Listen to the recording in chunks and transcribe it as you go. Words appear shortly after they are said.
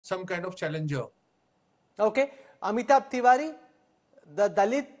some kind of challenger. Okay, Amitabh Tiwari, the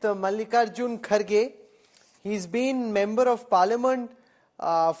Dalit Mallikarjun Kharge, he's been member of parliament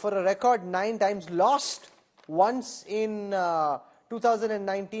for a record 9 times, lost once in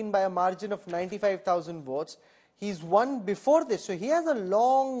 2019 by a margin of 95,000 votes. He's won before this, so he has a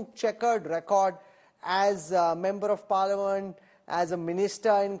long checkered record as a member of parliament, as a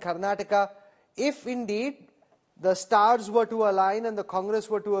minister in Karnataka. If indeed the stars were to align and the Congress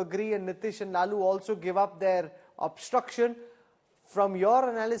were to agree and Nitish and Lalu also give up their obstruction, from your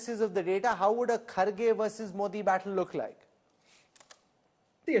analysis of the data, how would a Kharge versus Modi battle look like?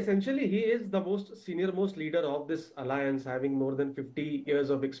 See, essentially, he is the senior-most leader of this alliance, having more than 50 years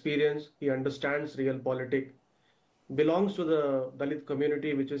of experience. He understands real politics, belongs to the Dalit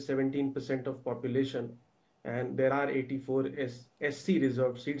community, which is 17% of population, and there are 84 SC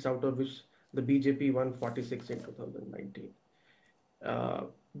reserved seats, out of which the BJP won 46 in 2019.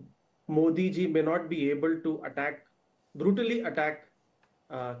 Modi ji may not be able to brutally attack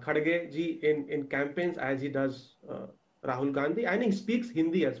Kharge ji in campaigns as he does Rahul Gandhi, and he speaks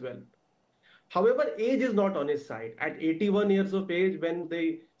Hindi as well. However, age is not on his side. At 81 years of age, when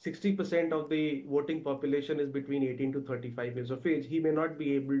the 60% of the voting population is between 18 to 35 years of age, he may not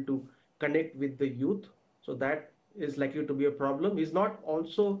be able to connect with the youth. So that is likely to be a problem. He's not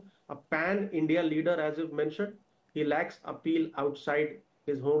also a pan-India leader, as you've mentioned. He lacks appeal outside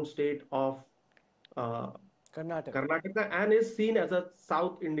his home state of Karnataka, and is seen as a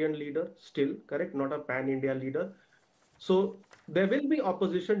South Indian leader still, correct? Not a pan-India leader. So there will be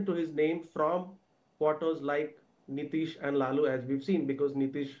opposition to his name from quarters like Nitish and Lalu, as we've seen, because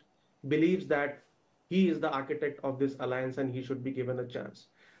Nitish believes that he is the architect of this alliance and he should be given a chance.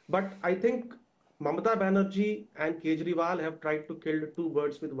 But I think Mamata Banerjee and Kejriwal have tried to kill 2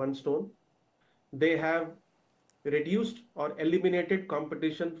 birds with 1 stone. They have reduced or eliminated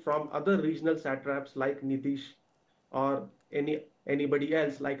competition from other regional satraps like Nitish or anybody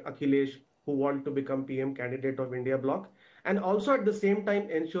else like Akhilesh, who want to become PM candidate of India bloc, and also at the same time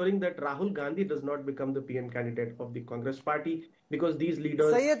ensuring that Rahul Gandhi does not become the PM candidate of the Congress party, because these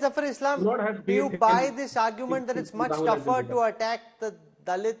leaders... Syed Zafar Islam, do you buy this argument that it's much tougher to attack the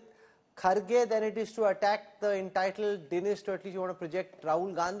Dalit Kharge than it is to attack the entitled Dinesh, or at least you want to project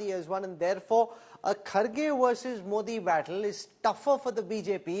Rahul Gandhi as one, and therefore a Kharge versus Modi battle is tougher for the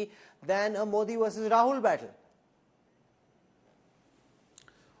BJP than a Modi versus Rahul battle?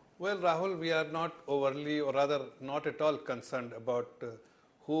 Well, Rahul, we are not overly, or rather not at all concerned about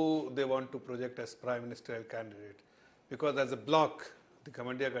who they want to project as Prime Ministerial candidate. Because as a bloc, the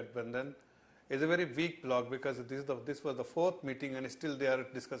Kamandiya Gathbandhan is a very weak bloc, because this was the 4th meeting and still they are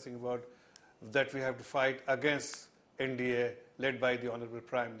discussing about that we have to fight against NDA led by the Honorable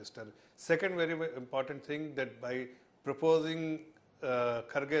Prime Minister. Second very important thing, that by proposing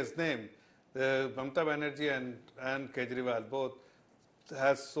Kharge's name, Mamata Banerjee and Kejriwal both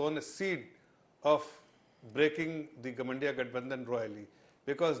has sown a seed of breaking the Kamandiya Gathbandhan royally.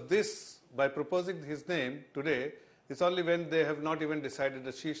 Because this, by proposing his name today, it's only when they have not even decided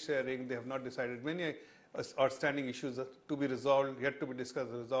the sheet sharing, they have not decided many outstanding issues to be resolved, yet to be discussed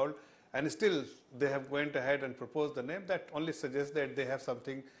and resolved, and still they have went ahead and proposed the name. That only suggests that they have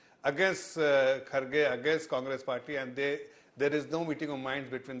something against Kharge, against Congress party, and there is no meeting of minds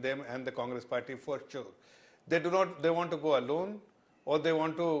between them and the Congress party for sure. They want to go alone, or they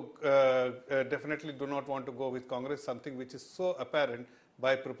want to definitely do not want to go with Congress, something which is so apparent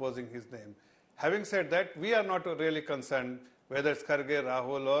by proposing his name. Having said that, we are not really concerned whether it's Kharge,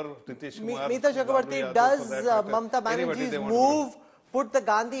 Rahul or Nitish Kumar. Meeta Chakrabarti, does Mamata Banerjee's move put the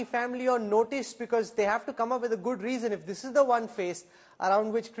Gandhi family on notice, because they have to come up with a good reason? If this is the one face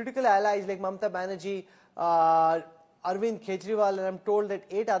around which critical allies like Mamata Banerjee, Arvind Kejriwal, and I'm told that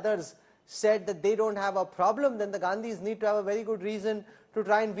 8 others said that they don't have a problem, then the Gandhis need to have a very good reason to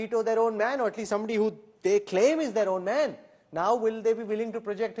try and veto their own man, or at least somebody who they claim is their own man. Now, will they be willing to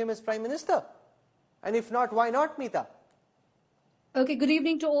project him as Prime Minister? And if not, why not, Meeta? Okay, good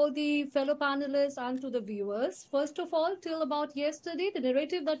evening to all the fellow panelists and to the viewers. First of all, till about yesterday, the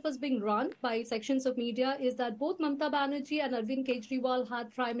narrative that was being run by sections of media is that both Mamata Banerjee and Arvind Kejriwal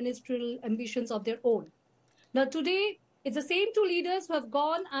had prime ministerial ambitions of their own. Now today, it's the same 2 leaders who have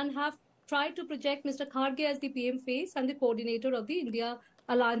gone and have tried to project Mr. Kharge as the PM face and the coordinator of the India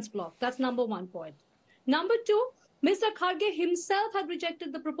Alliance bloc. That's number 1 point. Number 2, Mr. Kharge himself had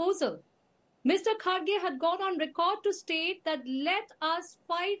rejected the proposal. Mr. Kharge had gone on record to state that let us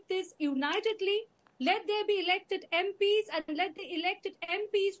fight this unitedly, let there be elected MPs, and let the elected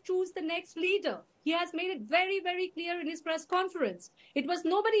MPs choose the next leader. He has made it very, very clear in his press conference. It was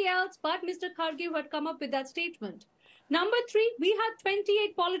nobody else but Mr. Kharge who had come up with that statement. Number three, we had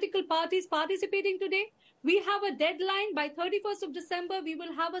 28 political parties participating today. We have a deadline by 31st of December. We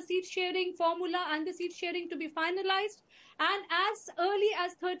will have a seat sharing formula and the seat sharing to be finalized. And as early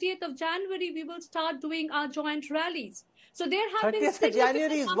as 30th of January, we will start doing our joint rallies. So there have been 30th of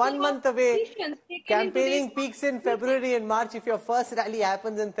January is 1 month away. Campaigning peaks in February and March. If your first rally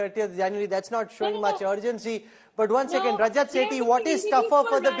happens in 30th January, that's not showing much urgency. But one second, Rajat Sethi, what is tougher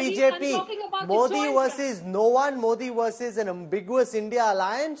for the BJP? Modi versus no one, Modi versus an ambiguous India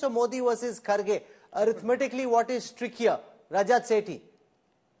alliance, or Modi versus Kharge? Arithmetically, what is trickier? Rajat Sethi.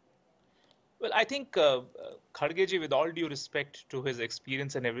 Well, I think Khargeji, with all due respect to his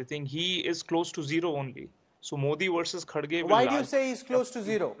experience and everything, he is close to zero only. So Modi versus Kharge. Why do you say he's close to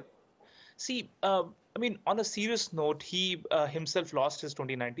zero? See, I mean, on a serious note, he himself lost his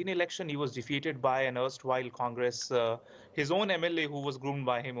 2019 election. He was defeated by an erstwhile Congress, his own MLA who was groomed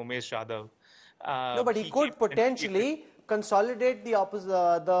by him, Umesh Yadav. No, but he could potentially consolidate the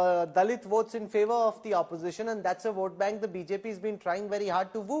Dalit votes in favor of the opposition, and that's a vote bank the BJP has been trying very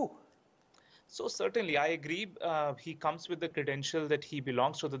hard to woo. So certainly, I agree. He comes with the credential that he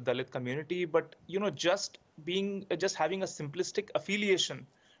belongs to the Dalit community, but just having a simplistic affiliation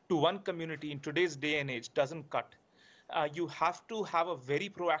to one community in today's day and age doesn't cut. You have to have a very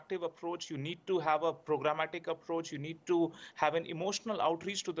proactive approach. You need to have a programmatic approach. You need to have an emotional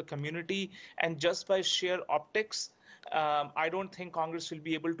outreach to the community. And just by sheer optics, I don't think Congress will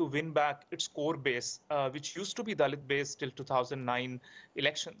be able to win back its core base, which used to be Dalit based till 2009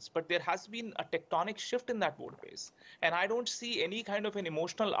 elections. But there has been a tectonic shift in that vote base. And I don't see any kind of an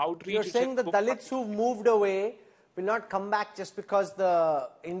emotional outreach. You're saying the Dalits who've moved away will not come back just because the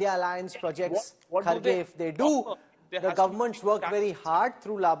India Alliance projects Kharge. If they do, the government's worked very hard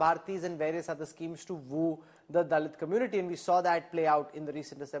through Labhartis and various other schemes to woo the Dalit community, and we saw that play out in the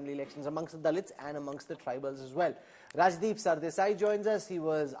recent assembly elections amongst the Dalits and amongst the tribals as well. Rajdeep Sardesai joins us. He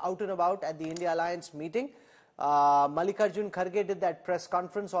was out and about at the India Alliance meeting. Mallikarjun Kharge did that press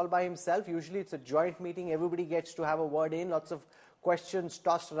conference all by himself. Usually it's a joint meeting. Everybody gets to have a word in, lots of questions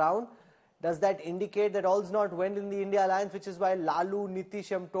tossed around. Does that indicate that all's not well in the India Alliance, which is why Lalu,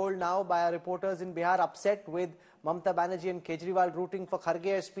 Nitish, I'm told now by our reporters in Bihar, upset with Mamata Banerjee and Kejriwal rooting for Kharge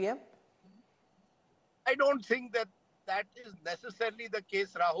as PM? I don't think that is necessarily the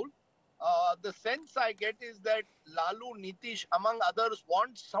case, Rahul. The sense I get is that Lalu, Nitish, among others,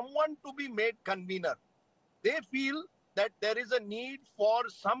 want someone to be made convener. They feel that there is a need for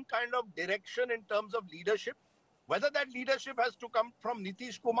some kind of direction in terms of leadership. Whether that leadership has to come from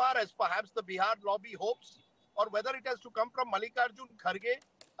Nitish Kumar, as perhaps the Bihar lobby hopes, or whether it has to come from Mallikarjun Kharge,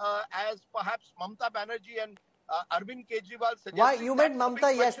 as perhaps Mamata Banerjee and Arvind Kejriwal suggested. Why? You met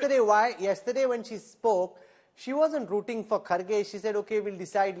Mamata yesterday. Why? Yesterday when she spoke, she wasn't rooting for Kharge. She said, okay, we'll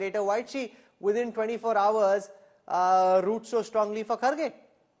decide later. Why did she, within 24 hours, root so strongly for Kharge?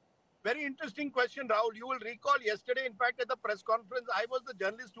 Very interesting question, Rahul. You will recall yesterday, in fact, at the press conference, I was the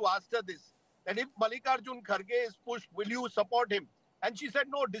journalist who asked her this. That if Mallikarjun Kharge is pushed, will you support him? And she said,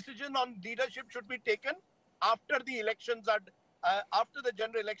 no, decision on leadership should be taken after the elections, after the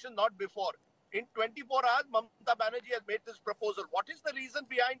general election, not before. In 24 hours, Mamata Banerjee has made this proposal. What is the reason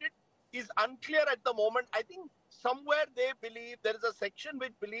behind it is unclear at the moment. I think somewhere they believe, there is a section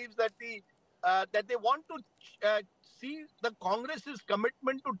which believes that that they want to see the Congress's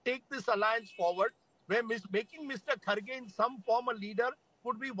commitment to take this alliance forward, where making Mr. Kharge in some form a leader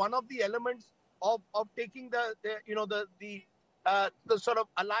would be one of the elements of taking the sort of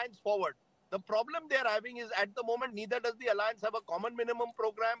alliance forward. The problem they are having is at the moment, neither does the alliance have a common minimum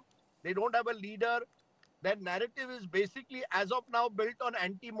program. They don't have a leader. Their narrative is basically, as of now, built on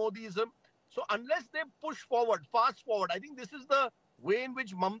anti-Modism. So unless they push forward, fast forward, I think this is the way in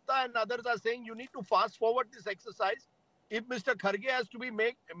which Mamata and others are saying you need to fast forward this exercise. If Mr. Kharge has to be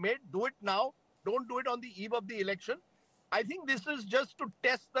made, do it now. Don't do it on the eve of the election. I think this is just to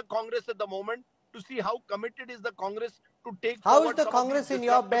test the Congress at the moment to see how committed is the Congress to take forward. How is the Congress, in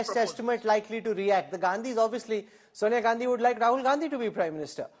your best estimate, likely to react? The Gandhis, obviously, Sonia Gandhi would like Rahul Gandhi to be Prime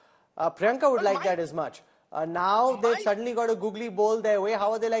Minister. Priyanka would like that as much. Now they've suddenly got a googly bowl their way.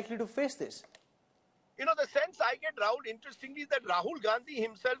 How are they likely to face this? You know, the sense I get, Rahul, interestingly, is that Rahul Gandhi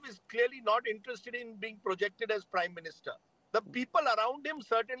himself is clearly not interested in being projected as Prime Minister. The people around him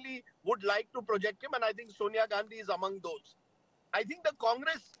certainly would like to project him, and I think Sonia Gandhi is among those. I think the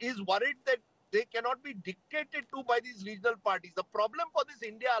Congress is worried that they cannot be dictated to by these regional parties. The problem for this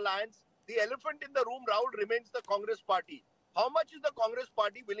India alliance, the elephant in the room, Rahul, remains the Congress party. How much is the Congress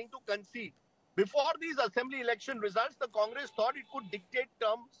party willing to concede? Before these assembly election results, the Congress thought it could dictate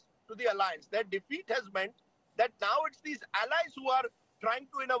terms to the alliance. Their defeat has meant that now it's these allies who are trying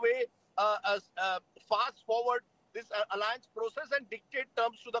to, in a way, fast forward this alliance process and dictate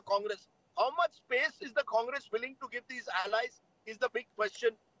terms to the Congress. How much space is the Congress willing to give these allies is the big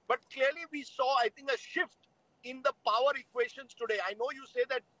question. But clearly we saw, I think, a shift in the power equations today. I know you say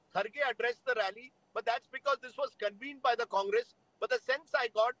that Kharge addressed the rally, but that's because this was convened by the Congress. But the sense I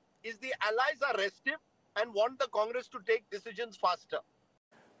got is the allies are restive and want the Congress to take decisions faster.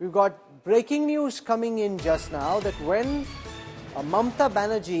 We've got breaking news coming in just now that when Mamata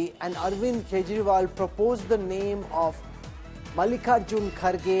Banerjee and Arvind Kejriwal proposed the name of Mallikarjun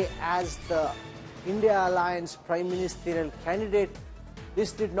Kharge as the India Alliance Prime Ministerial candidate,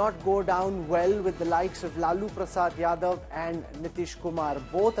 this did not go down well with the likes of Lalu Prasad Yadav and Nitish Kumar,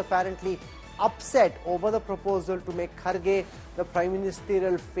 both apparently upset over the proposal to make Kharge the Prime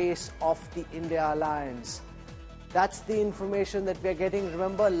Ministerial face of the India Alliance. That's the information that we're getting.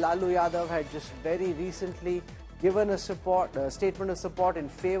 Remember, Lalu Yadav had just very recently given a statement of support in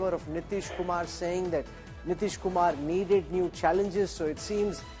favor of Nitish Kumar, saying that Nitish Kumar needed new challenges. So it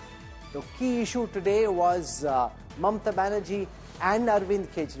seems the key issue today was Mamata Banerjee and Arvind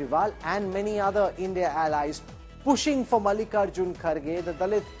Kejriwal and many other India allies pushing for Mallikarjun Kharge, the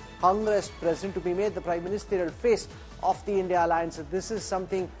Dalit Congress president, to be made the Prime Ministerial face of the India Alliance. So this is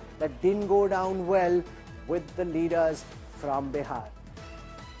something that didn't go down well with the leaders from Bihar.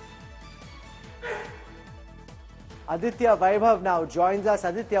 Aditya Vaibhav now joins us.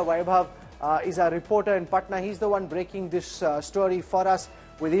 Aditya Vaibhav is our reporter in Patna. He's the one breaking this story for us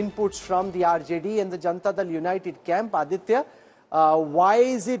with inputs from the RJD and the Janata Dal United camp. Aditya, why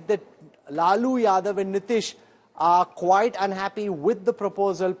is it that Lalu Yadav and Nitish are quite unhappy with the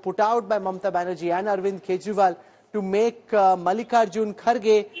proposal put out by Mamata Banerjee and Arvind Kejriwal to make Mallikarjun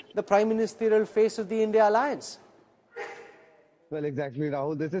Kharge the Prime Ministerial face of the India Alliance? Well, exactly,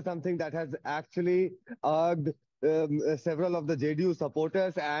 Rahul. This is something that has actually urged several of the JDU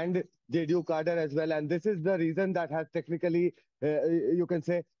supporters and JDU cadre as well. And this is the reason that has technically, you can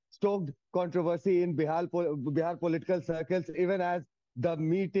say, stoked controversy in Bihar political circles, even as the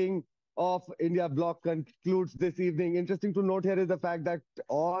meeting of India bloc concludes this evening. Interesting to note here is the fact that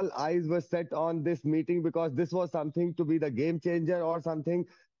all eyes were set on this meeting because this was something to be the game changer or something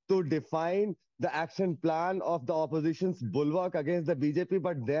to define the action plan of the opposition's bulwark against the BJP.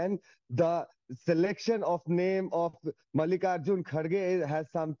 But then the selection of name of Mallikarjun Kharge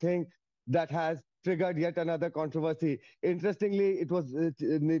has something that has triggered yet another controversy. Interestingly, it was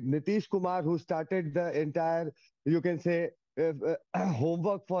Nitish Kumar who started the entire, you can say,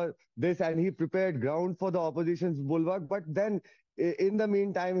 homework for this, and he prepared ground for the opposition's bulwark. But then in the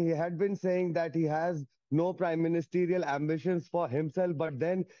meantime, he had been saying that he has no prime ministerial ambitions for himself, but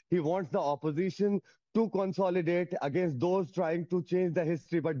then he wants the opposition to consolidate against those trying to change the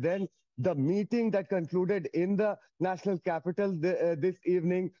history. But then the meeting that concluded in the national capital this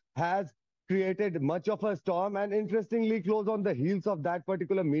evening has created much of a storm. And interestingly, close on the heels of that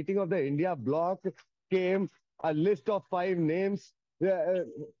particular meeting of the India bloc came a list of 5 names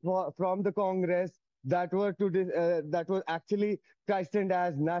from the Congress that were actually christened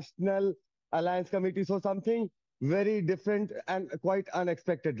as National Alliance Committee. So something very different and quite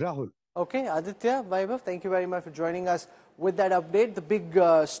unexpected, Rahul. Okay, Aditya Vaibhav, thank you very much for joining us with that update. The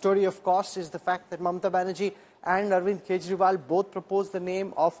big story, of course, is the fact that Mamata Banerjee and Arvind Kejriwal both proposed the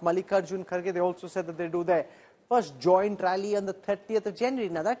name of Mallikarjun Kharge. They also said that they do their first joint rally on the 30th of January.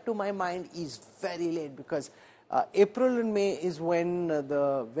 Now, that to my mind is very late because April and May is when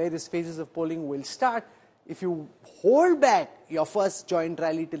the various phases of polling will start. If you hold back your first joint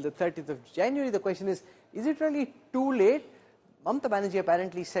rally till the 30th of January, the question is it really too late? Mamata Banerjee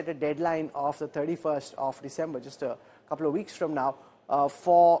apparently set a deadline of the 31st of December, just a couple of weeks from now,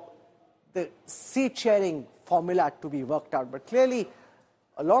 for the seat sharing formula to be worked out. But clearly,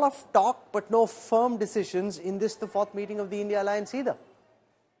 a lot of talk, but no firm decisions in this, the 4th meeting of the India Alliance either.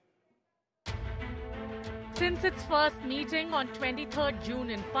 Since its first meeting on 23rd June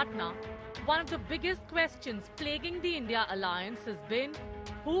in Patna, one of the biggest questions plaguing the India Alliance has been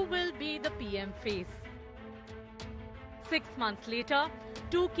who will be the PM face. 6 months later,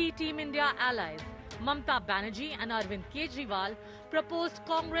 2 key Team India allies, Mamata Banerjee and Arvind Kejriwal, proposed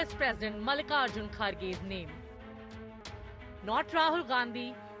Congress President Mallikarjun Kharge's name. Not Rahul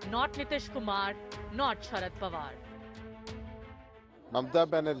Gandhi, not Nitish Kumar, not Sharad Pawar. Mamata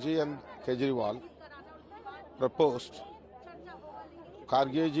Banerjee and Kejriwal proposed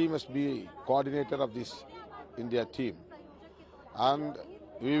Kharge ji must be coordinator of this India team, and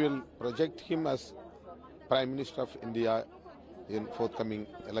we will project him as Prime Minister of India in forthcoming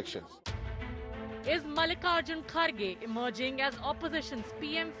elections. Is Mallikarjun Kharge emerging as opposition's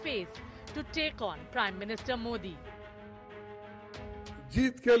PM face to take on Prime Minister Modi?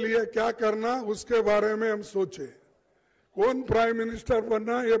 जीत के लिए क्या करना उसके बारे में हम सोचे, कौन प्राइम मिनिस्टर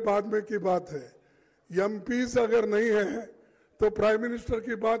बनना ये बाद में की बात है। एमपीज अगर नहीं है तो प्राइम मिनिस्टर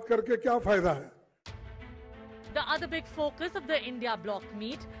की बात करके क्या फायदा है। The other big focus of the India bloc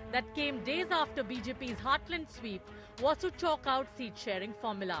meet that came days after BJP's heartland sweep was to chalk out seat-sharing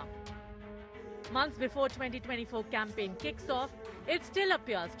formula. Months before 2024 campaign kicks off, it still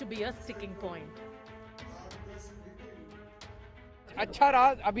appears to be a sticking point. अच्छा रहा,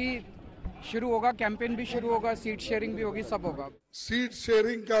 अभी शुरू होगा, campaign भी शुरू होगा, seat sharing भी होगी, सब होगा। सीट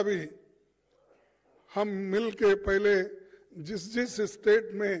शेयरिंग का भी हम मिल के पहले जिस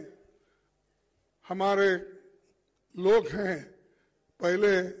स्टेट में हमारे लोग हैं,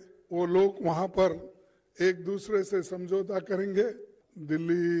 पहले वो लोग वहां पर एक दूसरे से समझौता करेंगे।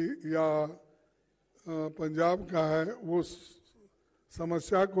 दिल्ली या पंजाब का है, वो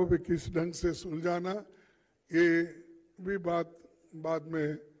समस्या को भी किस ढंग से सुलझाना, ये भी बात बाद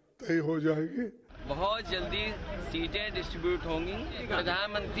में तय हो जाएगी। बहुत जल्दी सीटें डिस्ट्रीब्यूट होंगी।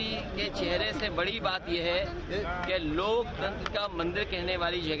 प्रधानमंत्री के चेहरे से बड़ी बात यह है कि लोकतंत्र का मंदिर कहने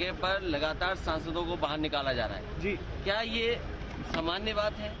वाली जगह पर लगातार सांसदों को बाहर निकाला जा रहा है। जी, क्या ये सामान्य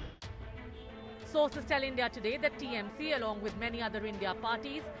बात है? Sources tell India Today that TMC, along with many other India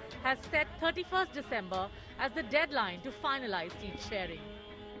parties, has set 31st December as the deadline to finalize seat sharing.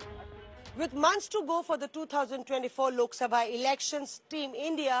 With months to go for the 2024 Lok Sabha elections, Team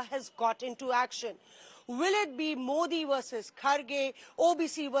India has got into action. Will it be Modi versus Kharge,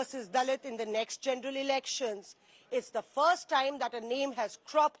 OBC versus Dalit in the next general elections? It's the first time that a name has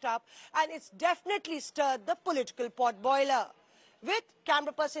cropped up, and it's definitely stirred the political pot boiler. With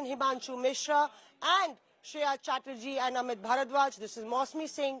camera person Himanshu Mishra and Shreya Chatterjee and Amit Bharadwaj, this is Mosmi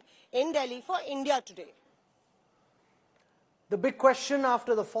Singh in Delhi for India Today. The big question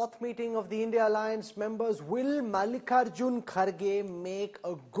after the fourth meeting of the India Alliance members, will Mallikarjun Kharge make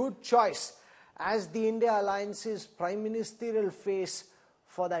a good choice as the India Alliance's Prime Ministerial face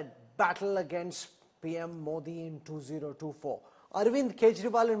for that battle against PM Modi in 2024? Arvind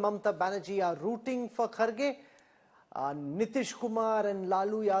Kejriwal and Mamata Banerjee are rooting for Kharge. Nitish Kumar and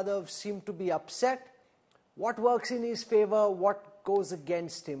Lalu Yadav seem to be upset. What works in his favor? What goes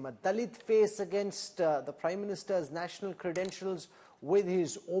against him? A Dalit face against the Prime Minister's national credentials with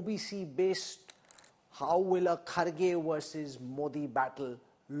his OBC base. How will a Kharge versus Modi battle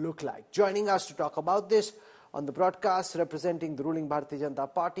look like? Joining us to talk about this on the broadcast, representing the ruling Bharatiya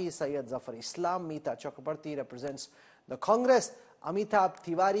Janata Party, Syed Zafar Islam. Meeta Chakrabarti represents the Congress. Amitabh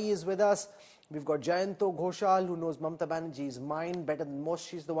Tiwari is with us. We've got Jayanto Ghoshal, who knows Mamata Banerjee's mind better than most.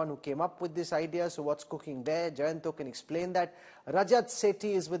 She's the one who came up with this idea. So what's cooking there? Jayanto can explain that. Rajat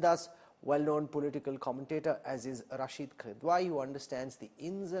Sethi is with us, well-known political commentator, as is Rashid Khidwai, who understands the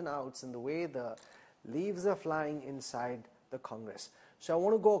ins and outs and the way the leaves are flying inside the Congress. So I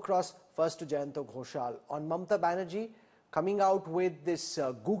want to go across first to Jayanto Ghoshal. On Mamata Banerjee coming out with this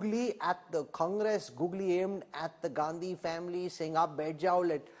googly at the Congress, googly aimed at the Gandhi family, saying, "Aap baith jao,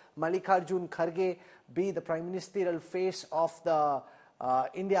 let Mallikarjun Kharge be the Prime Ministerial face of the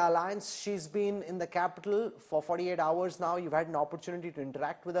India Alliance." She's been in the capital for 48 hours now. You've had an opportunity to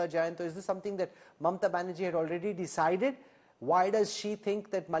interact with her, Jayanto. Is this something that Mamata Banerjee had already decided? Why does she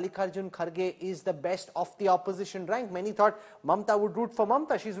think that Mallikarjun Kharge is the best of the opposition rank? Many thought Mamata would root for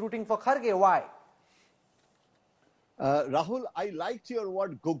Mamata. She's rooting for Kharge. Why? Rahul, I liked your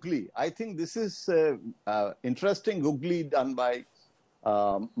word googly. I think this is interesting googly done by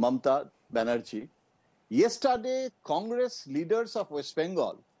Mamata Banerjee. Yesterday, Congress leaders of West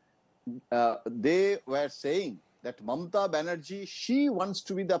Bengal, they were saying that Mamata Banerjee, she wants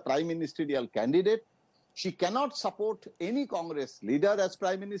to be the Prime Ministerial candidate. She cannot support any Congress leader as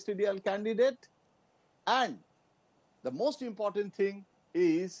Prime Ministerial candidate. And the most important thing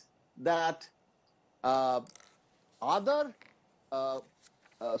is that other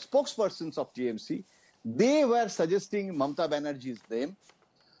spokespersons of TMC, they were suggesting Mamata Banerjee's name.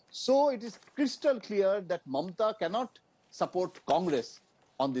 So it is crystal clear that Mamata cannot support Congress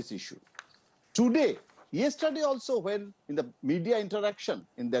on this issue. Yesterday also, when in the media interaction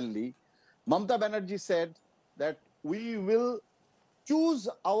in Delhi, Mamata Banerjee said that we will choose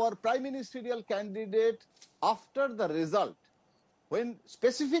our Prime Ministerial candidate after the result. When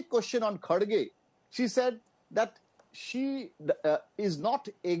specific question on Kharge, she said that she is not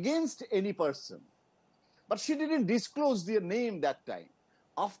against any person. But she didn't disclose their name that time.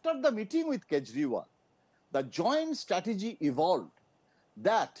 After the meeting with Kejriwal, the joint strategy evolved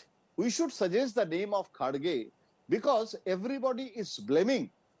that we should suggest the name of Kharge because everybody is blaming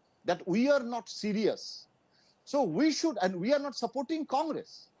that we are not serious. So we should, and we are not supporting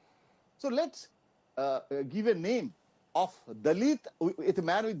Congress. So let's give a name of Dalit, with a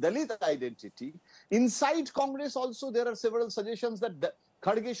man with Dalit identity. Inside Congress also there are several suggestions that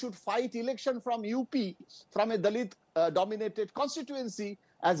Kharge should fight election from UP, from a Dalit dominated constituency,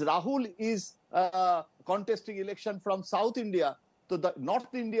 as Rahul is contesting election from South India. So the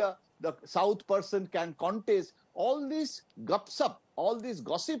North India, the South person can contest. All this gupsup, all this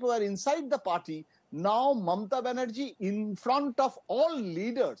gossip were inside the party. Now Mamata Banerjee, in front of all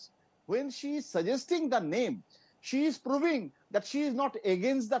leaders, when she is suggesting the name, she is proving that she is not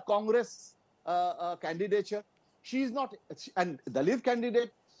against the Congress candidature. She is not, and Dalit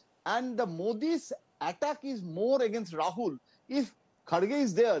candidate. And the Modi's attack is more against Rahul. If Kharge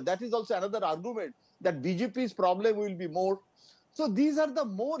is there, that is also another argument that BJP's problem will be more. So these are the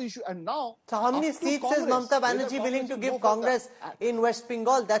more issues. And now, so how many seats is Mamata Banerjee willing to give Congress in West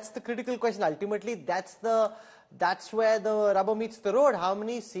Bengal? That's the critical question. Ultimately, that's where the rubber meets the road. How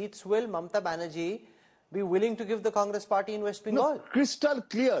many seats will Mamata Banerjee be willing to give the Congress party in West Bengal? No, crystal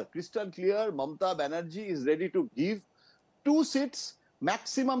clear. Mamata Banerjee is ready to give 2 seats,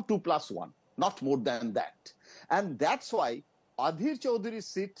 maximum 2+1, not more than that. And that's why Adhir Chaudhury's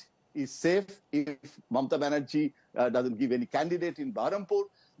seat is safe if Mamata Banerjee doesn't give any candidate in Baharampur.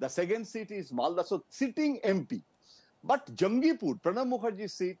 The second seat is Malda, so sitting MP. But Jangipur, Pranab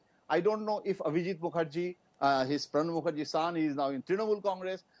Mukherjee's seat, I don't know if Abhijit Mukherjee, his Pranab Mukherjee's son, is now in Trinamool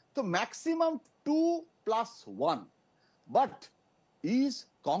Congress. So maximum 2+1. But is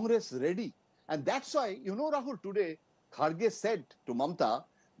Congress ready? And that's why, you know, Rahul, today Kharge said to Mamata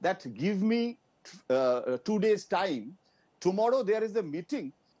that give me 2 days time. Tomorrow there is a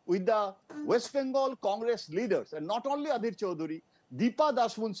meeting with the West Bengal Congress leaders, and not only Adhir Chaudhury, Deepa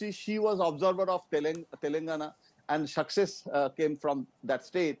Dasmunshi, she was observer of Telangana, and success came from that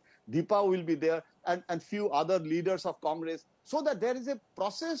state. Deepa will be there, and few other leaders of Congress, so that there is a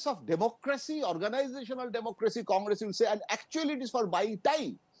process of democracy, organizational democracy, Congress will say, and actually it is for buying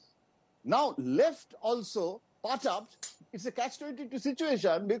time. Now, left also, part up, it's a catch-22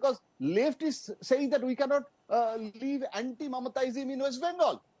 situation, because left is saying that we cannot leave anti-Mamataism in West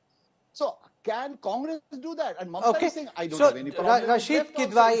Bengal. So, can Congress do that? And Mamata is saying, I don't have any problem. Rashid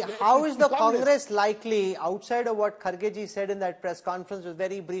Kidwai, how is the Congress likely, outside of what Kharge said in that press conference, was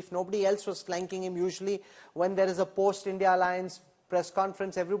very brief, nobody else was flanking him. Usually when there is a post-India alliance press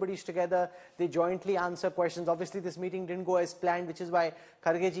conference, everybody's together, they jointly answer questions. Obviously this meeting didn't go as planned, which is why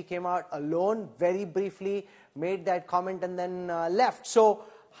Kharge came out alone, very briefly made that comment and then left. So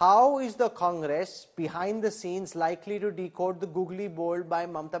how is the Congress behind the scenes likely to decode the googly bold by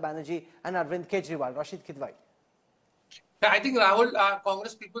Mamata Banerjee and Arvind Kejriwal? Rashid Kidwai. I think, Rahul,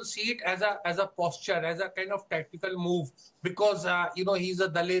 Congress people see it as a posture, as a kind of tactical move, because you know, he's a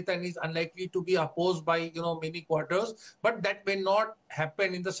Dalit and he's unlikely to be opposed by, you know, many quarters. But that may not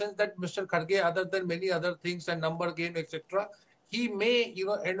happen, in the sense that Mr. Kharge, other than many other things and number game, etc., he may, you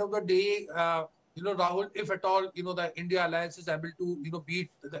know, end of the day, you know, Rahul, if at all, you know, the India alliance is able to, you know, beat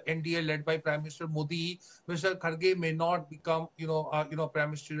the NDA led by Prime Minister Modi, Mr. Kharge may not become, you know, Prime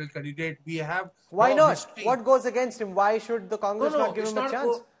Ministerial candidate. We have why not? History. What goes against him? Why should the Congress not give him a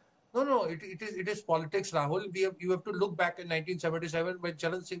chance? No, it is politics, Rahul. You have to look back in 1977 when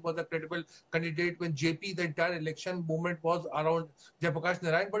Charan Singh was a credible candidate, when JP, the entire election movement was around Jayaprakash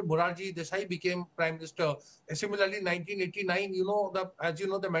Narayan, but Morarji Desai became Prime Minister. Similarly, 1989, you know, as you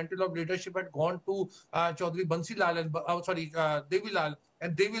know, the mantle of leadership had gone to Chaudhry Bansilal and Devilal.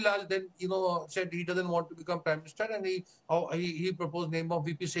 And Devilal then, you know, said he doesn't want to become Prime Minister, and he proposed name of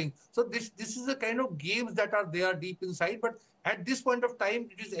VP Singh. So this is the kind of games that are there deep inside. But at this point of time,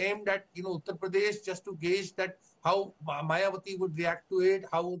 it is aimed at, you know, Uttar Pradesh, just to gauge that how Mayawati would react to it,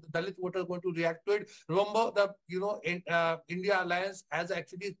 how the Dalit voters are going to react to it. Remember, the, you know, India alliance has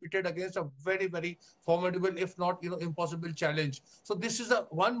actually pitted against a very, very formidable, if not, you know, impossible challenge. So this is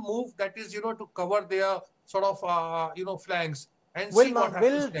one move that is, you know, to cover their sort of, you know, flanks. And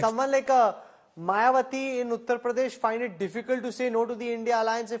will someone like a Mayawati in Uttar Pradesh find it difficult to say no to the India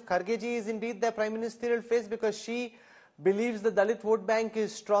alliance if Kharge is indeed their prime ministerial face, because she believes the Dalit vote bank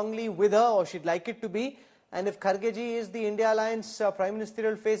is strongly with her, or she'd like it to be? And if Kharge is the India alliance prime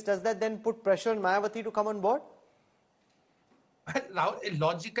ministerial face, does that then put pressure on Mayawati to come on board? Now,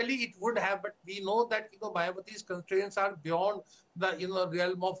 logically, it would have, but we know that, you know, Mayawati's constraints are beyond the, you know,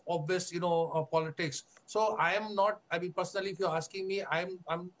 realm of obvious, you know, politics. So I am not, I mean, personally, if you're asking me,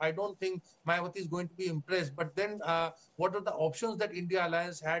 I don't think Mayawati is going to be impressed. But then what are the options that India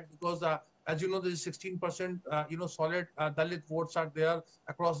alliance had? Because as you know, there is 16%, you know, solid Dalit votes are there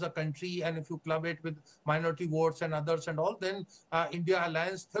across the country. And if you club it with minority votes and others and all, then India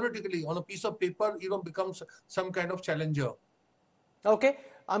alliance theoretically on a piece of paper, you know, becomes some kind of challenger. Okay.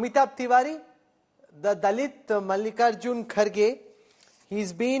 Amitabh Tiwari, the Dalit Mallikarjun Kharge,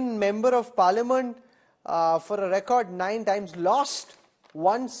 he's been member of parliament for a record 9 times, lost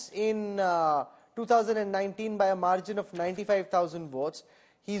once in 2019 by a margin of 95,000 votes.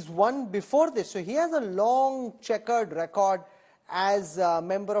 He's won before this, so he has a long checkered record as a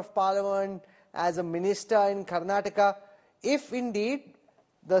member of parliament, as a minister in Karnataka. If indeed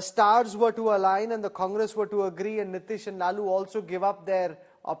the stars were to align and the Congress were to agree and Nitish and Lalu also give up their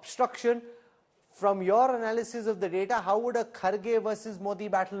obstruction, from your analysis of the data, how would a Kharge versus Modi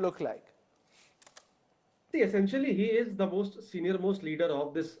battle look like? See, essentially, he is the senior-most leader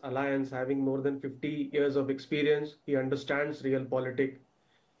of this alliance, having more than 50 years of experience. He understands real politics,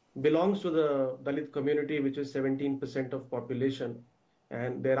 belongs to the Dalit community, which is 17% of population,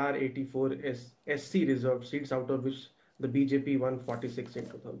 and there are 84 SC reserved seats, out of which the BJP won 46 in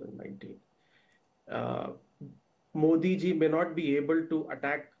 2019. Modi ji may not be able to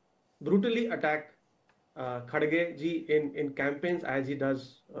brutally attack Kharge ji in campaigns as he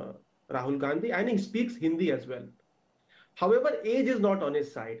does Rahul Gandhi, and he speaks Hindi as well. However, age is not on his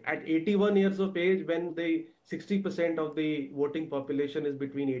side. At 81 years of age, when the 60% of the voting population is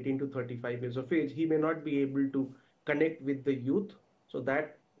between 18 to 35 years of age, he may not be able to connect with the youth. So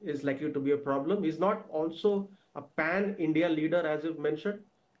that is likely to be a problem. He's not also a pan-India leader, as you've mentioned.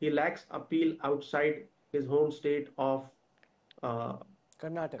 He lacks appeal outside his home state of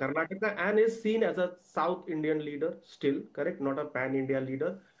Karnataka, and is seen as a South Indian leader still, correct? Not a pan-India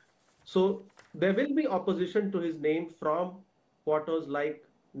leader. So there will be opposition to his name from quarters like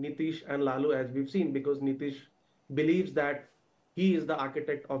Nitish and Lalu, as we've seen, because Nitish believes that he is the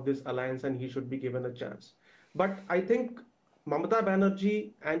architect of this alliance and he should be given a chance. But I think Mamata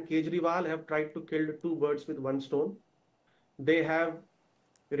Banerjee and Kejriwal have tried to kill 2 birds with 1 stone. They have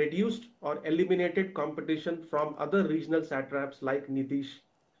reduced or eliminated competition from other regional satraps like Nitish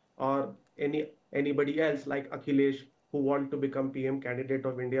or anybody else like Akhilesh, who want to become PM candidate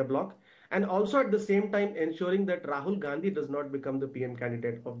of India bloc, and also at the same time ensuring that Rahul Gandhi does not become the PM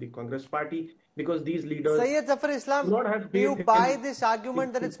candidate of the Congress party, because these leaders... Syed Zafar Islam, do you buy this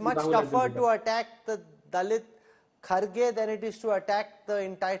argument that it's much tougher to attack the Dalit Kharge than it is to attack the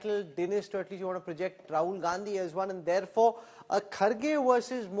entitled dynast, or at least you want to project Rahul Gandhi as one, and therefore a Kharge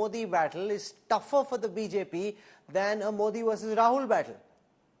versus Modi battle is tougher for the BJP than a Modi versus Rahul battle?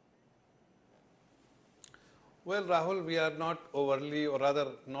 Well, Rahul, we are not overly, or rather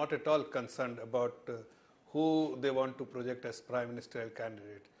not at all concerned about who they want to project as Prime Ministerial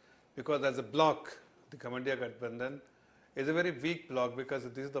candidate, because as a bloc, the Kamandiya Gathbandhan is a very weak bloc, because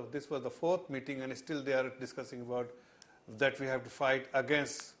this was the 4th meeting and still they are discussing about that we have to fight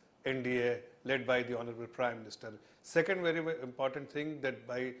against NDA led by the Honorable Prime Minister. Second very important thing, that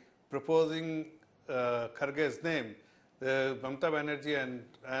by proposing Kharge's name, Mamata Banerjee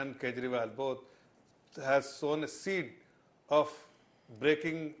and Kejriwal both has sown a seed of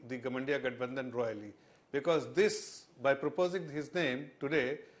breaking the Kamandiya Gathbandhan royally, because this, by proposing his name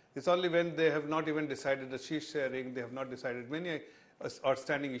today, it's only when they have not even decided the seat sharing, they have not decided many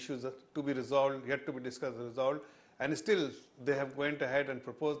outstanding issues to be resolved, yet to be discussed and resolved, and still they have went ahead and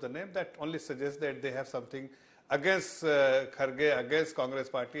proposed the name. That only suggests that they have something against Kharge, against Congress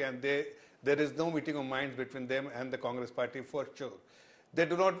party, and there is no meeting of minds between them and the Congress party for sure. They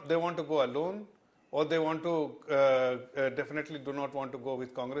want to go alone, or they want to definitely do not want to go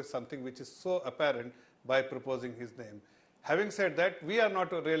with Congress, something which is so apparent by proposing his name. Having said that, we are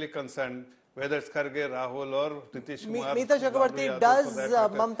not really concerned whether it's Kharge, Rahul or Nitish Kumar. Meeta Chakrabarti, does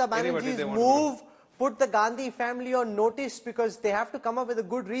Mamata Banerjee's move put the Gandhi family on notice, because they have to come up with a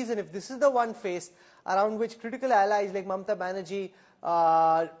good reason? If this is the one face around which critical allies like Mamata Banerjee,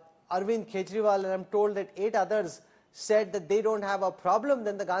 Arvind Kejriwal, and I'm told that 8 others said that they don't have a problem,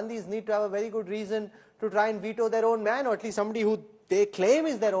 then the Gandhis need to have a very good reason to try and veto their own man, or at least somebody who they claim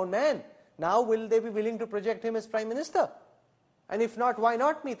is their own man. Now, will they be willing to project him as Prime Minister? And if not, why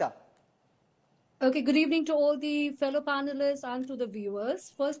not, Meeta? Okay, good evening to all the fellow panelists and to the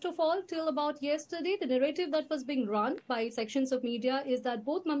viewers. First of all, till about yesterday, the narrative that was being run by sections of media is that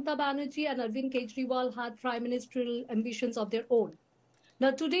both Mamata Banerjee and Arvind Kejriwal had prime ministerial ambitions of their own.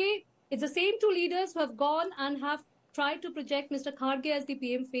 Now, today, it's the same 2 leaders who have gone and have tried to project Mr. Kharge as the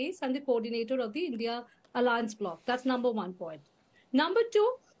PM face and the coordinator of the India Alliance bloc. That's number 1 point. Number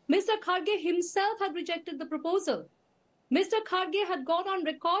 2, Mr. Kharge himself had rejected the proposal. Mr. Kharge had gone on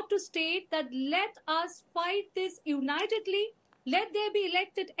record to state that let us fight this unitedly, let there be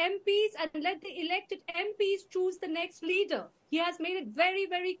elected MPs, and let the elected MPs choose the next leader. He has made it very,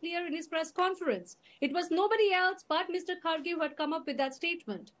 very clear in his press conference. It was nobody else but Mr. Kharge who had come up with that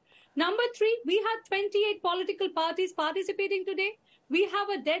statement. Number three, we had 28 political parties participating today. We have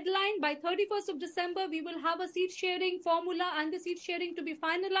a deadline by 31st of December. We will have a seat sharing formula and the seat sharing to be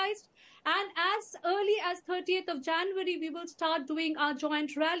finalized. And as early as 30th of January, we will start doing our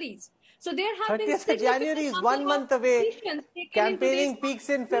joint rallies. So there have been 30th of January is 1 month away. Campaigning peaks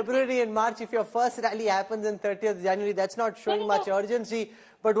in February and March. If your first rally happens in 30th January, that's not showing much urgency.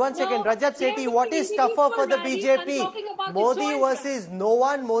 But one second, Rajat Sethi, what is tougher for the BJP? Modi versus no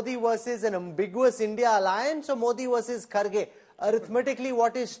one, Modi versus an ambiguous India alliance, or Modi versus Kharge? Arithmetically,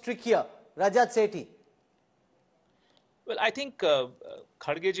 what is trickier? Rajat Sethi. Well, I think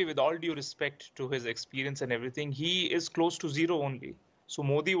Kharge, with all due respect to his experience and everything, he is close to zero only. So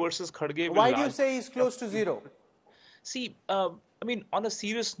Modi versus Kharge. Why do you say he's close to zero? See, I mean, on a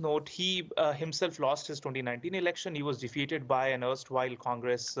serious note, he himself lost his 2019 election. He was defeated by an erstwhile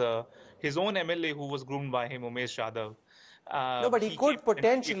Congress, his own MLA who was groomed by him, Umesh Yadav. No, but he could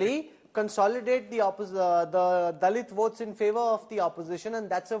potentially consolidate the Dalit votes in favor of the opposition, and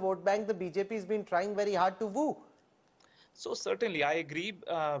that's a vote bank the BJP has been trying very hard to woo. So certainly, I agree.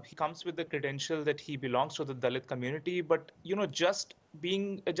 He comes with the credential that he belongs to the Dalit community, but just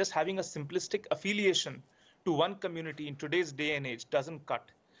having a simplistic affiliation to one community in today's day and age doesn't cut.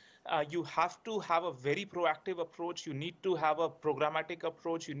 You have to have a very proactive approach. You need to have a programmatic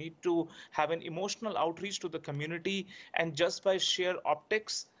approach. You need to have an emotional outreach to the community. And just by sheer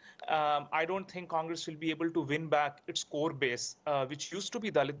optics, I don't think Congress will be able to win back its core base, which used to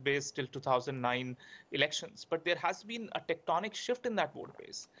be Dalit based till 2009 elections. But there has been a tectonic shift in that vote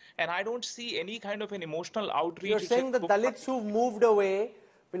base. And I don't see any kind of an emotional outreach. You're saying the Dalits who've moved away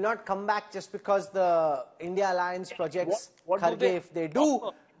will not come back just because the India Alliance projects Kharge. If they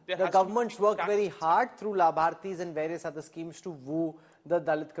do, the governments work very hard through Labhartis and various other schemes to woo the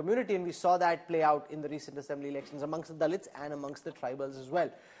Dalit community, and we saw that play out in the recent assembly elections amongst the Dalits and amongst the tribals as well.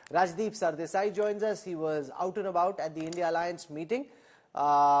 Rajdeep Sardesai joins us. He was out and about at the India Alliance meeting.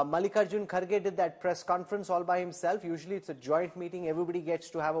 Mallikarjun Kharge did that press conference all by himself. Usually it's a joint meeting. Everybody gets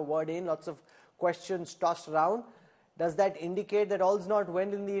to have a word in, lots of questions tossed around. Does that indicate that all's not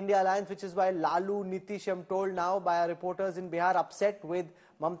well in the India Alliance, which is why Lalu, Nitish, I'm told now by our reporters in Bihar, upset with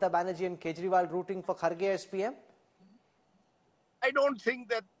Mamata Banerjee and Kejriwal rooting for Kharge as PM? I don't think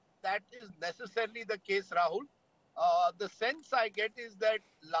that is necessarily the case, Rahul. The sense I get is that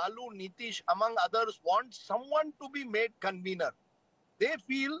Lalu, Nitish, among others, want someone to be made convener. They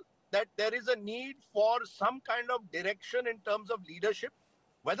feel that there is a need for some kind of direction in terms of leadership.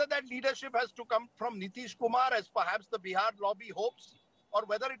 Whether that leadership has to come from Nitish Kumar, as perhaps the Bihar lobby hopes, or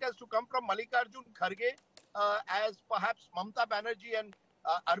whether it has to come from Mallikarjun Kharge, as perhaps Mamata Banerjee and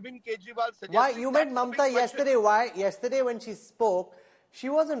Arvind Kejriwal suggested. Why? You met Mamata yesterday. Why? Yesterday when she spoke, she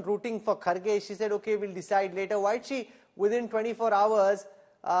wasn't rooting for Kharge. She said, okay, we'll decide later. Why did she, within 24 hours,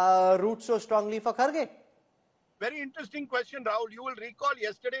 root so strongly for Kharge? Very interesting question, Rahul. You will recall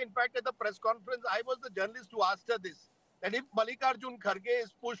yesterday, in fact, at the press conference, I was the journalist who asked her this. That if Mallikarjun Kharge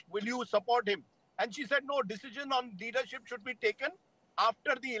is pushed, will you support him? And she said, no, decision on leadership should be taken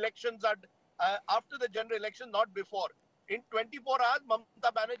after the elections, after the general election, not before. In 24 hours,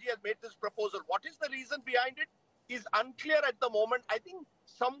 Mamata Banerjee has made this proposal. What is the reason behind it is unclear at the moment. I think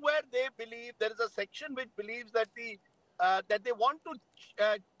somewhere they believe, there is a section which believes that that they want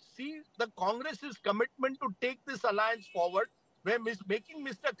to see the Congress's commitment to take this alliance forward, where making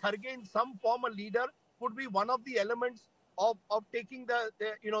Mr. Kharge in some form a leader would be one of the elements of taking the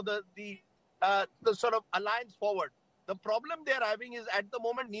sort of alliance forward. The problem they are having is at the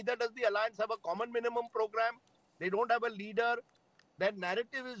moment, neither does the alliance have a common minimum program. They don't have a leader. Their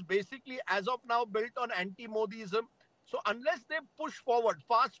narrative is basically, as of now, built on anti-Modism. So unless they push forward,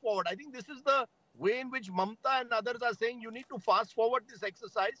 fast forward, I think this is the way in which Mamata and others are saying you need to fast forward this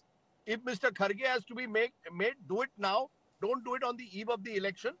exercise. If Mr. Kharge has to be made, do it now. Don't do it on the eve of the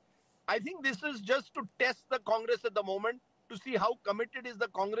election. I think this is just to test the Congress at the moment to see how committed is the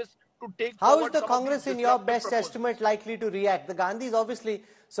Congress to take forward. How is the Congress, in your best estimate, likely to react? The Gandhis, obviously,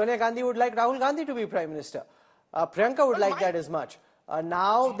 Sonia Gandhi would like Rahul Gandhi to be Prime Minister. Priyanka would like that as much.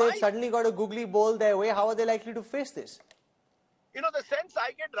 Now they've suddenly got a googly bowl their way. How are they likely to face this? You know, the sense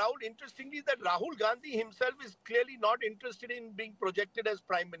I get, Rahul, interestingly, is that Rahul Gandhi himself is clearly not interested in being projected as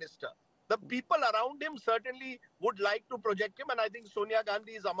Prime Minister. The people around him certainly would like to project him, and I think Sonia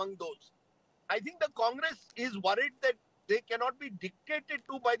Gandhi is among those. I think the Congress is worried that they cannot be dictated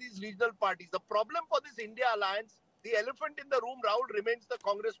to by these regional parties. The problem for this India alliance, the elephant in the room, Rahul, remains the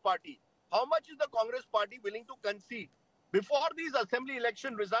Congress party. How much is the Congress party willing to concede? Before these assembly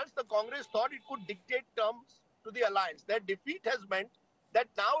election results, the Congress thought it could dictate terms to the alliance. Their defeat has meant that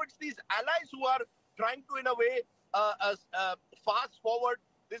now it's these allies who are trying to, in a way, fast forward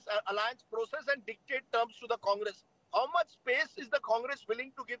this alliance process and dictate terms to the Congress. How much space is the Congress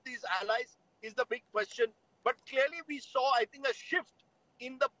willing to give these allies is the big question. But clearly we saw, I think, a shift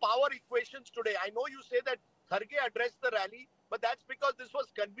in the power equations today. I know you say that Kharge addressed the rally, but that's because this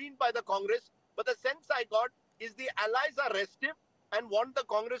was convened by the Congress. But the sense I got is the allies are restive and want the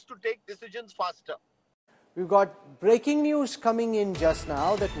Congress to take decisions faster. We've got breaking news coming in just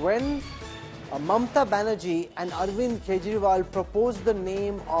now that when Mamata Banerjee and Arvind Kejriwal proposed the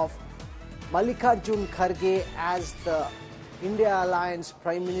name of Mallikarjun Kharge as the India Alliance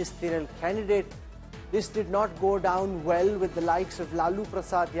Prime Ministerial candidate, this did not go down well with the likes of Lalu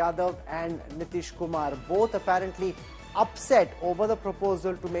Prasad Yadav and Nitish Kumar, both apparently upset over the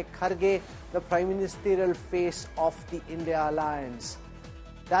proposal to make Kharge the Prime Ministerial face of the India Alliance.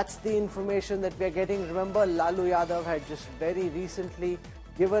 That's the information that we're getting. Remember, Lalu Yadav had just very recently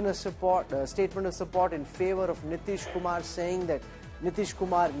given a statement of support in favor of Nitish Kumar, saying that Nitish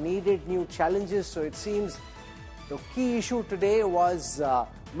Kumar needed new challenges. So it seems the key issue today was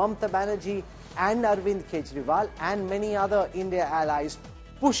Mamata Banerjee and Arvind Kejriwal and many other India allies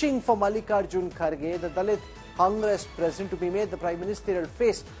pushing for Mallikarjun Kharge, the Dalit Congress president, to be made the Prime Ministerial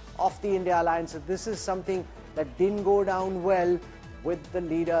face of the India Alliance. This is something that didn't go down well with the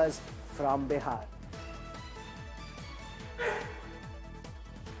leaders from Bihar.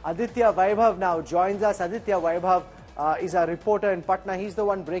 Aditya Vaibhav now joins us. Aditya Vaibhav is a reporter in Patna. He's the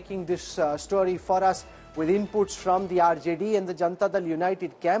one breaking this story for us with inputs from the RJD and the Janata Dal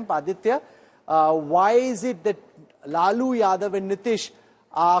United camp. Aditya, why is it that Lalu Yadav and Nitish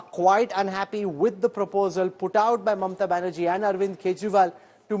are quite unhappy with the proposal put out by Mamata Banerjee and Arvind Kejriwal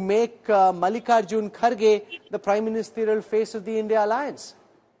to make Mallikarjun Kharge the Prime Ministerial face of the India Alliance?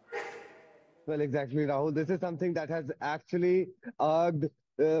 Well, exactly, Rahul. This is something that has actually irked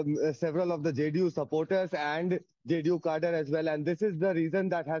several of the JDU supporters and JDU cadre as well. And this is the reason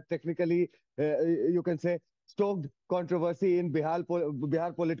that has technically, you can say, stoked controversy in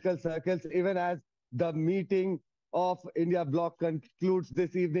Bihar political circles, even as the meeting of India bloc concludes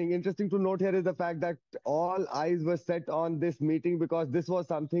this evening. Interesting to note here is the fact that all eyes were set on this meeting because this was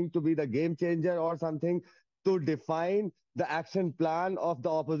something to be the game changer or something to define the action plan of the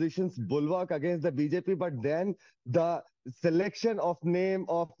opposition's bulwark against the BJP. But then the selection of name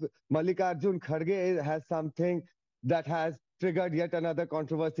of Mallikarjun Kharge has something that has triggered yet another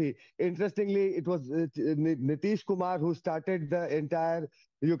controversy. Interestingly, it was Nitish Kumar who started the entire,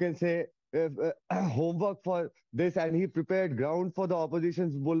 you can say, homework for this, and he prepared ground for the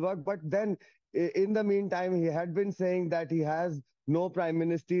opposition's bulwark. But then in the meantime, he had been saying that he has no prime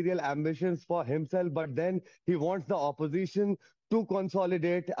ministerial ambitions for himself, but then he wants the opposition to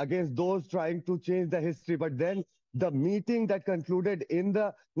consolidate against those trying to change the history. But then the meeting that concluded in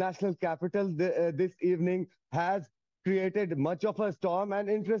the national capital this evening has created much of a storm. And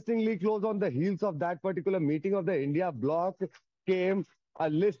interestingly, close on the heels of that particular meeting of the India bloc came a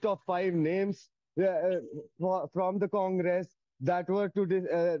list of 5 names from the Congress that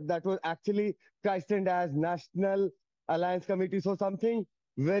were actually christened as National Alliance Committee. So something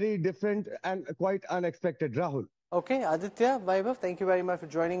very different and quite unexpected, Rahul. Okay, Aditya Vaibhav, thank you very much for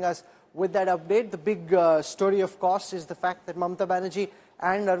joining us with that update. The big story, of course, is the fact that Mamata Banerjee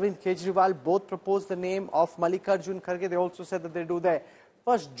and Arvind Kejriwal both proposed the name of Mallikarjun Kharge. They also said that they do their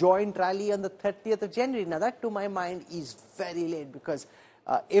first joint rally on the 30th of January. Now, that to my mind is very late because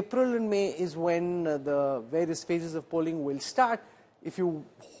April and May is when the various phases of polling will start. If you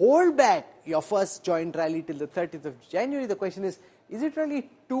hold back your first joint rally till the 30th of January, the question is it really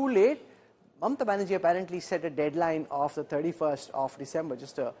too late? Mamata Banerjee apparently set a deadline of the 31st of December,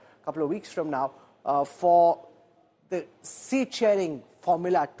 just a couple of weeks from now, for the seat sharing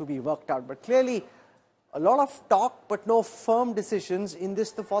formula to be worked out. But clearly, a lot of talk, but no firm decisions in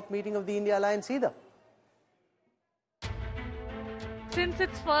this, the 4th meeting of the India Alliance either. Since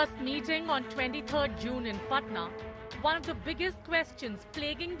its first meeting on 23rd June in Patna, one of the biggest questions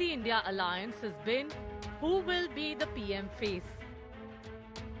plaguing the India Alliance has been who will be the PM face.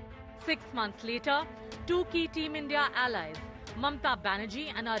 6 months later, 2 key Team India allies, Mamata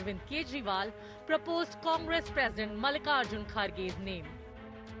Banerjee and Arvind Kejriwal, proposed Congress President Mallikarjun Kharge's name.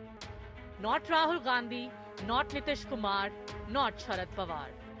 Not Rahul Gandhi, not Nitish Kumar, not Sharad Pawar.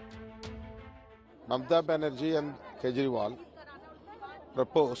 Mamata Banerjee and Kejriwal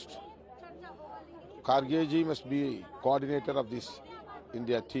proposed Kharge ji must be coordinator of this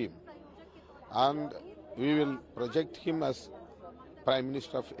India team, and we will project him as Prime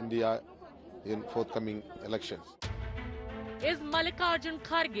Minister of India in forthcoming elections. Is Mallikarjun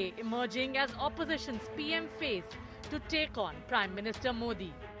Kharge emerging as opposition's PM face to take on Prime Minister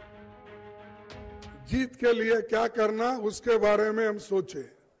Modi? जीत के लिए क्या करना उसके बारे में हम सोचे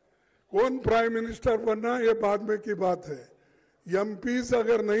कौन प्राइम मिनिस्टर बनना ये बाद में की बात है। एमपीज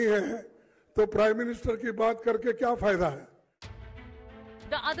अगर नहीं है तो प्राइम मिनिस्टर की बात करके क्या फायदा है।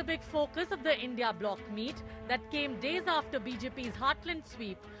 The other big focus of the India bloc meet that came days after BJP's heartland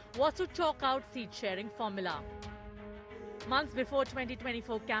sweep was to chalk out seat-sharing formula. Months before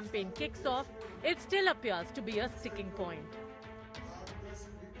 2024 campaign kicks off, it still appears to be a sticking point.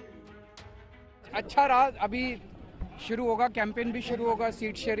 अच्छा रहा, अभी शुरू होगा, campaign भी शुरू होगा,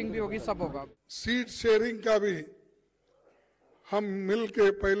 seat sharing भी होगी, सब होगा। सीट शेयरिंग का भी हम मिल के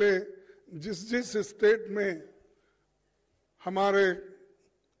पहले जिस स्टेट में हमारे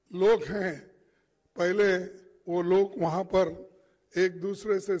लोग हैं, पहले वो लोग वहाँ पर एक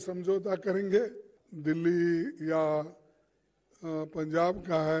दूसरे से समझौता करेंगे। दिल्ली या पंजाब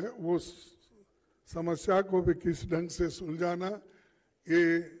का है, वो समस्या को भी किस ढंग से सुलझाना,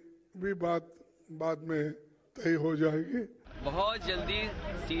 ये भी बात बाद में तय हो जाएगी। बहुत जल्दी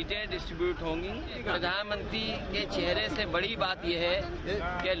सीटें डिस्ट्रीब्यूट होंगी। प्रधानमंत्री के चेहरे से बड़ी बात यह है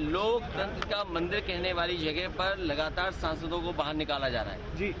कि लोकतंत्र का मंदिर कहने वाली जगह पर लगातार सांसदों को बाहर निकाला जा रहा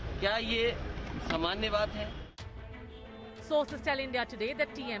है। जी, क्या ये सामान्य बात है? Sources tell India Today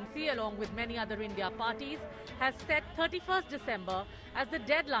that TMC, along with many other India parties, has set 31st December as the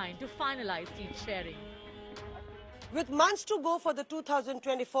deadline to finalize seat sharing. With months to go for the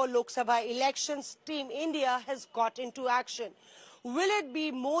 2024 Lok Sabha elections, Team India has got into action. Will it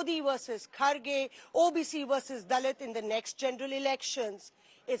be Modi versus Kharge, OBC versus Dalit in the next general elections?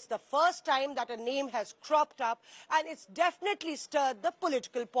 It's the first time that a name has cropped up, and it's definitely stirred the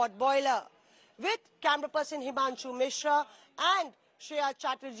political pot boiler. With camera person Himanshu Mishra and Shreya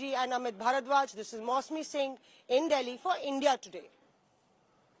Chatterjee and Amit Bharadwaj, this is Mosmi Singh in Delhi for India Today.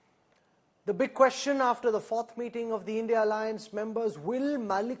 The big question after the fourth meeting of the India Alliance members, will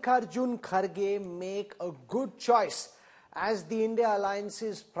Mallikarjun Kharge make a good choice as the India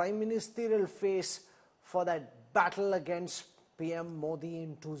Alliance's Prime Ministerial face for that battle against PM Modi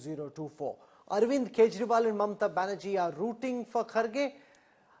in 2024? Arvind Kejriwal and Mamata Banerjee are rooting for Kharge.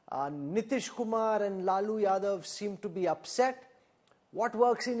 Nitish Kumar and Lalu Yadav seem to be upset. What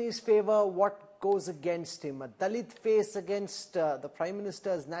works in his favor? What goes against him? A Dalit face against the Prime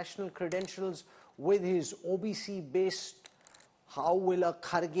Minister's national credentials with his OBC based. How will a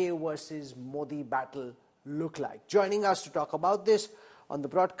Kharge versus Modi battle look like? Joining us to talk about this on the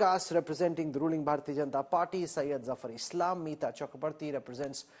broadcast, representing the ruling Bharatiya Janata Party, Syed Zafar Islam. Meeta Chakrabarti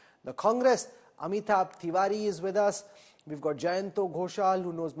represents the Congress. Amitabh Tiwari is with us. We've got Jayanto Ghoshal,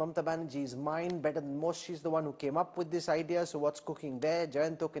 who knows Mamata Banerjee's mind better than most. She's the one who came up with this idea. So what's cooking there?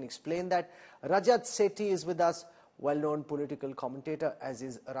 Jayanto can explain that. Rajat Sethi is with us, well-known political commentator, as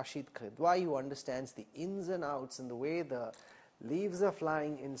is Rashid Khidwai, who understands the ins and outs and the way the leaves are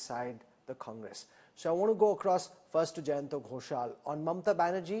flying inside the Congress. So I want to go across first to Jayanto Ghoshal. On Mamata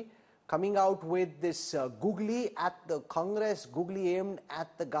Banerjee, coming out with this googly at the Congress, googly aimed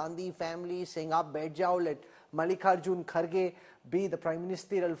at the Gandhi family, saying, "Aap baith jao, let Mallikarjun Kharge be the Prime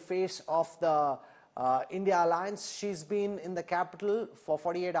Ministerial face of the India Alliance." She's been in the capital for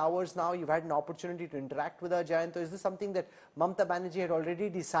 48 hours now. You've had an opportunity to interact with her, Jayanto. Is this something that Mamata Banerjee had already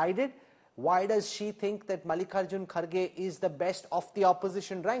decided? Why does she think that Mallikarjun Kharge is the best of the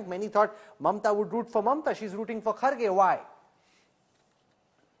opposition rank? Many thought Mamata would root for Mamata. She's rooting for Kharge. Why?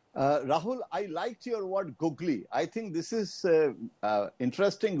 Rahul, I liked your word googly. I think this is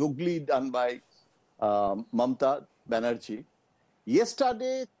interesting googly done by Mamata Banerjee.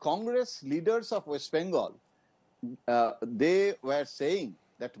 Yesterday, Congress leaders of West Bengal, they were saying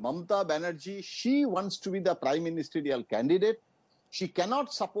that Mamata Banerjee, she wants to be the Prime Ministerial candidate. She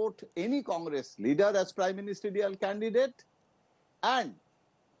cannot support any Congress leader as Prime Ministerial candidate. And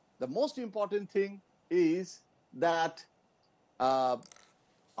the most important thing is that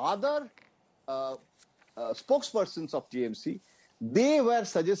other spokespersons of TMC, they were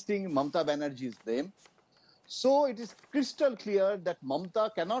suggesting Mamata Banerjee's name. So it is crystal clear that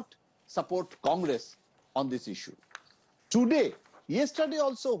Mamata cannot support Congress on this issue. Yesterday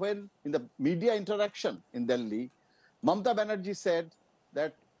also, when in the media interaction in Delhi, Mamata Banerjee said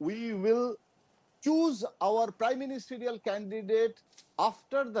that we will choose our Prime Ministerial candidate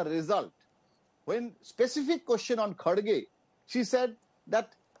after the result. When specific question on Kharge, she said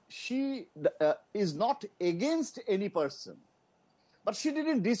that she is not against any person. But she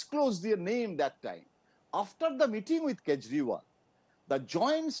didn't disclose their name that time. After the meeting with Kejriwal, the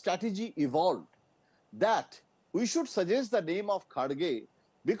joint strategy evolved that we should suggest the name of Kharge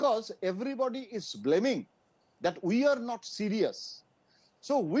because everybody is blaming that we are not serious.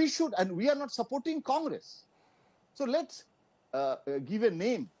 So we should, and we are not supporting Congress. So let's give a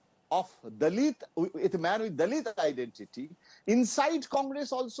name of Dalit, with a man with Dalit identity. Inside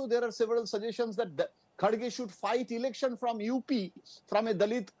Congress also there are several suggestions that Kharge should fight election from UP, from a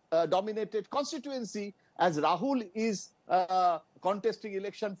Dalit dominated constituency, as Rahul is contesting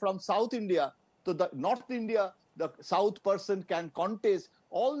election from South India. So the North India, the South person can contest.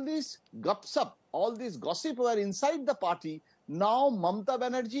 All this gups-up, all this gossip were inside the party. Now Mamata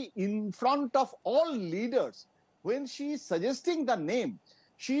Banerjee, in front of all leaders, when she is suggesting the name,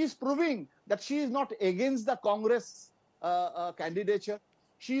 she is proving that she is not against the Congress candidature.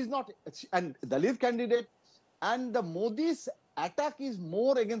 She is not, and Dalit candidate, and the Modi's attack is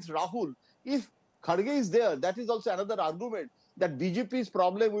more against Rahul. If Kharge is there, that is also another argument that BJP's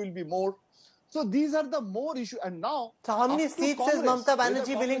problem will be more. So these are the more issues. And now, so how many seats is Mamata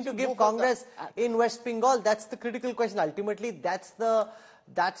Banerjee willing to give Congress in West Bengal? That's the critical question. Ultimately, that's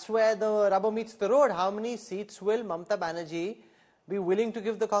where the rubber meets the road. How many seats will Mamata Banerjee be willing to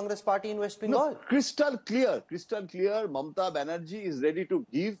give the Congress party in West Bengal? No, crystal clear. Mamata Banerjee is ready to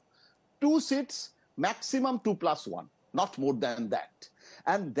give 2 seats, maximum 2+1, not more than that.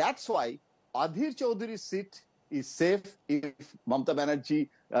 And that's why Adhir Chaudhury's seat is safe if Mamata Banerjee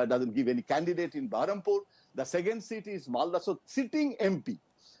doesn't give any candidate in Baharampur. The second seat is Malda, so sitting MP.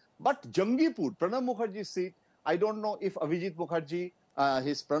 But Jangipur, Pranab Mukherjee's seat, I don't know if Avijit Mukherjee,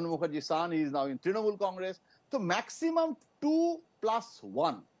 his Pranab Mukherjee's son, he is now in Trinamool Congress. So maximum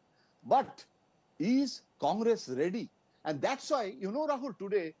 2+1. But is Congress ready? And that's why, you know, Rahul,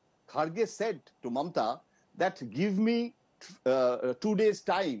 today Kharge said to Mamata that give me 2 days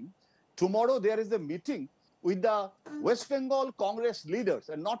time. Tomorrow there is a meeting with the West Bengal Congress leaders,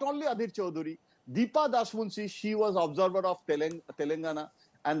 and not only Adhir Chaudhury, Deepa Dasmunshi, she was observer of Telangana,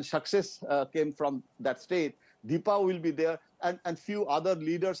 and success came from that state. Deepa will be there, and few other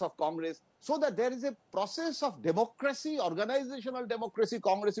leaders of Congress, so that there is a process of democracy, organizational democracy,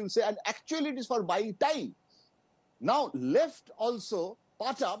 Congress will say, and actually it is for buying time. Now, left also,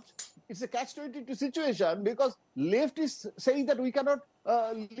 part up, it's a catch-22 situation, because left is saying that we cannot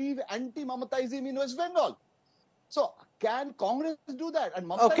leave anti-Mamataism in West Bengal. So, can Congress do that? And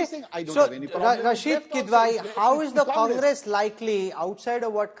Mamata is saying, I don't have any problem. Rashid Kidwai, how is the Congress likely, outside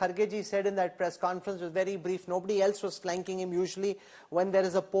of what Kharge said in that press conference, was very brief, nobody else was flanking him. Usually when there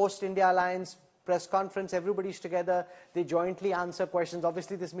is a post-India alliance press conference, everybody's together, they jointly answer questions.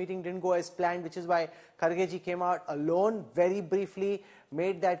 Obviously this meeting didn't go as planned, which is why Kharge came out alone, very briefly,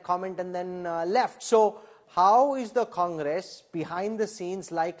 made that comment and then left. So how is the Congress behind the scenes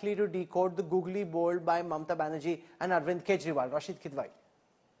likely to decode the googly bold by Mamata Banerjee and Arvind Kejriwal? Rashid Kidwai.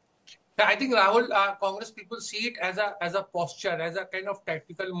 I think, Rahul, Congress people see it as a posture, as a kind of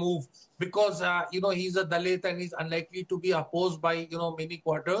tactical move, because you know, he's a Dalit and he's unlikely to be opposed by, you know, many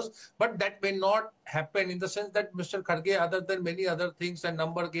quarters. But that may not happen, in the sense that Mr. Kharge, other than many other things and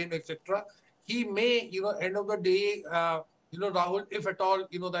number game, etc., he may, you know, end of the day, you know, Rahul, if at all,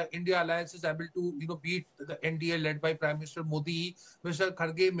 you know, the India alliance is able to, you know, beat the NDA led by Prime Minister Modi, Mr.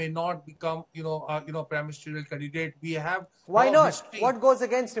 Kharge may not become, you know, Prime Ministerial candidate. We have why not? History. What goes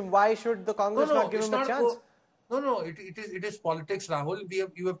against him? Why should the Congress not give him a chance? No, it is politics, Rahul.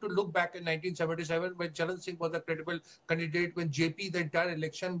 You have to look back in 1977 when Charan Singh was a credible candidate, when JP, the entire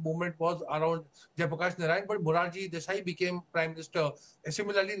election movement was around Jayaprakash Narayan, but Morarji Desai became Prime Minister.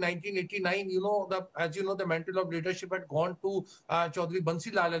 Similarly, 1989, you know, as you know, the mantle of leadership had gone to Chaudhry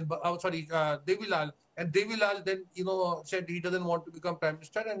Bansilal and Devilal. And Devilal then, you know, said he doesn't want to become Prime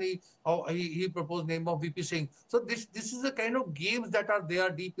Minister, and he proposed name of VP Singh. So this is the kind of games that are there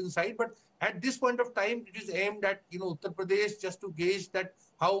deep inside. But at this point of time, it is aimed at, you know, Uttar Pradesh, just to gauge that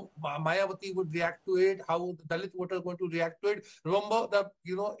how Mayawati would react to it, how the Dalit voters are going to react to it. Remember, the,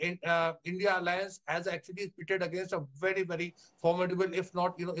 you know, India alliance has actually pitted against a very, very formidable, if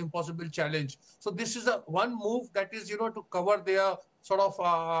not, you know, impossible challenge. So this is one move that is, you know, to cover their sort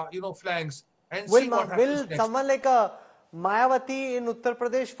of, you know, flanks. And will someone like a Mayawati in Uttar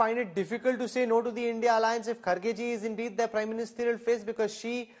Pradesh find it difficult to say no to the India alliance if Kharge is indeed their prime ministerial face, because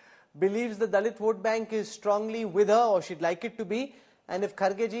she believes the Dalit vote bank is strongly with her, or she'd like it to be? And if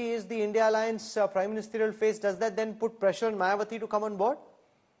Kharge is the India alliance prime ministerial face, does that then put pressure on Mayawati to come on board?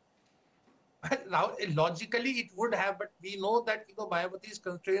 Now, logically, it would have, but we know that, you know, Mayawati's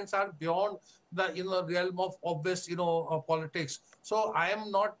constraints are beyond the, you know, realm of obvious, you know, politics. So I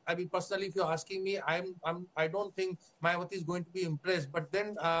am not, I mean, personally, if you're asking me, I don't think Mayawati is going to be impressed. But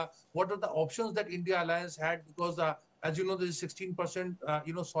then what are the options that India alliance had? Because as you know, there is 16%,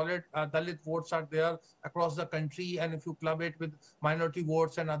 you know, solid Dalit votes are there across the country. And if you club it with minority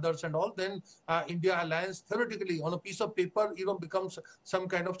votes and others and all, then India alliance theoretically on a piece of paper, you know, becomes some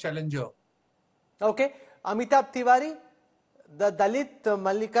kind of challenger. Okay. Amitabh Tiwari, the Dalit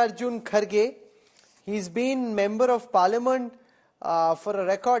Mallikarjun Kharge, he's been member of parliament for a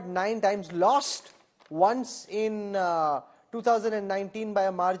record 9 times, lost once in 2019 by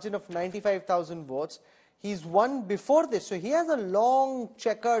a margin of 95,000 votes. He's won before this, so he has a long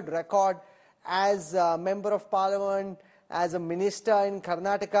checkered record as a member of parliament, as a minister in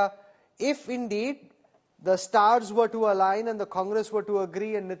Karnataka. If indeed the stars were to align and the Congress were to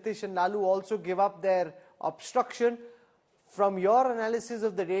agree and Nitish and Lalu also give up their obstruction, from your analysis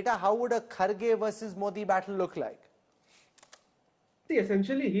of the data, how would a Kharge versus Modi battle look like? See,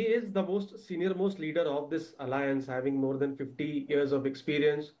 essentially, he is the senior-most leader of this alliance, having more than 50 years of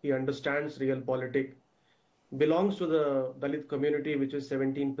experience. He understands real politics, belongs to the Dalit community, which is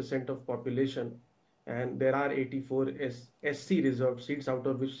 17% of population, and there are 84 SC reserved seats, out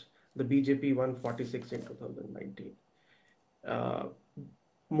of which the BJP won 46 in 2019.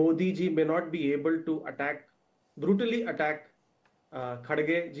 Modi ji may not be able to brutally attack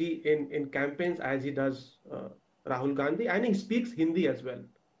Kharge ji in campaigns as he does Rahul Gandhi, and he speaks Hindi as well.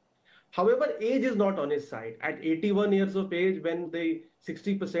 However, age is not on his side. At 81 years of age, when the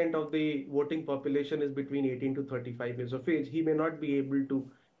 60% of the voting population is between 18 to 35 years of age, he may not be able to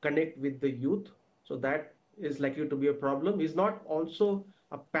connect with the youth. So that is likely to be a problem. He's not also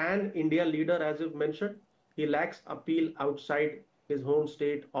a pan-India leader, as you've mentioned. He lacks appeal outside his home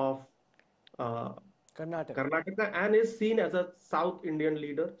state of Karnataka, and is seen as a South Indian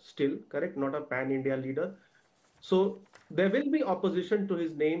leader still, correct? Not a pan-India leader. So there will be opposition to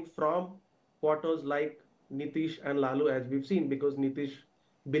his name from quarters like Nitish and Lalu, as we've seen, because Nitish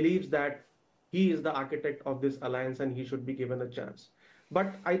believes that he is the architect of this alliance and he should be given a chance.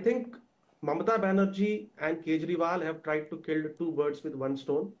 But I think Mamata Banerjee and Kejriwal have tried to kill 2 birds with 1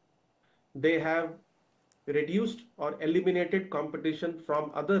 stone. They have reduced or eliminated competition from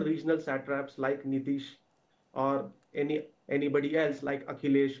other regional satraps like Nitish or anybody else like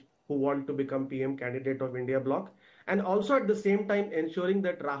Akhilesh, who want to become PM candidate of India bloc, and also at the same time ensuring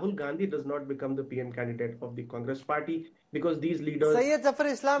that Rahul Gandhi does not become the PM candidate of the Congress party, because these leaders Syed Zafar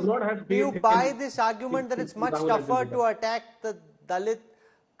Islam, do you buy this argument that it's much tougher to attack the Dalit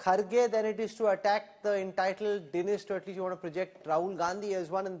Kharge than it is to attack the entitled dynast, or at least you want to project Rahul Gandhi as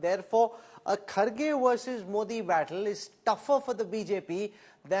one, and therefore a Kharge versus Modi battle is tougher for the BJP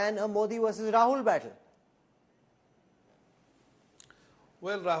than a Modi versus Rahul battle?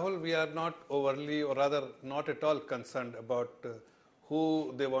 Well, Rahul, we are not overly, or rather not at all concerned about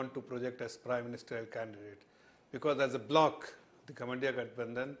who they want to project as Prime Ministerial candidate, because as a bloc, the Kamandiya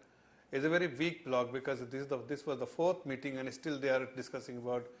Gathbandhan is a very weak bloc, because this was the 4th meeting and still they are discussing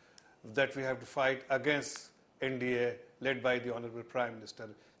about that we have to fight against NDA led by the Honorable Prime Minister.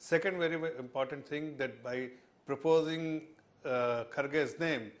 Second very important thing, that by proposing Kharge's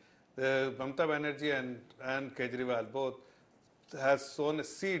name, Mamata Banerjee and Kejriwal both has sown a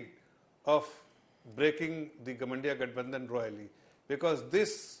seed of breaking the Kamandiya Gathbandhan royally, because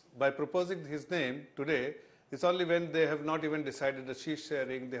this, by proposing his name today, it's only when they have not even decided the seat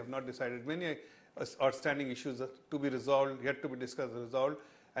sharing, they have not decided many outstanding issues to be resolved, yet to be discussed and resolved,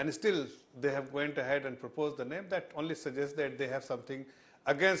 and still they have went ahead and proposed the name. That only suggests that they have something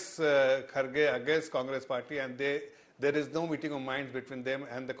against Kharge, against Congress party, and there is no meeting of minds between them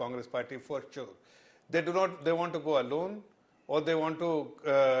and the Congress party for sure. They want to go alone, or they want to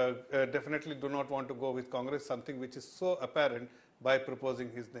definitely do not want to go with Congress, something which is so apparent by proposing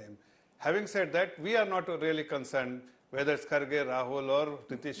his name. Having said that, we are not really concerned whether it's Kharge, Rahul or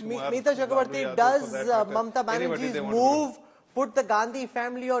Nitish Kumar. Meeta Chakrabarti, does Mamata Banerjee's move put the Gandhi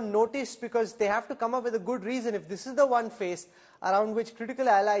family on notice, because they have to come up with a good reason? If this is the one face around which critical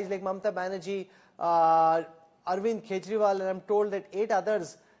allies like Mamata Banerjee, Arvind Kejriwal, and I'm told that 8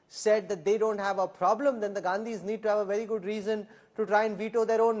 others said that they don't have a problem, then the Gandhis need to have a very good reason to try and veto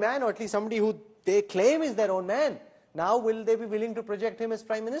their own man, or at least somebody who they claim is their own man. Now, will they be willing to project him as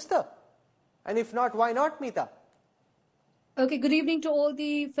Prime Minister? And if not, why not, Meeta? Okay, good evening to all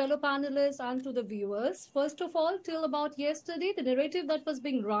the fellow panelists and to the viewers. First of all, till about yesterday, the narrative that was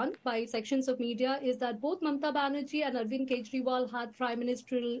being run by sections of media is that both Mamata Banerjee and Arvind Kejriwal had prime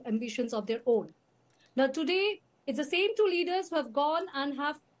ministerial ambitions of their own. Now today, it's the same 2 leaders who have gone and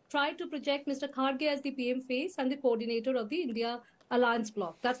have tried to project Mr. Kharge as the PM face and the coordinator of the India Alliance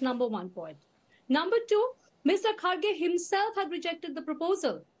bloc. That's number 1 point. Number 2, Mr. Kharge himself had rejected the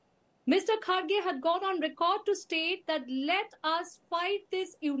proposal. Mr. Kharge had gone on record to state that let us fight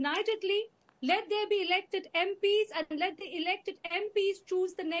this unitedly, let there be elected MPs, and let the elected MPs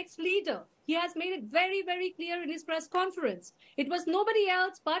choose the next leader. He has made it very, very clear in his press conference. It was nobody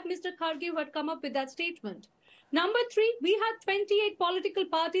else but Mr. Kharge who had come up with that statement. Number three, we had 28 political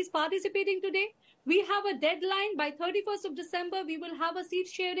parties participating today. We have a deadline by 31st of December. We will have a seat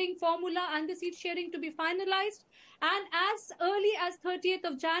sharing formula and the seat sharing to be finalized. And as early as 30th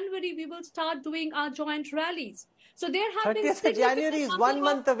of January, we will start doing our joint rallies. So there have been 30th of January is 1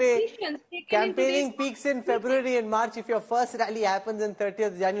 month away. Campaigning peaks in February and March. If your first rally happens in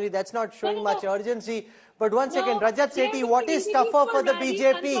 30th January, that's not showing much urgency. But one second, Rajat Sethi, what is tougher for the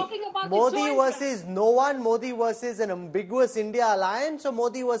BJP? Modi versus no one, Modi versus an ambiguous India alliance, or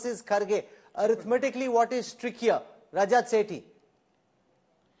Modi versus Kharge? Arithmetically, what is trickier? Rajat Sethi.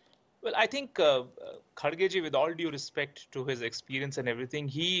 Well, I think Kharge, with all due respect to his experience and everything,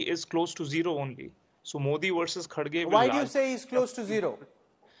 he is close to zero only. So Modi versus Kharge. Why do you say he's close to zero?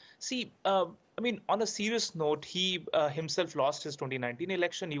 See, I mean, on a serious note, he himself lost his 2019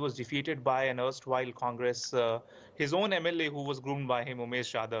 election. He was defeated by an erstwhile Congress, his own MLA who was groomed by him,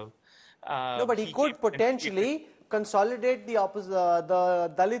 Umesh Yadav. No, but he could potentially consolidate the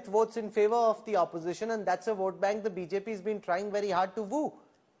Dalit votes in favor of the opposition, and that's a vote bank the BJP has been trying very hard to woo.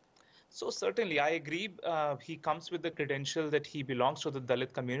 So certainly, I agree. He comes with the credential that he belongs to the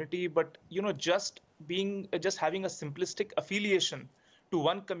Dalit community, but just having a simplistic affiliation to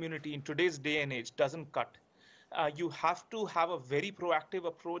one community in today's day and age doesn't cut. You have to have a very proactive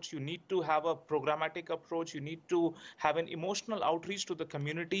approach. You need to have a programmatic approach. You need to have an emotional outreach to the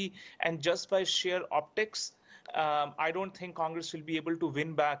community. And just by sheer optics, I don't think Congress will be able to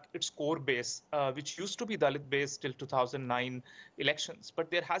win back its core base, which used to be Dalit base till 2009 elections. But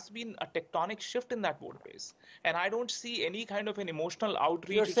there has been a tectonic shift in that vote base. And I don't see any kind of an emotional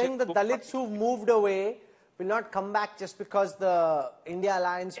outreach. You're saying the Dalits who've moved away will not come back just because the India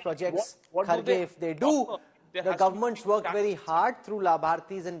Alliance projects Kharge. If they do, the government's worked very hard through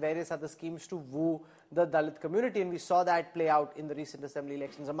Labhartis and various other schemes to woo the Dalit community, and we saw that play out in the recent assembly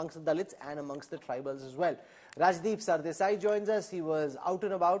elections amongst the Dalits and amongst the tribals as well. Rajdeep Sardesai joins us. He was out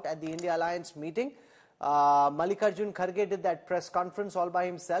and about at the India Alliance meeting. Mallikarjun Kharge did that press conference all by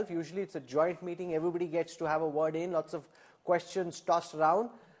himself. Usually it's a joint meeting. Everybody gets to have a word in, lots of questions tossed around.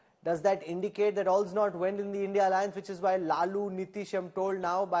 Does that indicate that all's not well in the India Alliance, which is why Lalu, Nitish, I'm told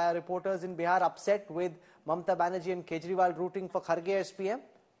now by our reporters in Bihar, upset with Mamata Banerjee and Kejriwal rooting for Kharge as PM?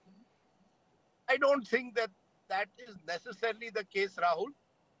 I don't think that is necessarily the case, Rahul.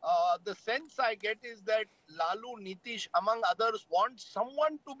 The sense I get is that Lalu, Nitish, among others, want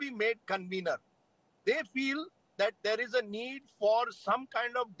someone to be made convener. They feel that there is a need for some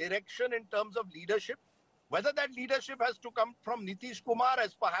kind of direction in terms of leadership. Whether that leadership has to come from Nitish Kumar,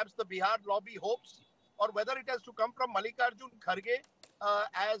 as perhaps the Bihar lobby hopes, or whether it has to come from Mallikarjun Kharge,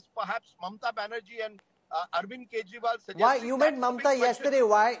 as perhaps Mamata Banerjee and Arvind Kejriwal suggested. Why? You met Mamata yesterday.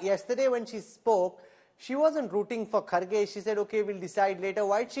 Why? Yesterday when she spoke, she wasn't rooting for Kharge. She said, okay, we'll decide later.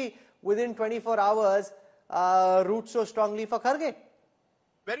 Why did she, within 24 hours, root so strongly for Kharge?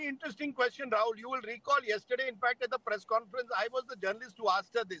 Very interesting question, Rahul. You will recall yesterday, in fact, at the press conference, I was the journalist who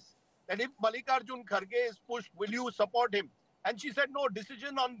asked her this. That if Mallikarjun Kharge is pushed, will you support him? And she said, no,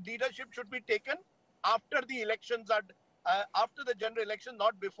 decision on leadership should be taken after the elections, after the general election,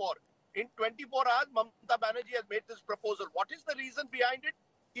 not before. In 24 hours, Mamata Banerjee has made this proposal. What is the reason behind it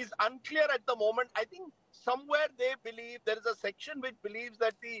is unclear at the moment. I think somewhere they believe, there is a section which believes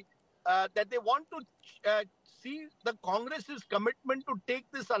that that they want to see the Congress's commitment to take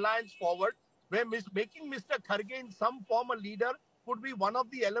this alliance forward, where making Mr. Kharge in some form a leader would be one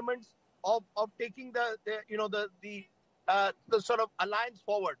of the elements of taking the sort of alliance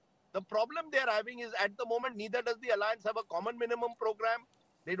forward. The problem they are having is at the moment, neither does the alliance have a common minimum program.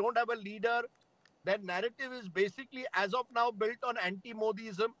 They don't have a leader. Their narrative is basically, as of now, built on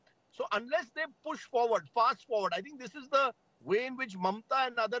anti-Modism. So unless they push forward, fast forward, I think this is the way in which Mamata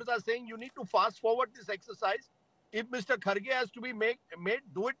and others are saying you need to fast forward this exercise. If Mr. Kharge has to be made,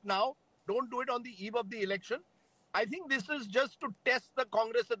 do it now. Don't do it on the eve of the election. I think this is just to test the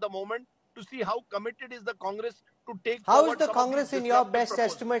Congress at the moment to see how committed is the Congress to take forward. How is the Congress, in your best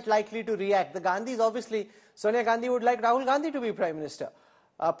estimate, likely to react? The Gandhis, obviously, Sonia Gandhi would like Rahul Gandhi to be Prime Minister.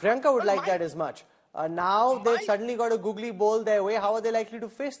 Priyanka would like that as much. Now they've suddenly got a googly bowl their way. How are they likely to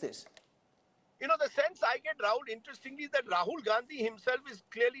face this? You know, the sense I get, Rahul, interestingly, is that Rahul Gandhi himself is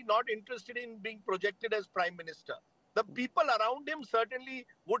clearly not interested in being projected as Prime Minister. The people around him certainly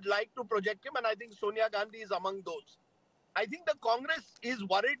would like to project him, and I think Sonia Gandhi is among those. I think the Congress is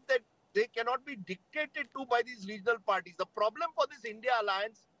worried that they cannot be dictated to by these regional parties. The problem for this India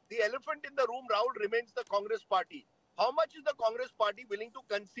alliance, the elephant in the room, Rahul, remains the Congress party. How much is the Congress party willing to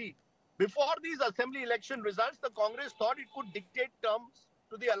concede? Before these assembly election results, the Congress thought it could dictate terms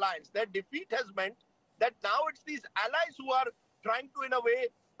to the alliance. Their defeat has meant that now it's these allies who are trying to, in a way,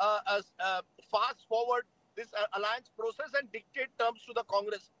 fast forward this alliance process and dictate terms to the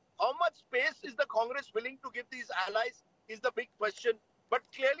Congress. How much space is the Congress willing to give these allies is the big question. But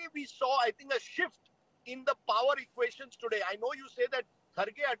clearly we saw, I think, a shift in the power equations today. I know you say that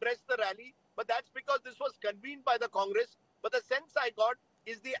Kharge addressed the rally, but that's because this was convened by the Congress. But the sense I got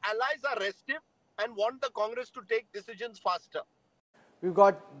is the allies are restive and want the Congress to take decisions faster. We've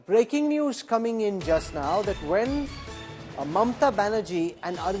got breaking news coming in just now that when Mamata Banerjee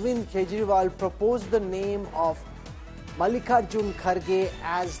and Arvind Kejriwal proposed the name of Mallikarjun Kharge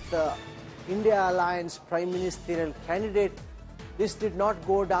as the India Alliance Prime Ministerial candidate, this did not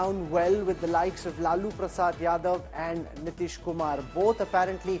go down well with the likes of Lalu Prasad Yadav and Nitish Kumar, both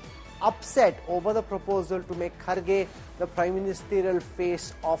apparently upset over the proposal to make Kharge the Prime Ministerial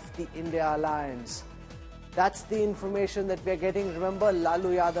face of the India Alliance. That's the information that we're getting. Remember,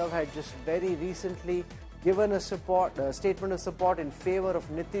 Lalu Yadav had just very recently given a statement of support in favor of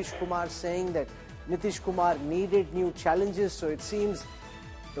Nitish Kumar, saying that Nitish Kumar needed new challenges. So it seems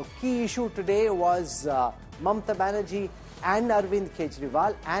the key issue today was Mamata Banerjee and Arvind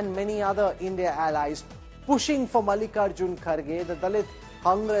Kejriwal and many other India allies pushing for Mallikarjun Kharge, the Dalit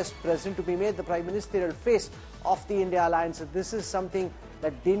Congress president, to be made the Prime Ministerial face of the India Alliance. So this is something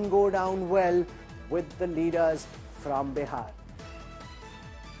that didn't go down well with the leaders from Bihar.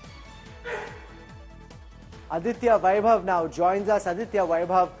 Aditya Vaibhav now joins us. Aditya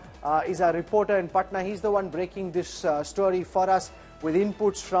Vaibhav is our reporter in Patna. He's the one breaking this story for us with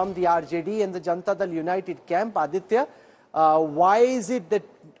inputs from the RJD and the Janata Dal United camp. Aditya, why is it that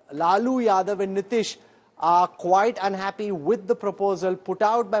Lalu Yadav and Nitish are quite unhappy with the proposal put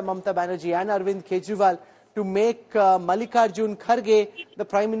out by Mamata Banerjee and Arvind Kejriwal to make Mallikarjun Kharge the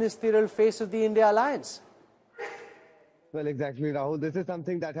Prime Ministerial face of the India Alliance? Well, exactly, Rahul. This is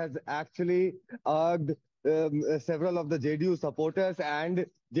something that has actually irked several of the JDU supporters and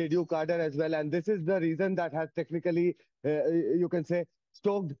JDU cadre as well. And this is the reason that has technically, you can say,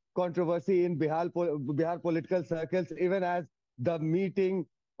 stoked controversy in Bihar political circles, even as the meeting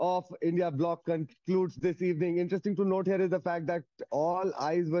of India bloc concludes this evening. Interesting to note here is the fact that all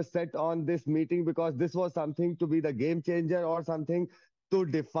eyes were set on this meeting because this was something to be the game changer or something to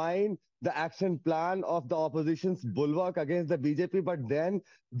define the action plan of the opposition's bulwark against the BJP. But then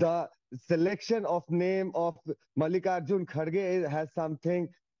the selection of name of Mallikarjun Kharge has something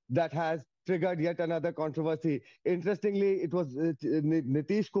that has triggered yet another controversy. Interestingly, it was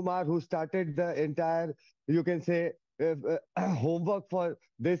Nitish Kumar who started the entire, you can say, homework for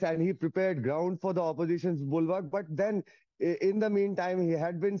this, and he prepared ground for the opposition's bulwark. But then in the meantime, he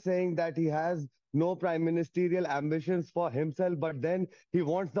had been saying that he has no prime ministerial ambitions for himself, but then he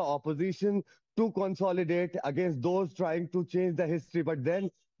wants the opposition to consolidate against those trying to change the history. But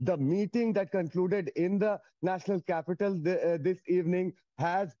then the meeting that concluded in the national capital this evening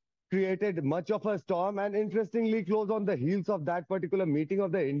has created much of a storm. And interestingly, close on the heels of that particular meeting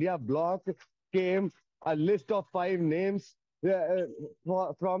of the India bloc came a list of 5 names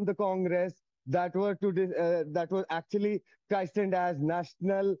from the Congress that were actually christened as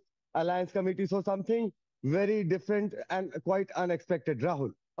National Alliance Committee. So something very different and quite unexpected,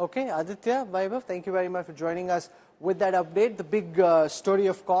 Rahul. Okay, Aditya Vaibhav, thank you very much for joining us with that update. The big story,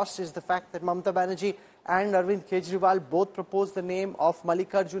 of course, is the fact that Mamata Banerjee and Arvind Kejriwal both proposed the name of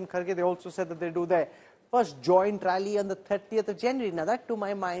Mallikarjun Kharge. They also said that they do their first joint rally on the 30th of January. Now, that to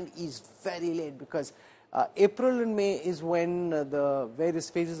my mind is very late because April and May is when the various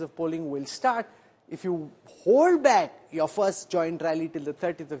phases of polling will start. If you hold back your first joint rally till the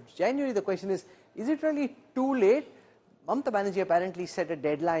 30th of January, the question is it really too late? Mamata Banerjee apparently set a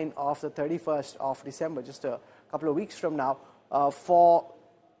deadline of the 31st of December, just a couple of weeks from now, for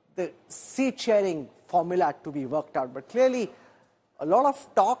the seat sharing formula to be worked out. But clearly, a lot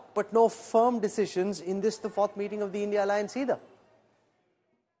of talk, but no firm decisions in this, the 4th meeting of the India Alliance either.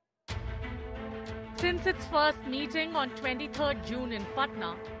 Since its first meeting on 23rd June in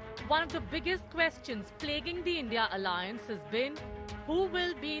Patna, one of the biggest questions plaguing the India Alliance has been who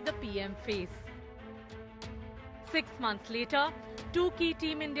will be the PM face. 6 months later, 2 key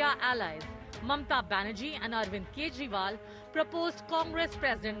Team India allies, Mamata Banerjee and Arvind Kejriwal, proposed Congress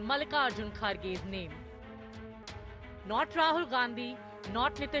President Mallikarjun Kharge's name. Not Rahul Gandhi,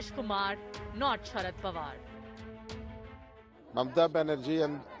 not Nitish Kumar, not Sharad Pawar. Mamata Banerjee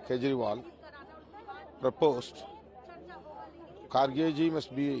and Kejriwal proposed Kharge ji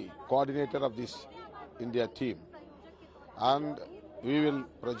must be coordinator of this India team, and we will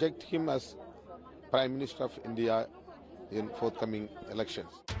project him as Prime Minister of India in forthcoming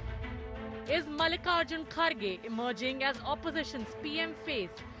elections. Is Mallikarjun Kharge emerging as opposition's PM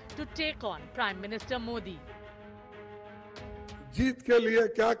face to take on Prime Minister Modi? जीत के लिए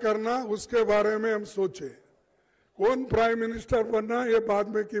क्या करना उसके बारे में हम सोचे। कौन प्राइम मिनिस्टर बनना ये बाद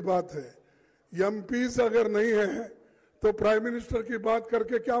में की बात है। एमपीज अगर नहीं है तो प्राइम मिनिस्टर की बात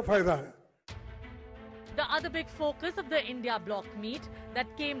करके क्या फायदा है। The other big focus of the India bloc meet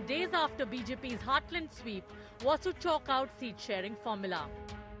that came days after BJP's heartland sweep was to chalk out seat-sharing formula.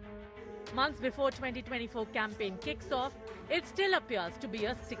 Months before 2024 campaign kicks off, it still appears to be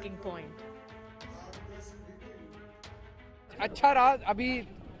a sticking point. अच्छा रहा, अभी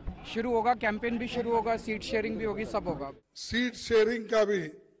शुरू होगा, campaign भी शुरू होगा, seat sharing भी होगी, सब होगा। सीट शेयरिंग का भी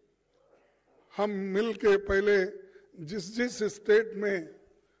हम मिल के पहले जिस स्टेट में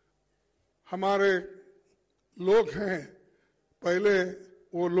हमारे लोग हैं, पहले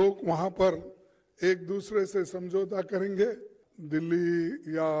वो लोग वहां पर एक दूसरे से समझौता करेंगे।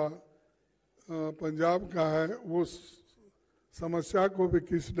 दिल्ली या पंजाब का है, वो समस्या को भी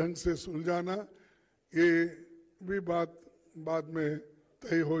किस ढंग से सुलझाना, ये भी बात बाद में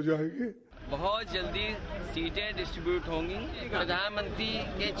तय हो जाएगी। बहुत जल्दी सीटें डिस्ट्रीब्यूट होंगी। प्रधानमंत्री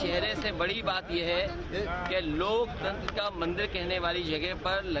के चेहरे से बड़ी बात यह है कि लोकतंत्र का मंदिर कहने वाली जगह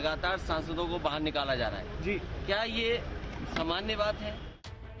पर लगातार सांसदों को बाहर निकाला जा रहा है। जी, क्या ये सामान्य बात है?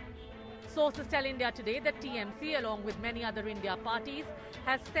 Sources tell India Today that TMC, along with many other India parties,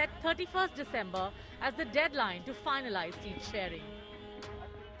 has set 31st December as the deadline to finalize seat sharing.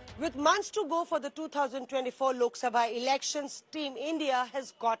 With months to go for the 2024 Lok Sabha elections, Team India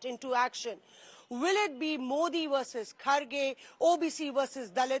has got into action. Will it be Modi versus Kharge, OBC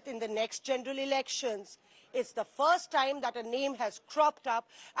versus Dalit in the next general elections? It's the first time that a name has cropped up,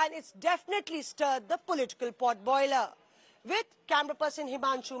 and it's definitely stirred the political pot boiler. With camera person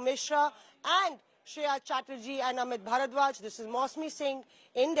Himanshu Mishra and Shreya Chatterjee and Amit Bharadwaj, this is Mosmi Singh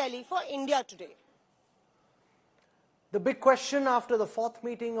in Delhi for India Today. The big question after the fourth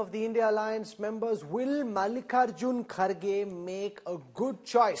meeting of the India Alliance members, will Mallikarjun Kharge make a good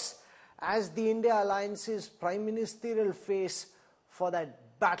choice as the India Alliance's Prime Ministerial face for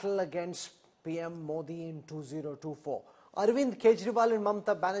that battle against PM Modi in 2024? Arvind Kejriwal and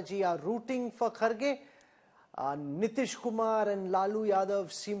Mamata Banerjee are rooting for Kharge. Nitish Kumar and Lalu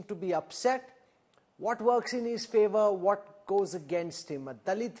Yadav seem to be upset. What works in his favor? What goes against him? A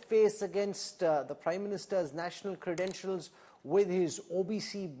Dalit face against the Prime Minister's national credentials with his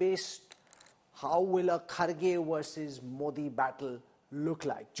OBC base. How will a Kharge versus Modi battle look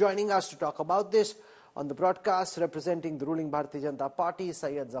like? Joining us to talk about this on the broadcast, representing the ruling Bharatiya Janata Party,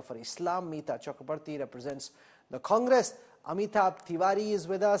 Syed Zafar Islam. Meeta Chakrabarti represents the Congress. Amitabh Tiwari is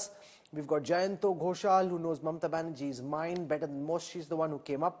with us. We've got Jayanto Ghoshal, who knows Mamata Banerjee's mind better than most. She's the one who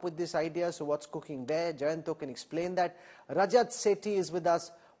came up with this idea. So what's cooking there? Jayanto can explain that. Rajat Sethi is with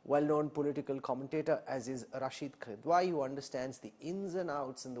us, well-known political commentator, as is Rashid Khridwai, who understands the ins and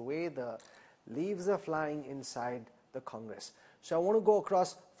outs and the way the leaves are flying inside the Congress. So I want to go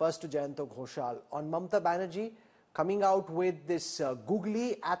across first to Jayanto Ghoshal. On Mamata Banerjee coming out with this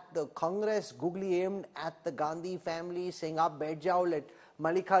googly at the Congress, googly aimed at the Gandhi family, saying, "Aap baith jao, let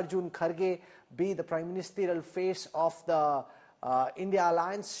Mallikarjun Kharge be the Prime Ministerial face of the India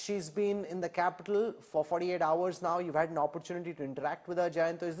Alliance." She's been in the capital for 48 hours now. You've had an opportunity to interact with her,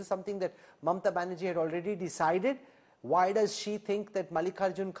 Jayanto. Is this something that Mamata Banerjee had already decided? Why does she think that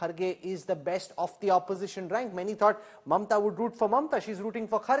Mallikarjun Kharge is the best of the opposition rank? Many thought Mamata would root for Mamata. She's rooting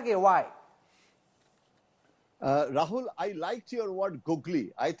for Kharge. Why? Rahul, I liked your word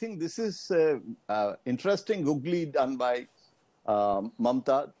googly. I think this is interesting googly done by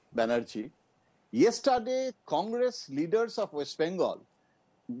Mamata Banerjee. Yesterday, Congress leaders of West Bengal,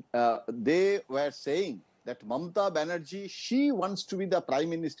 they were saying that Mamata Banerjee, she wants to be the Prime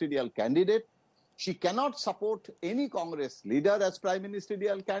Ministerial candidate. She cannot support any Congress leader as Prime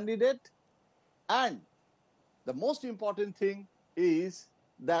Ministerial candidate. And the most important thing is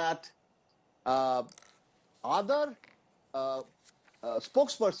that other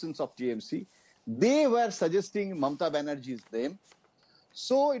spokespersons of TMC, they were suggesting Mamata Banerjee's name.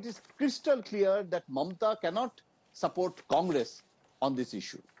 So it is crystal clear that Mamata cannot support Congress on this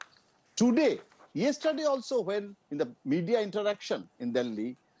issue. Yesterday also, when in the media interaction in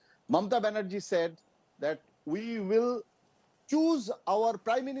Delhi, Mamata Banerjee said that we will choose our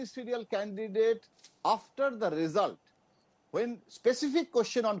Prime Ministerial candidate after the result. When specific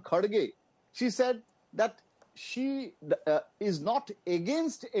question on Kharge, she said that she is not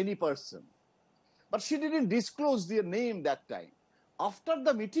against any person. But she didn't disclose their name that time. After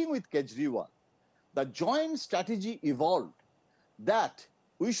the meeting with Kejriwal, the joint strategy evolved that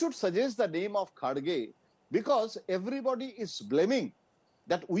we should suggest the name of Kharge because everybody is blaming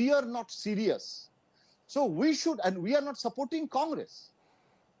that we are not serious. So we should, and we are not supporting Congress.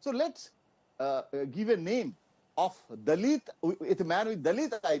 So let's give a name of Dalit, with a man with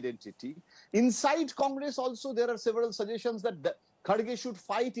Dalit identity. Inside Congress also, there are several suggestions that Kharge should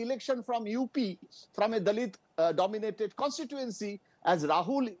fight election from UP, from a Dalit dominated constituency, as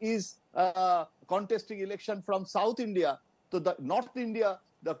Rahul is contesting election from South India. So the North India,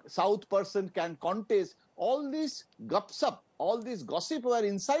 the South person can contest. All this gupsup, all this gossip were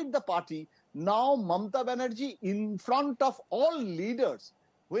inside the party. Now Mamata Banerjee, in front of all leaders,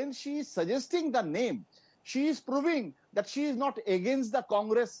 when she is suggesting the name, she is proving that she is not against the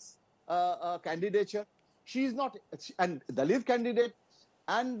Congress candidature. She is not, and Dalit candidate,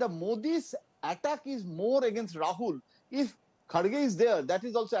 and the Modi's attack is more against Rahul. If Kharge is there, that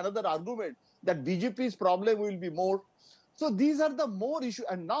is also another argument that BJP's problem will be more. So these are the more issues.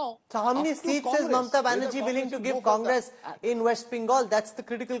 And now, so how many seats is Mamata Banerjee willing to give Congress in West Bengal? That's the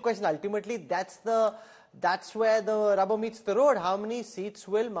critical question. Ultimately, that's where the rubber meets the road. How many seats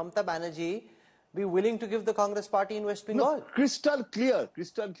will Mamata Banerjee be willing to give the Congress party in West Bengal? No, crystal clear.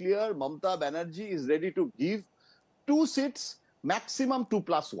 Mamata Banerjee is ready to give 2 seats, maximum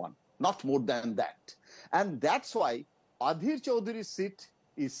 2+1, not more than that. And that's why Adhir Chaudhury's seat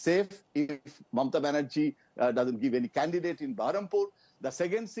is safe if Mamata Banerjee doesn't give any candidate in Baharampur. The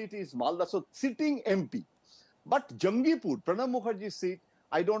second seat is Malda, so sitting MP. But Jangipur, Pranab Mukherjee's seat,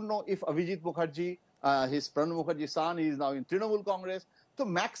 I don't know if Abhijit Mukherjee, his Pranab Mukherjee's son, he is now in Trinamool Congress. So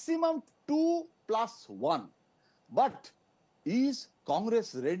maximum 2+1. But is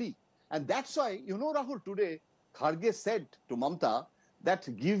Congress ready? And that's why, you know, Rahul, today Kharge said to Mamata that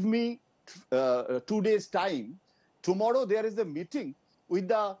give me 2 days time. Tomorrow there is a meeting with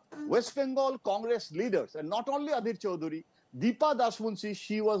the West Bengal Congress leaders, and not only Adhir Chaudhury, Deepa Dasmunshi,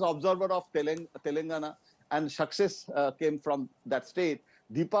 she was observer of Telangana, and success came from that state.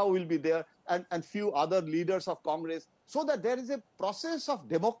 Deepa will be there, and few other leaders of Congress, so that there is a process of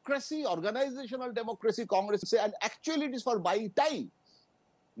democracy, organizational democracy, Congress, and actually it is for buying time.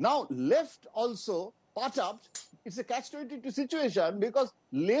 Now, left also, part up, it's a catch-22 situation, because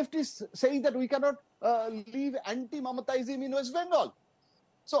left is saying that we cannot leave anti-Mamataism in West Bengal.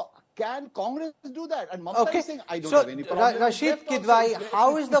 So, can Congress do that? And Mamata is saying, I don't have any problem. Rashid Kidwai,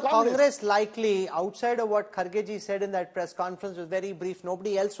 how is the Congress likely, outside of what Kharge said in that press conference, was very brief.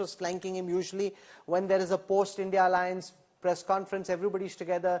 Nobody else was flanking him. Usually, when there is a post-India alliance press conference, everybody's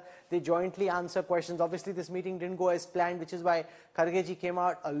together, they jointly answer questions. Obviously, this meeting didn't go as planned, which is why Kharge came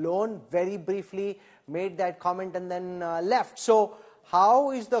out alone, very briefly, made that comment and then left. So,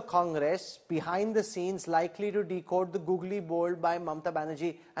 how is the Congress behind the scenes likely to decode the googly bold by Mamata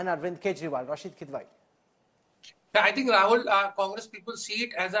Banerjee and Arvind Kejriwal? Rashid Kidwai. I think, Rahul, Congress people see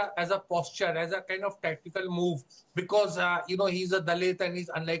it as a posture, as a kind of tactical move, because you know, he's a Dalit and he's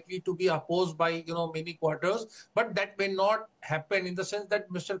unlikely to be opposed by, you know, many quarters. But that may not happen, in the sense that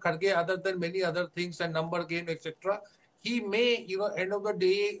Mr. Kharge, other than many other things and number game, etc., he may, you know, end of the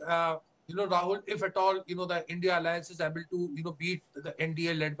day, you know, Rahul, if at all, you know, the India alliance is able to, you know, beat the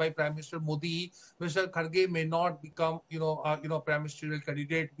NDA led by Prime Minister Modi, Mr. Kharge may not become, you know, Prime Ministerial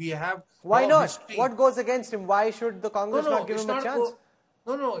candidate. We have why not? History. What goes against him? Why should the Congress not give him a chance?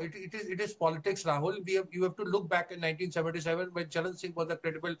 It is politics, Rahul. You have to look back in 1977 when Charan Singh was a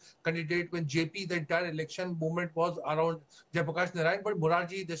credible candidate, when JP, the entire election movement was around Jayaprakash Narayan, but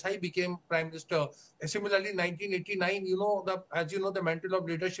Morarji Desai became Prime Minister. Similarly, 1989, you know, as you know, the mantle of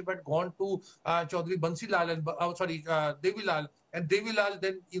leadership had gone to Chaudhry Bansilal and Devilal. And Devilal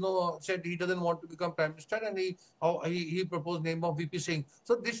then, you know, said he doesn't want to become Prime Minister, and he proposed name of VP Singh.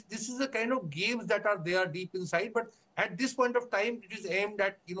 So this is the kind of games that are there deep inside. But at this point of time, it is aimed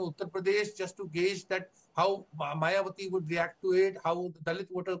at, you know, Uttar Pradesh, just to gauge that how Mayawati would react to it, how the Dalit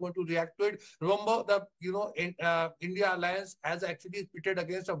voters are going to react to it. Remember, the, you know, India alliance has actually pitted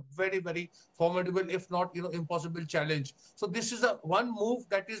against a very, very formidable, if not, you know, impossible challenge. So this is one move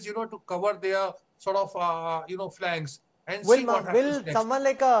that is, you know, to cover their sort of, you know, flanks. And will someone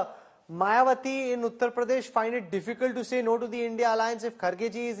like a Mayawati in Uttar Pradesh find it difficult to say no to the India alliance if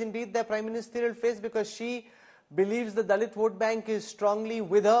Kharge ji is indeed their prime ministerial face, because she believes the Dalit vote bank is strongly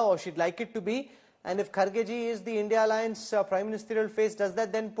with her, or she'd like it to be? And if Kharge ji is the India alliance prime ministerial face, does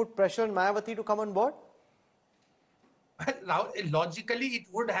that then put pressure on Mayawati to come on board? Now, logically, it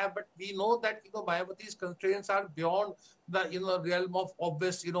would have, but we know that, you know, Mayawati's constraints are beyond the, you know, realm of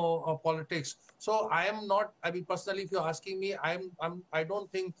obvious, you know, politics. So I am not, I mean, personally, if you're asking me, I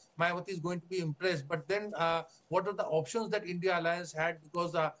don't think Mayawati is going to be impressed. But then what are the options that India alliance had?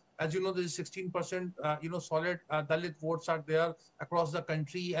 Because as you know, there is 16%, you know, solid Dalit votes are there across the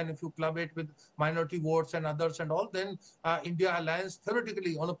country. And if you club it with minority votes and others and all, then India alliance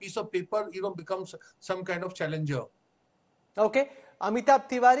theoretically on a piece of paper, you know, becomes some kind of challenger. Okay. Amitabh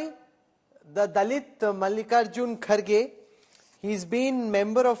Tiwari, the Dalit Mallikarjun Kharge, he's been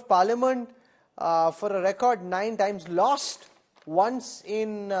member of parliament for a record 9 times, lost once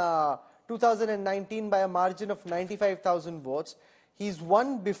in 2019 by a margin of 95,000 votes. He's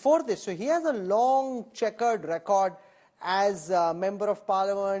won before this, so he has a long checkered record as a member of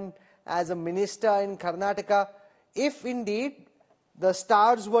parliament, as a minister in Karnataka. If indeed the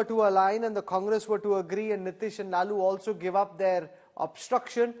stars were to align and the Congress were to agree and Nitish and Lalu also give up their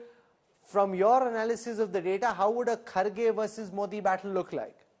obstruction, from your analysis of the data, how would a Kharge versus Modi battle look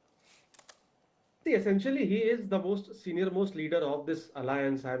like? See, essentially, he is the senior-most leader of this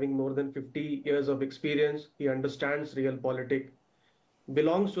alliance, having more than 50 years of experience. He understands real politics,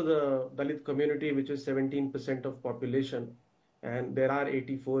 belongs to the Dalit community, which is 17% of population, and there are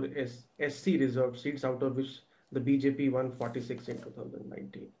 84 SC reserved seats, out of which the BJP won 46 in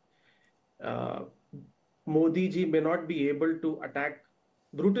 2019. Modi ji may not be able to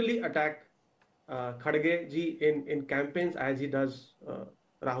brutally attack Kharge ji in campaigns as he does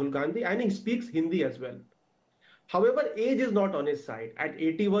Rahul Gandhi, and he speaks Hindi as well. However, age is not on his side. At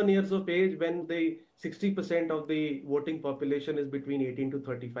 81 years of age, when the 60% of the voting population is between 18 to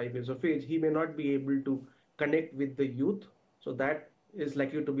 35 years of age, he may not be able to connect with the youth. So that is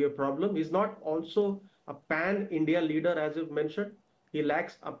likely to be a problem. He's not also a pan-India leader, as you've mentioned. He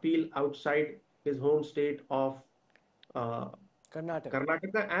lacks appeal outside his home state of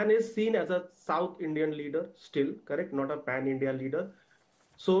Karnataka, and is seen as a South Indian leader still, correct? Not a pan-India leader.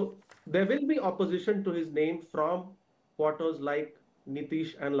 So there will be opposition to his name from quarters like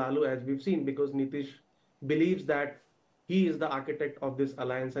Nitish and Lalu, as we've seen, because Nitish believes that he is the architect of this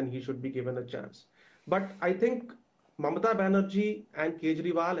alliance and he should be given a chance. But I think Mamata Banerjee and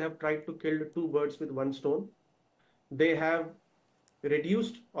Kejriwal have tried to kill 2 birds with 1 stone. They have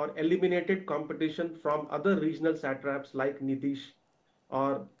reduced or eliminated competition from other regional satraps like Nitish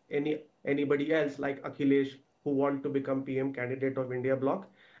or anybody else like Akhilesh, who want to become PM candidate of India bloc,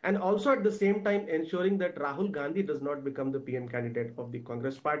 and also at the same time ensuring that Rahul Gandhi does not become the PM candidate of the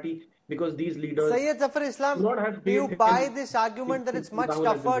Congress party, because these leaders... Sayyid Zafar Islam, do you buy this argument that it's much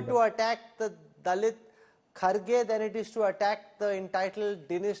tougher to attack the Dalit Kharge than it is to attack the entitled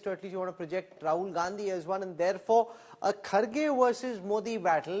Dinesh, or at least you want to project Rahul Gandhi as one, and therefore a Kharge versus Modi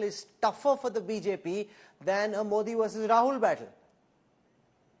battle is tougher for the BJP than a Modi versus Rahul battle?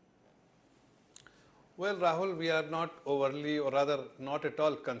 Well, Rahul, we are not overly, or rather not at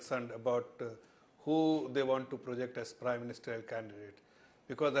all concerned about who they want to project as Prime Ministerial candidate,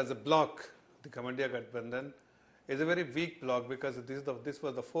 because as a bloc, the Kamandiya Gathbandhan is a very weak bloc, because this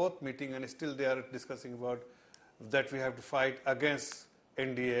was the 4th meeting and still they are discussing about that we have to fight against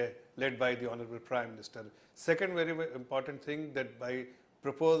NDA led by the Honorable Prime Minister. Second very important thing, that by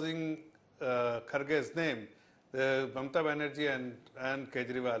proposing Kharge's name, Mamata Banerjee and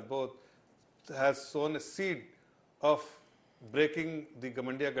Kejriwal both has sown a seed of breaking the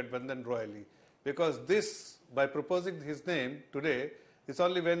Gamandiya Gathbandhan royally, because this, by proposing his name today, it's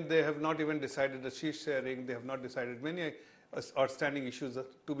only when they have not even decided the seat sharing, they have not decided many outstanding issues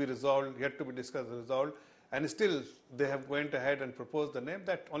to be resolved, yet to be discussed and resolved, and still they have went ahead and proposed the name.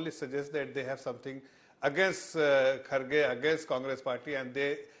 That only suggests that they have something against Kharge, against Congress party, and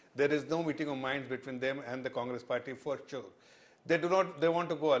there is no meeting of minds between them and the Congress party for sure. They want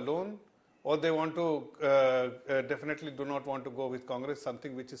to go alone, or they want to definitely do not want to go with Congress,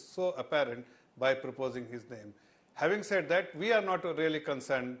 something which is so apparent by proposing his name. Having said that, we are not really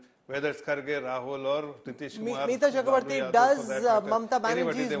concerned whether it's Kharge, Rahul or Nitish Kumar. Meeta Chakrabarti, does Mamata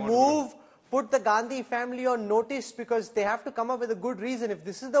Banerjee's move put the Gandhi family on notice, because they have to come up with a good reason? If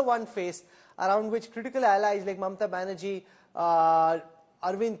this is the one face around which critical allies like Mamata Banerjee,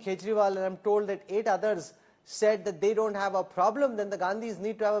 Arvind Kejriwal, and I'm told that 8 others said that they don't have a problem, then the Gandhis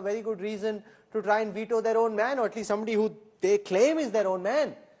need to have a very good reason to try and veto their own man, or at least somebody who they claim is their own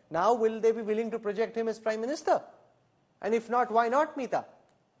man. Now, will they be willing to project him as Prime Minister? And if not, why not, Meeta?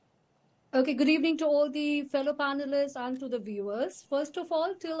 Okay, good evening to all the fellow panelists and to the viewers. First of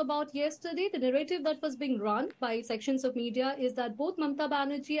all, till about yesterday, the narrative that was being run by sections of media is that both Mamata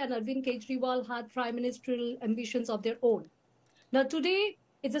Banerjee and Arvind Kejriwal had prime ministerial ambitions of their own. Now today,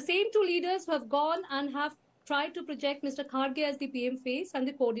 it's the same 2 leaders who have gone and have tried to project Mr. Kharge as the PM face and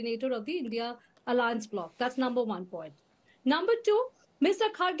the coordinator of the India Alliance bloc. That's number 1 point. Number 2,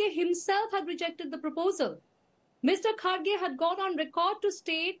 Mr. Kharge himself had rejected the proposal. Mr. Kharge had gone on record to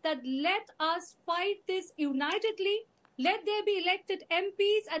state that let us fight this unitedly, let there be elected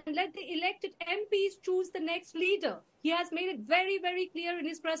MPs, and let the elected MPs choose the next leader. He has made it very, very clear in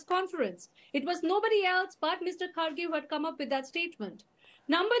his press conference. It was nobody else but Mr. Kharge who had come up with that statement.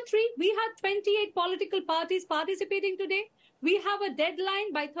 Number three, we had 28 political parties participating today. We have a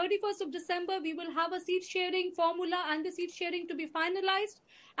deadline by 31st of December. We will have a seat sharing formula and the seat sharing to be finalized.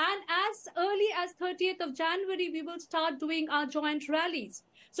 And as early as 30th of January, we will start doing our joint rallies.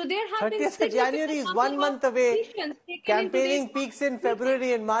 So there have been 30th of January is 1 month away. Campaigning peaks in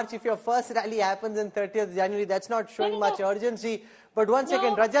February and March. If your first rally happens in 30th January, that's not showing much urgency. But one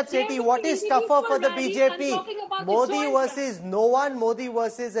second, Rajat Sethi, what is tougher for the BJP? Modi versus no one, Modi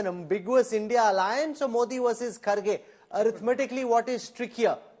versus an ambiguous India alliance, or Modi versus Kharge? Arithmetically, what is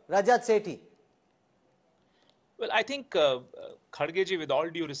trickier? Rajat Sethi. Well, I think Kharge, with all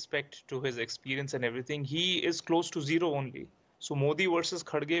due respect to his experience and everything, he is close to zero only. So Modi versus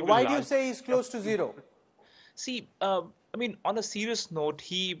Kharge. Why do you say he's close to zero? See, I mean, on a serious note,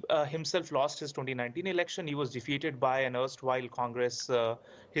 he himself lost his 2019 election. He was defeated by an erstwhile Congress,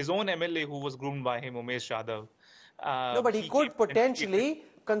 his own MLA who was groomed by him, Umesh Yadav. No, but he could potentially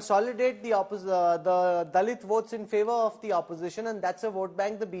consolidate the Dalit votes in favor of the opposition, and that's a vote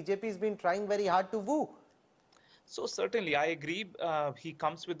bank the BJP has been trying very hard to woo. So certainly, I agree. He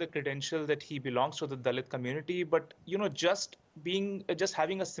comes with the credential that he belongs to the Dalit community, but just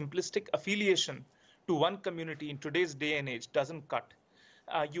having a simplistic affiliation to one community in today's day and age doesn't cut.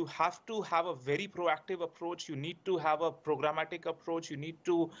 You have to have a very proactive approach. You need to have a programmatic approach. You need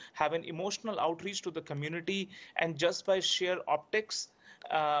to have an emotional outreach to the community. And just by sheer optics,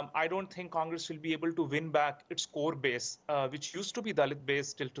 I don't think Congress will be able to win back its core base, which used to be Dalit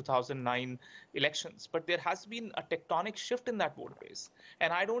based till 2009 elections. But there has been a tectonic shift in that vote base.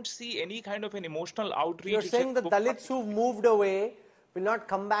 And I don't see any kind of an emotional outreach. You're saying the Dalits who've moved away will not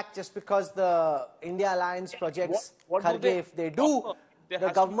come back just because the India Alliance projects Kharge. If they do,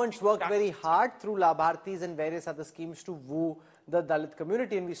 the government's worked very hard through Labhartis and various other schemes to woo the Dalit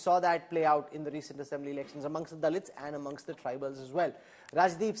community, and we saw that play out in the recent assembly elections amongst the Dalits and amongst the tribals as well.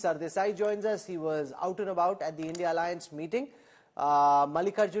 Rajdeep Sardesai joins us. He was out and about at the India Alliance meeting.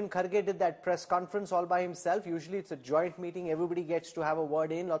 Mallikarjun Kharge did that press conference all by himself. Usually it's a joint meeting. Everybody gets to have a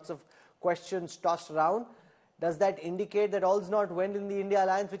word in, lots of questions tossed around. Does that indicate that all's not well in the India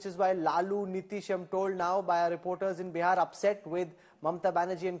Alliance, which is why Lalu, Nitish, I'm told now by our reporters in Bihar, upset with Mamata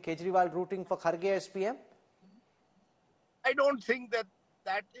Banerjee and Kejriwal rooting for Kharge as PM? I don't think that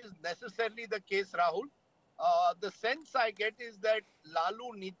is necessarily the case, Rahul. The sense I get is that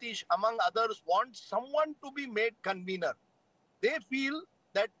Lalu, Nitish, among others, want someone to be made convener. They feel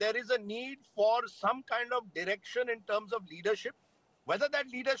that there is a need for some kind of direction in terms of leadership. Whether that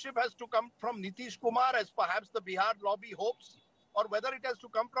leadership has to come from Nitish Kumar, as perhaps the Bihar lobby hopes, or whether it has to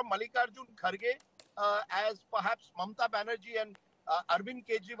come from Mallikarjun Kharge, as perhaps Mamata Banerjee and Arvind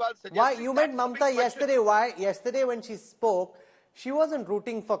Kejriwal suggested. Why? You met Mamata yesterday. Why? Yesterday when she spoke, she wasn't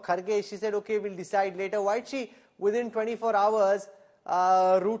rooting for Kharge. She said, okay, we'll decide later. Why did she, within 24 hours,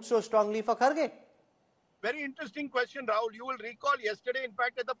 root so strongly for Kharge? Very interesting question, Rahul. You will recall yesterday, in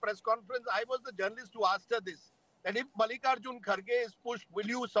fact, at the press conference, I was the journalist who asked her this. That if Mallikarjun Kharge is pushed, will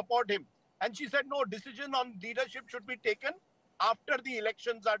you support him? And she said, no, decision on leadership should be taken after the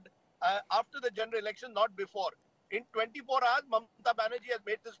elections, after the general election, not before. In 24 hours, Mamata Banerjee has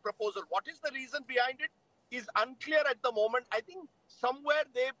made this proposal. What is the reason behind it is unclear at the moment. I think somewhere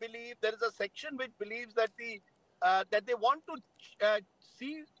they believe, there is a section which believes that that they want to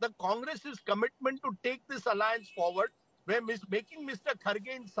see the Congress's commitment to take this alliance forward, where making Mr.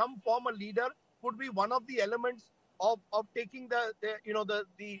 Kharge in some form a leader would be one of the elements of taking the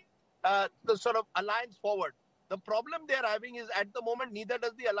sort of alliance forward. The problem they're having is at the moment, neither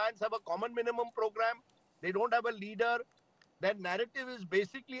does the alliance have a common minimum program. They don't have a leader. Their narrative is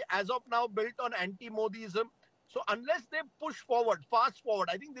basically, as of now, built on anti-Modism. So unless they push forward, fast forward,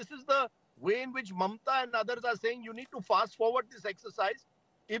 I think this is the way in which Mamata and others are saying you need to fast forward this exercise.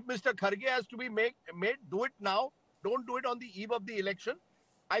 If Mr. Kharge has to be made, do it now. Don't do it on the eve of the election.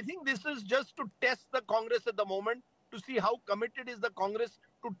 I think this is just to test the Congress at the moment to see how committed is the Congress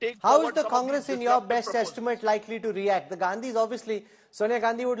to take How forward is the Congress, in your best proposals. estimate, likely to react? The Gandhis, obviously, Sonia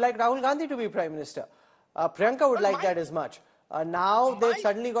Gandhi would like Rahul Gandhi to be Prime Minister. Priyanka would like that as much. Now they've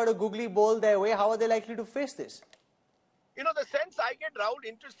suddenly got a googly bowl their way. How are they likely to face this? You know, the sense I get, Rahul,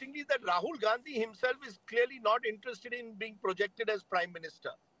 interestingly, that Rahul Gandhi himself is clearly not interested in being projected as Prime Minister.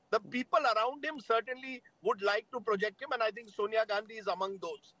 The people around him certainly would like to project him, and I think Sonia Gandhi is among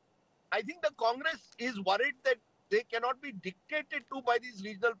those. I think the Congress is worried that they cannot be dictated to by these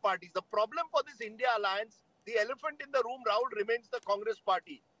regional parties. The problem for this India alliance, the elephant in the room, Rahul, remains the Congress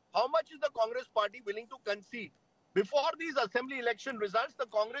party. How much is the Congress party willing to concede? Before these assembly election results, the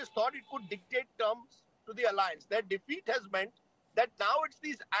Congress thought it could dictate terms to the alliance. Their defeat has meant that now it's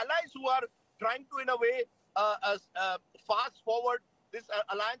these allies who are trying to, in a way, fast forward this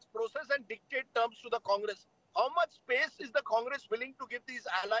alliance process and dictate terms to the Congress. How much space is the Congress willing to give these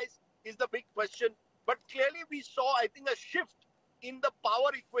allies is the big question. But clearly we saw, I think, a shift in the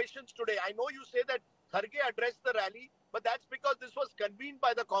power equations today. I know you say that Kharge addressed the rally, but that's because this was convened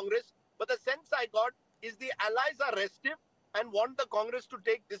by the Congress. But the sense I got is the allies are restive and want the Congress to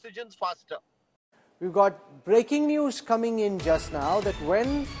take decisions faster. We've got breaking news coming in just now that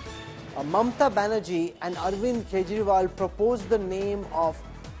when Mamata Banerjee and Arvind Kejriwal proposed the name of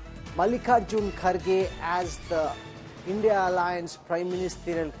Mallikarjun Kharge as the India Alliance Prime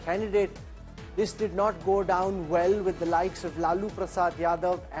Ministerial candidate, this did not go down well with the likes of Lalu Prasad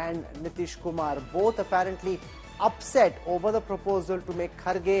Yadav and Nitish Kumar, both apparently upset over the proposal to make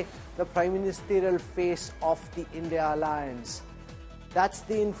Kharge the Prime Ministerial face of the India Alliance. That's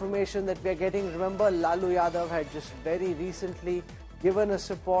the information that we're getting. Remember, Lalu Yadav had just very recently given a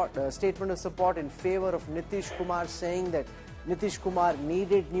statement of support in favor of Nitish Kumar, saying that Nitish Kumar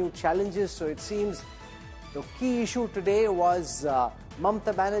needed new challenges. So it seems the key issue today was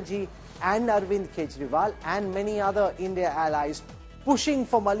Mamata Banerjee and Arvind Kejriwal and many other India allies pushing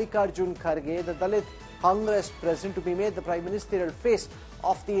for Mallikarjun Kharge, the Dalit Congress president, to be made the Prime Ministerial face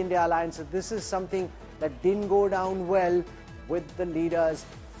of the India Alliance. So this is something that didn't go down well with the leaders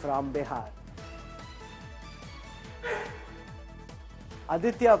from Bihar.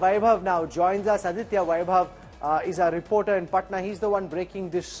 Aditya Vaibhav now joins us. Aditya Vaibhav is our reporter in Patna. He's the one breaking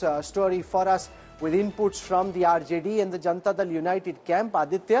this story for us with inputs from the RJD and the Janata Dal United camp.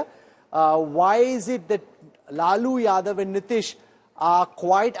 Aditya, why is it that Lalu Yadav and Nitish are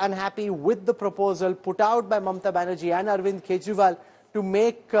quite unhappy with the proposal put out by Mamata Banerjee and Arvind Kejriwal to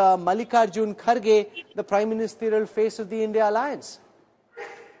make Mallikarjun Kharge the Prime Ministerial face of the India Alliance?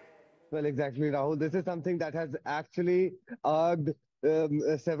 Well, exactly, Rahul. This is something that has actually irked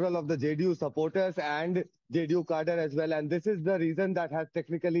several of the JDU supporters and JDU cadre as well. And this is the reason that has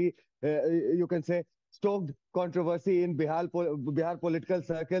technically, you can say, stoked controversy in Bihar political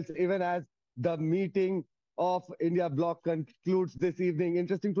circles, even as the meeting of India bloc concludes this evening.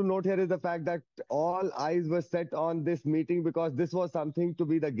 Interesting to note here is the fact that all eyes were set on this meeting because this was something to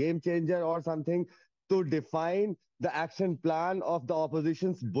be the game changer or something to define the action plan of the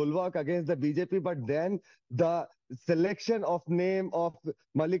opposition's bulwark against the BJP. But then the selection of name of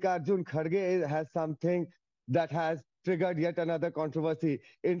Mallikarjun Kharge has something that has triggered yet another controversy.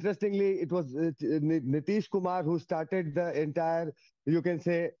 Interestingly, it was Nitish Kumar who started the entire, you can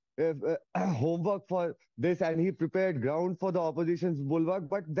say, homework for this, and he prepared ground for the opposition's bulwark.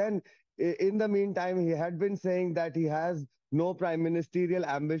 But then in the meantime, he had been saying that he has no prime ministerial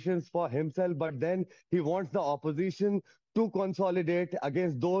ambitions for himself, but then he wants the opposition to consolidate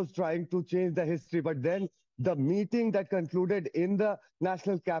against those trying to change the history. But then the meeting that concluded in the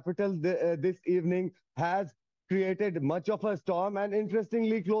national capital this evening has created much of a storm. And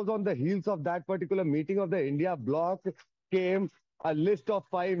interestingly, close on the heels of that particular meeting of the India bloc came a list of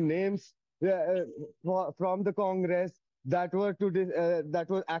 5 names from the Congress that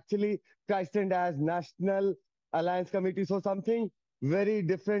were actually christened as National Alliance Committee. So something very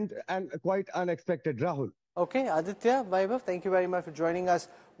different and quite unexpected, Rahul. Okay, Aditya Vaibhav, thank you very much for joining us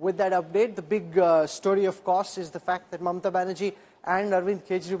with that update. The big story, of course, is the fact that Mamata Banerjee and Arvind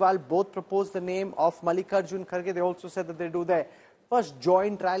Kejriwal both proposed the name of Mallikarjun Kharge. They also said that they do their first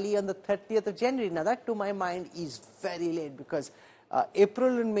joint rally on the 30th of January. Now, that to my mind is very late because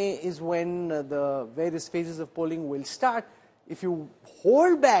April and May is when the various phases of polling will start. If you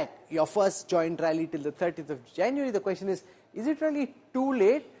hold back your first joint rally till the 30th of January, the question is it really too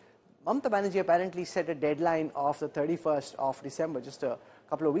late? Mamata Banerjee apparently set a deadline of the 31st of December, just a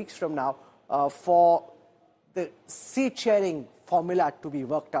couple of weeks from now, for the seat sharing formula to be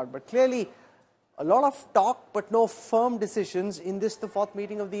worked out. But clearly, a lot of talk, but no firm decisions in this, the 4th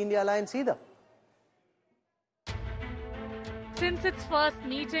meeting of the India Alliance either. Since its first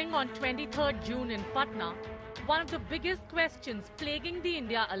meeting on 23rd June in Patna, one of the biggest questions plaguing the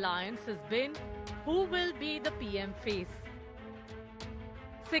India Alliance has been who will be the PM face.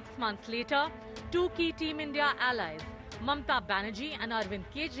 6 months later, 2 key Team India allies, Mamata Banerjee and Arvind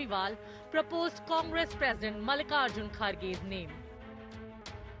Kejriwal, proposed Congress President Mallikarjun Kharge's name.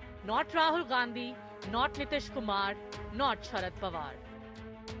 Not Rahul Gandhi, not Nitish Kumar, not Sharad Pawar.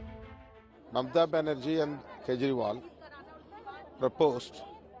 Mamata Banerjee and Kejriwal proposed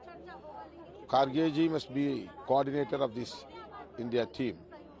Kharge ji must be coordinator of this India team,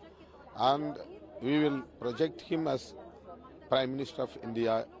 and we will project him as Prime Minister of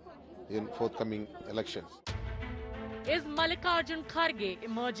India in forthcoming elections. Is Mallikarjun Kharge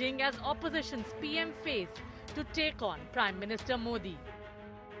emerging as opposition's PM face to take on Prime Minister Modi?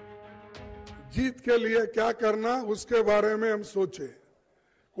 जीत के लिए क्या करना उसके बारे में हम सोचे।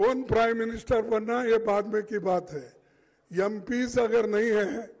 कौन प्राइम मिनिस्टर बनना ये बाद में की बात है। एमपीज अगर नहीं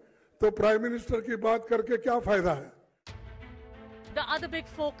है तो प्राइम मिनिस्टर की बात करके क्या फायदा है। The other big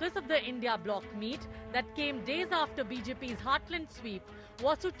focus of the India bloc meet that came days after BJP's heartland sweep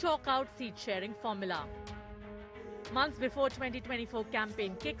was to chalk out seat-sharing formula. Months before 2024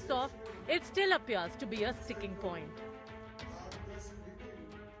 campaign kicks off, it still appears to be a sticking point.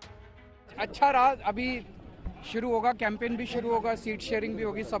 अच्छा रहा, अभी शुरू होगा, campaign भी शुरू होगा, seat sharing भी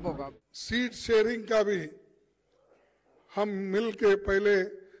होगी, सब होगा। सीट शेयरिंग का भी हम मिल के पहले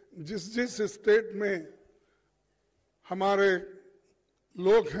जिस स्टेट में हमारे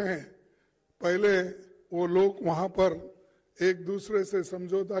लोग हैं, पहले वो लोग वहां पर एक दूसरे से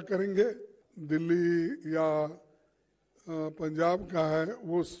समझौता करेंगे। दिल्ली या पंजाब का है,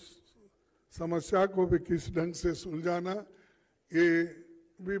 वो समस्या को भी किस ढंग से सुलझाना, ये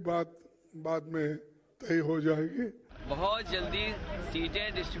भी बात बाद में तय हो जाएगी। बहुत जल्दी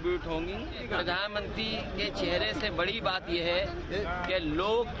सीटें डिस्ट्रीब्यूट होंगी। प्रधानमंत्री के चेहरे से बड़ी बात यह है कि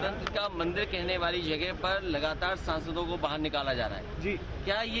लोकतंत्र का मंदिर कहने वाली जगह पर लगातार सांसदों को बाहर निकाला जा रहा है। जी,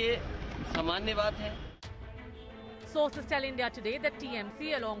 क्या ये सामान्य बात है? Sources tell India Today that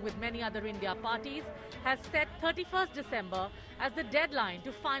TMC, along with many other India parties, has set 31st December as the deadline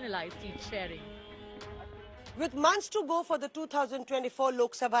to finalize seat sharing. With months to go for the 2024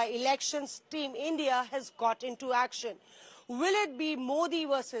 Lok Sabha elections, Team India has got into action. Will it be Modi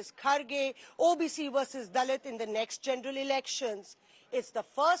versus Kharge, OBC versus Dalit in the next general elections? It's the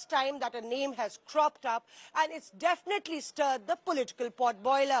first time that a name has cropped up, and it's definitely stirred the political pot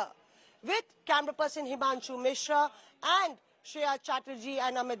boiler. With camera person Himanshu Mishra and Shreya Chatterjee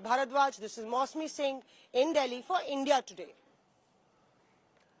and Amit Bharadwaj, this is Mosmi Singh in Delhi for India Today.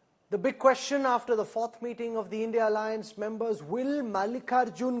 The big question after the fourth meeting of the India Alliance members, will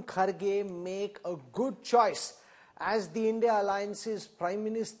Mallikarjun Kharge make a good choice as the India Alliance's Prime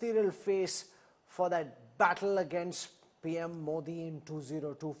Ministerial face for that battle against PM Modi in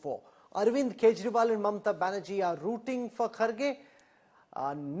 2024? Arvind Kejriwal and Mamata Banerjee are rooting for Kharge.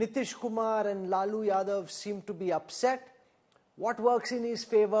 Nitish Kumar and Lalu Yadav seem to be upset. What works in his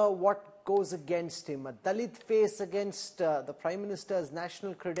favor? What goes against him? A Dalit face against the Prime Minister's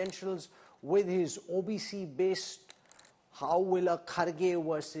national credentials with his OBC based. How will a Kharge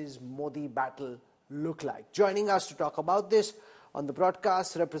versus Modi battle look like? Joining us to talk about this on the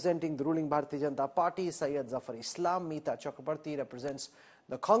broadcast, representing the ruling Bharatiya Janata Party, Syed Zafar Islam. Meeta Chakrabarti represents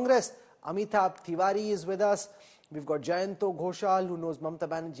the Congress. Amitabh Tiwari is with us. We've got Jayanto Ghoshal, who knows Mamata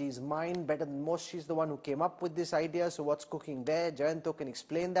Banerjee's mind better than most. She's the one who came up with this idea. So what's cooking there? Jayanto can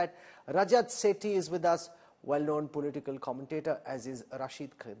explain that. Rajat Sethi is with us, well-known political commentator, as is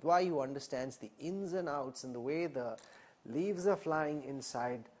Rashid Khridwai, who understands the ins and outs and the way the leaves are flying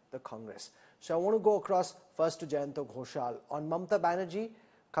inside the Congress. So I want to go across first to Jayanto Ghoshal. On Mamata Banerjee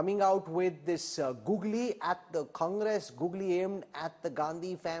coming out with this googly at the Congress, googly aimed at the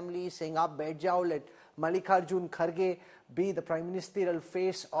Gandhi family, saying, "Aap baith jao, let Mallikarjun Kharge be the Prime Ministerial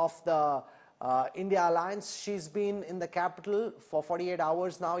face of the India Alliance." She's been in the capital for 48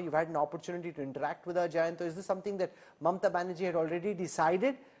 hours now. You've had an opportunity to interact with her, Jayanto. Is this something that Mamata Banerjee had already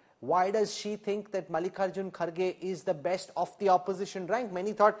decided? Why does she think that Mallikarjun Kharge is the best of the opposition rank?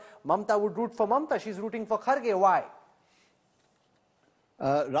 Many thought Mamata would root for Mamata. She's rooting for Kharge. Why?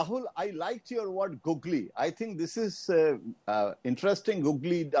 Rahul, I liked your word googly. I think this is interesting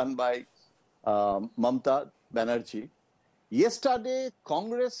googly done by Mamata Banerjee. Yesterday,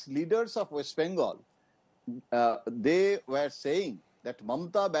 Congress leaders of West Bengal, they were saying that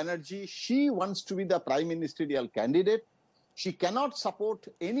Mamata Banerjee, she wants to be the Prime Ministerial candidate. She cannot support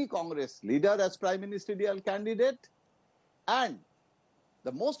any Congress leader as Prime Ministerial candidate. And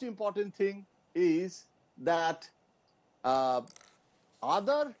the most important thing is that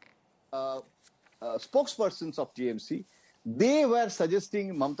other spokespersons of TMC, they were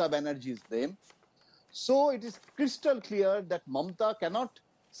suggesting Mamata Banerjee's name. So it is crystal clear that Mamata cannot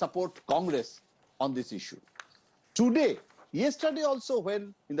support Congress on this issue. Today, yesterday also,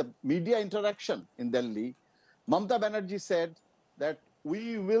 when in the media interaction in Delhi, Mamata Banerjee said that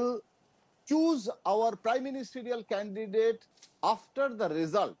we will choose our Prime Ministerial candidate after the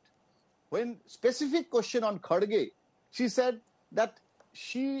result. When specific question on Kharge, she said that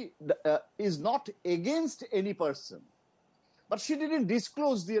she is not against any person. But she didn't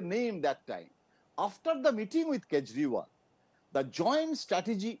disclose their name that time. After the meeting with Kejriwal, the joint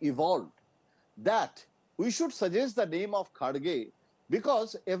strategy evolved that we should suggest the name of Kharge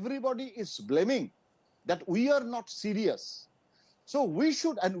because everybody is blaming that we are not serious. So we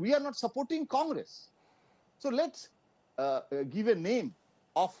should, and we are not supporting Congress. So let's give a name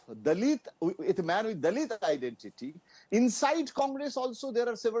of Dalit, with a man with Dalit identity. Inside Congress also, there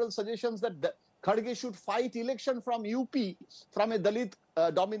are several suggestions that Kharge should fight election from UP, from a Dalit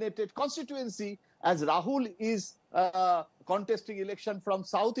dominated constituency, as Rahul is contesting election from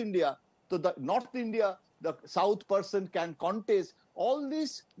South India. So the North India, the South person can contest. All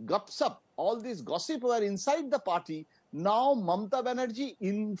this gupsup, all this gossip were inside the party. Now Mamata Banerjee,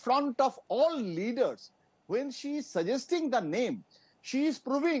 in front of all leaders, when she is suggesting the name, she is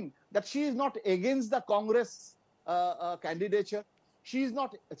proving that she is not against the Congress candidature. She is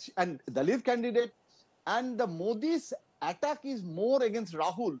not, and Dalit candidate. And the Modi's attack is more against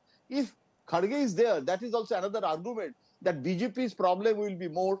Rahul. If Kharge is there, that is also another argument that BJP's problem will be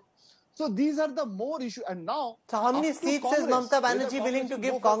more. So these are the more issues. And now, so how many seats is Mamata Banerjee willing to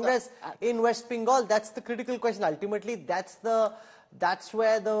give Congress in West Bengal? That's the critical question. Ultimately, that's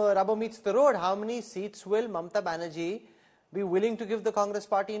where the rubber meets the road. How many seats will Mamata Banerjee be willing to give the Congress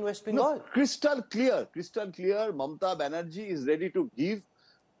party in West Bengal? No, crystal clear. Mamata Banerjee is ready to give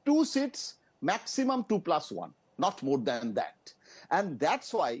 2 seats, maximum 2+1, not more than that. And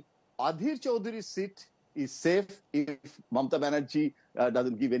that's why Adhir Chaudhury's seat is safe if Mamata Banerjee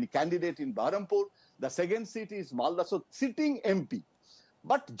doesn't give any candidate in Baharampur. The second seat is Malda, so sitting MP.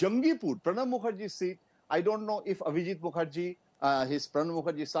 But Jangipur, Pranab Mukherjee's seat, I don't know if Abhijit Mukherjee, his Pranab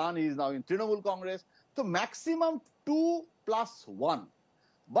Mukherjee's son, is now in Trinamool Congress. So maximum 2+1.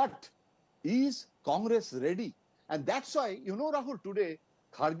 But is Congress ready? And that's why, you know, Rahul, today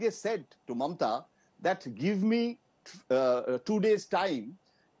Kharge said to Mamata that give me 2 days time.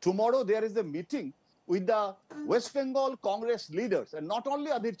 Tomorrow there is a meeting with the West Bengal Congress leaders, and not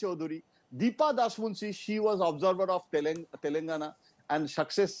only Adhir Chaudhury, Deepa Dasmunshi, she was observer of Telangana, and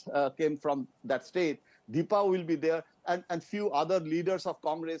success came from that state. Deepa will be there, and few other leaders of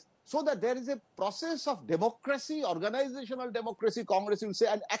Congress, so that there is a process of democracy, organizational democracy, Congress will say,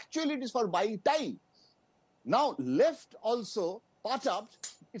 and actually it is for buying time. Now, left also, part up,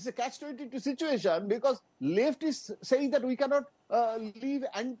 it's a catch-22 situation, because left is saying that we cannot leave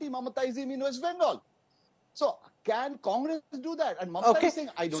anti-Mamataism in West Bengal. So, can Congress do that? And Mamata is saying,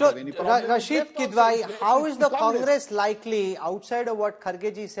 I don't have any problem. Rashid Kidwai, how is the Congress likely, outside of what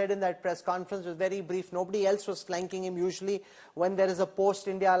Kharge said in that press conference, was very brief, nobody else was flanking him. Usually when there is a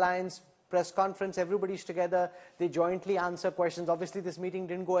post-India alliance press conference, everybody's together, they jointly answer questions. Obviously this meeting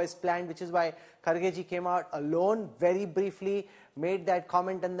didn't go as planned, which is why Kharge came out alone, very briefly made that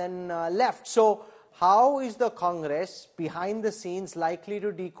comment and then left. So how is the Congress behind the scenes likely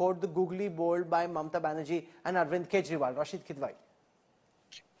to decode the googly bowl by Mamata Banerjee and Arvind Kejriwal? Rashid Kidwai.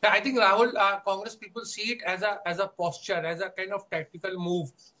 I think, Rahul, Congress people see it as a posture, as a kind of tactical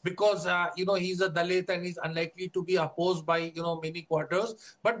move, because you know, he's a Dalit and he's unlikely to be opposed by, you know, many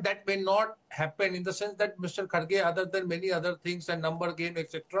quarters. But that may not happen, in the sense that Mr. Kharge, other than many other things and number game,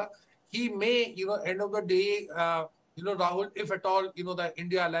 etc., he may, you know, end of the day, you know, Rahul, if at all, you know, the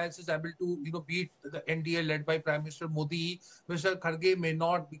India alliance is able to, you know, beat the NDA led by Prime Minister Modi, Mr. Kharge may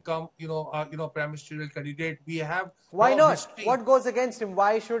not become, you know, Prime Ministerial candidate. We have why not? History. What goes against him?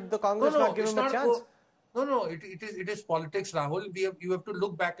 Why should the Congress not give him a chance? No, it is politics, Rahul. You have to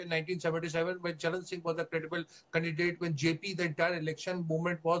look back in 1977 when Charan Singh was a credible candidate, when JP, the entire election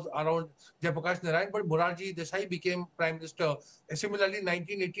movement was around Jayaprakash Narayan, but Morarji Desai became Prime Minister. Similarly,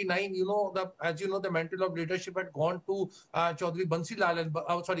 1989, you know, as you know, the mantle of leadership had gone to Chaudhry Bansilal and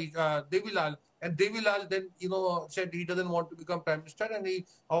Devilal. And Devilal then, you know, said he doesn't want to become Prime Minister, and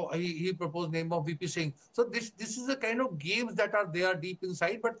he proposed name of VP Singh. So this is the kind of games that are there deep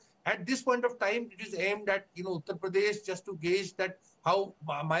inside. But at this point of time, it is aimed at, you know, Uttar Pradesh, just to gauge that how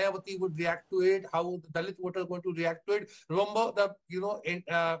Mayawati would react to it, how the Dalit voters are going to react to it. Remember, the, you know,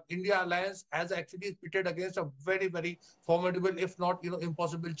 India alliance has actually pitted against a very, very formidable, if not, you know,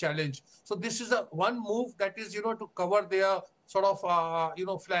 impossible challenge. So this is one move that is, you know, to cover their sort of, you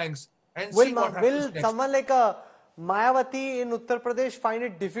know, flanks. And will someone like a Mayawati in Uttar Pradesh find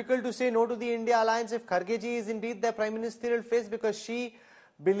it difficult to say no to the India alliance if Kharge is indeed their prime ministerial face, because she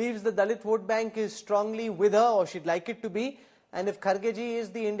believes the Dalit vote bank is strongly with her, or she'd like it to be? And if Kharge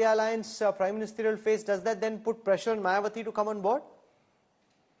is the India alliance prime ministerial face, does that then put pressure on Mayawati to come on board?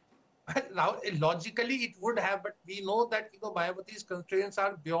 Now, logically, it would have, but we know that, you know, Mayawati's constraints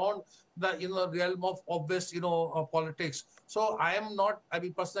are beyond the, you know, realm of obvious, you know, politics. So I am not, I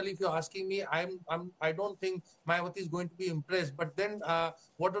mean, personally, if you're asking me, I don't think Mayawati is going to be impressed. But then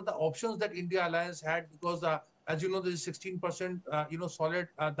what are the options that India alliance had? Because as you know, there is 16%, you know, solid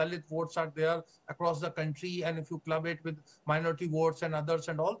Dalit votes are there across the country. And if you club it with minority votes and others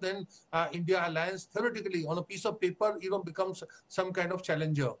and all, then India alliance theoretically on a piece of paper, you know, becomes some kind of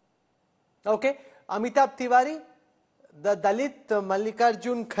challenger. Okay. Amitabh Tiwari, the Dalit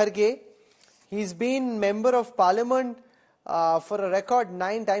Mallikarjun Kharge, he's been member of parliament for a record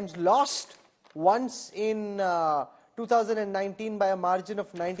 9 times, lost once in 2019 by a margin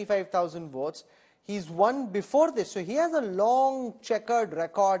of 95,000 votes. He's won before this, so he has a long checkered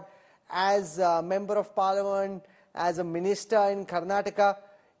record as a member of parliament, as a minister in Karnataka.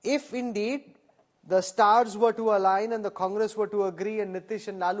 If indeed the stars were to align and the Congress were to agree and Nitish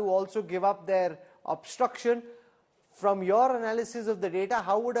and Lalu also give up their obstruction, from your analysis of the data,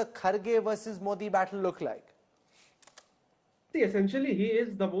 how would a Kharge versus Modi battle look like? See, essentially, he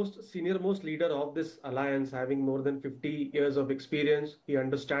is the senior-most leader of this alliance, having more than 50 years of experience. He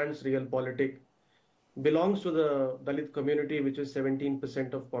understands real politics, belongs to the Dalit community, which is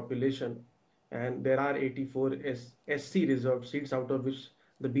 17% of population, and there are 84 SC reserved seats, out of which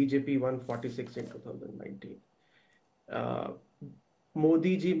the BJP won 46 in 2019.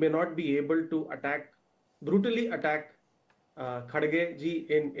 Modi ji may not be able to brutally attack Kharge ji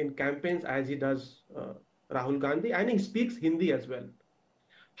in campaigns as he does Rahul Gandhi, and he speaks Hindi as well.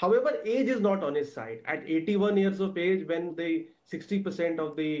 However, age is not on his side. At 81 years of age, when the 60%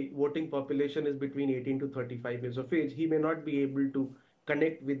 of the voting population is between 18 to 35 years of age, he may not be able to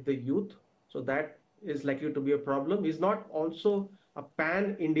connect with the youth. So that is likely to be a problem. He's not also a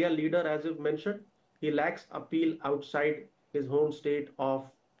pan-India leader, as you've mentioned. He lacks appeal outside his home state of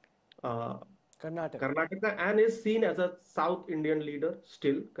Karnataka, and is seen as a South Indian leader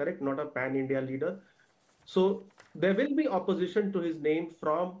still, correct? Not a pan-India leader. So there will be opposition to his name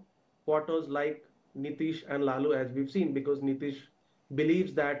from quarters like Nitish and Lalu, as we've seen, because Nitish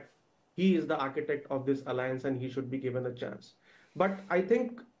believes that he is the architect of this alliance and he should be given a chance. But I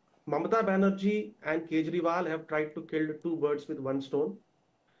think Mamata Banerjee and Kejriwal have tried to kill 2 birds with 1 stone.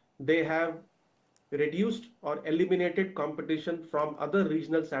 They have reduced or eliminated competition from other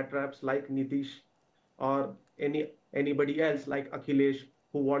regional satraps like Nitish or anybody else like Akhilesh,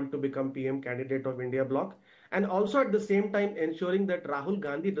 who want to become PM candidate of India bloc, and also at the same time ensuring that Rahul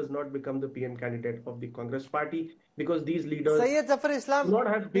Gandhi does not become the PM candidate of the Congress party, because these leaders... Syed Zafar Islam,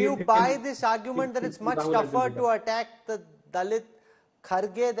 do you buy this argument that it's much tougher to attack the Dalit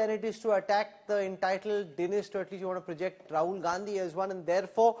Kharge than it is to attack the entitled dynast, or at least you want to project Rahul Gandhi as one, and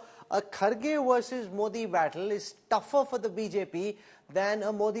therefore a Kharge versus Modi battle is tougher for the BJP than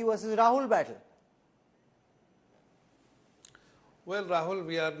a Modi versus Rahul battle? Well, Rahul,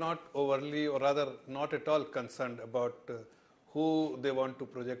 we are not overly, or rather not at all concerned about who they want to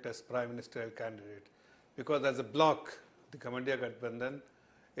project as Prime Ministerial candidate. Because as a bloc, the Kamandiya Gathbandhan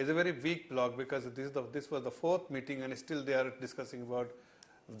is a very weak bloc, because this was the 4th meeting and still they are discussing about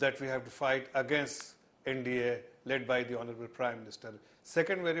that we have to fight against NDA led by the Honorable Prime Minister.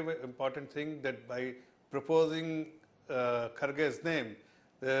 Second very important thing, that by proposing Kharge's name,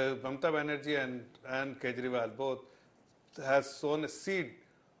 Mamata Banerjee and Kejriwal both has sown a seed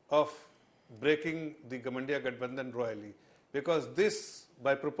of breaking the Kamandiya Gathbandhan royally. Because this,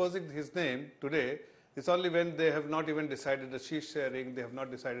 by proposing his name today, it's only when they have not even decided the seat sharing, they have not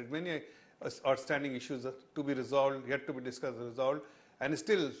decided many outstanding issues to be resolved, yet to be discussed and resolved, and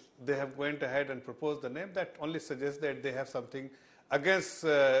still they have went ahead and proposed the name. That only suggests that they have something against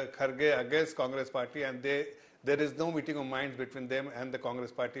Kharge, against Congress party, and there is no meeting of minds between them and the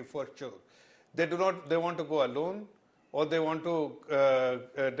Congress party for sure. They want to go alone, or they want to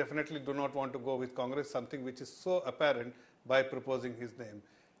definitely do not want to go with Congress, something which is so apparent by proposing his name.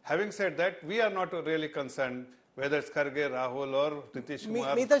 Having said that, we are not really concerned whether it's Kharge, Rahul or Nitish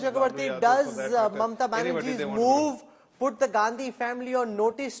Kumar. Meeta Chakrabarti, does Mamata Banerjee's move put the Gandhi family on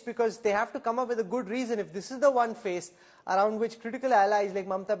notice, because they have to come up with a good reason? If this is the one face around which critical allies like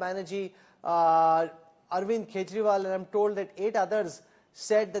Mamata Banerjee, Arvind Kejriwal, and I'm told that 8 others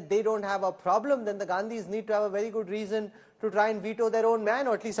said that they don't have a problem, then the Gandhis need to have a very good reason to try and veto their own man,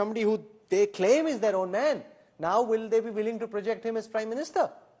 or at least somebody who they claim is their own man. Now, will they be willing to project him as Prime Minister?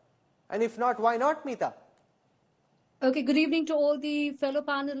 And if not, why not, Meeta? Okay, good evening to all the fellow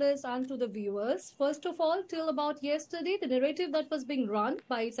panelists and to the viewers. First of all, till about yesterday, the narrative that was being run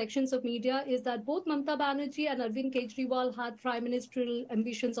by sections of media is that both Mamata Banerjee and Arvind Kejriwal had prime ministerial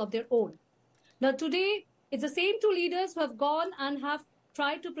ambitions of their own. Now today, it's the same 2 leaders who have gone and have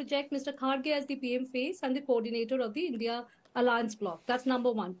tried to project Mr. Kharge as the PM face and the coordinator of the India Alliance bloc. That's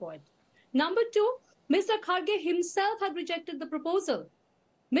number 1 point. Number 2, Mr. Kharge himself had rejected the proposal.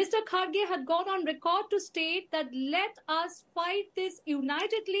 Mr. Kharge had gone on record to state that let us fight this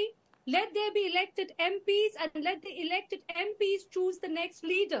unitedly, let there be elected MPs, and let the elected MPs choose the next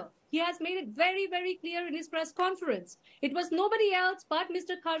leader. He has made it very, very clear in his press conference. It was nobody else but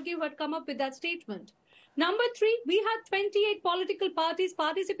Mr. Kharge who had come up with that statement. Number three, we had 28 political parties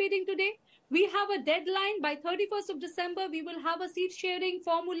participating today. We have a deadline by 31st of December. We will have a seat sharing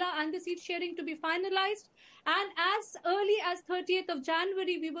formula and the seat sharing to be finalized. And as early as 30th of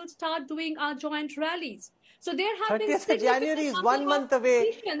January, we will start doing our joint rallies. So there have been 30th of January is 1 month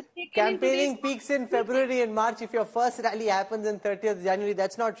away. Campaigning peaks in February and March. If your first rally happens in 30th January,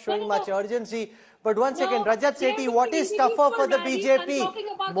 that's not showing much urgency. But one second, Rajat Sethi, what is tougher for the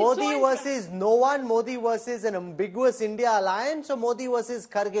BJP? Modi versus no one, Modi versus an ambiguous India alliance, or Modi versus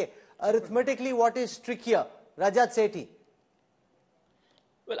Kharge? Arithmetically, what is trickier? Rajat Sethi.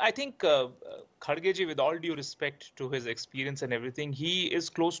 Well, I think Kharge, with all due respect to his experience and everything, he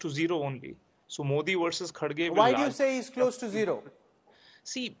is close to zero only. So Modi versus Kharge. Why do you say he's close to zero?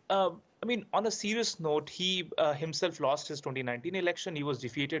 See, I mean, on a serious note, he himself lost his 2019 election. He was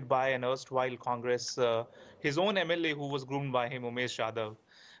defeated by an erstwhile Congress, his own MLA who was groomed by him, Umesh Yadav.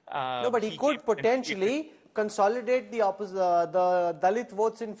 No, but he could potentially consolidate the Dalit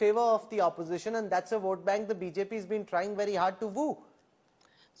votes in favor of the opposition, and that's a vote bank the BJP has been trying very hard to woo.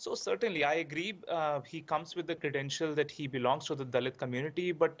 So certainly, I agree. He comes with the credential that he belongs to the Dalit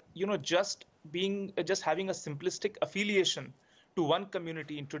community, but just having a simplistic affiliation to one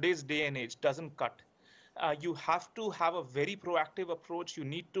community in today's day and age doesn't cut. You have to have a very proactive approach. You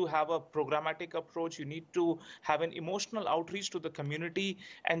need to have a programmatic approach. You need to have an emotional outreach to the community.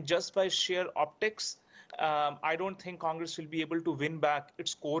 And just by sheer optics, I don't think Congress will be able to win back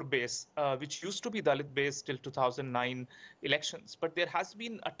its core base, which used to be Dalit based till 2009 elections. But there has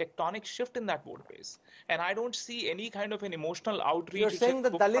been a tectonic shift in that vote base. And I don't see any kind of an emotional outreach. You're saying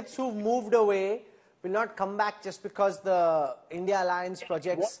the Dalits who've moved away will not come back just because the India Alliance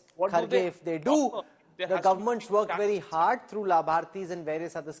projects Kharge. If they do, the governments work very hard through Labhartis and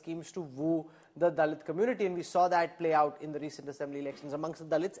various other schemes to woo the Dalit community, and we saw that play out in the recent assembly elections amongst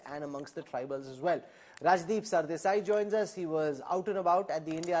the Dalits and amongst the tribals as well. Rajdeep Sardesai joins us. He was out and about at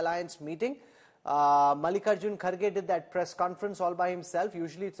the India Alliance meeting. Mallikarjun Kharge did that press conference all by himself.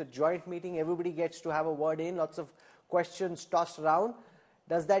 Usually it's a joint meeting. Everybody gets to have a word in, lots of questions tossed around.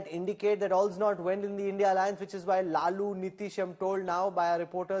 Does that indicate that all's not well in the India Alliance, which is why Lalu, Nitish, I'm told now by our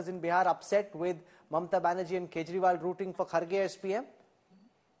reporters in Bihar, upset with Mamata Banerjee and Kejriwal rooting for Kharge as PM?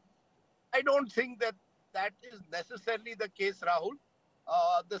 I don't think that is necessarily the case, Rahul.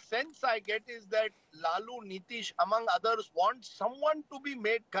 The sense I get is that Lalu, Nitish, among others, want someone to be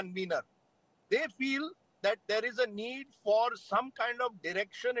made convener. They feel that there is a need for some kind of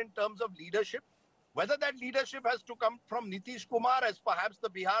direction in terms of leadership. Whether that leadership has to come from Nitish Kumar, as perhaps the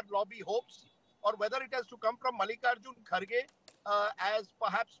Bihar lobby hopes, or whether it has to come from Mallikarjun Kharge, as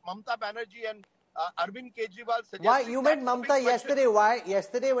perhaps Mamata Banerjee and Arvind Kejriwal suggested. Why? You met Mamata yesterday. Why?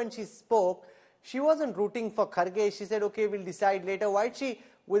 Yesterday when she spoke, she wasn't rooting for Kharge. She said, okay, we'll decide later. Why did she,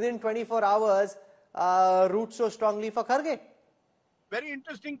 within 24 hours, root so strongly for Kharge? Very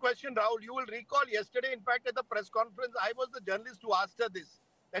interesting question, Rahul. You will recall yesterday, in fact, at the press conference, I was the journalist who asked her this.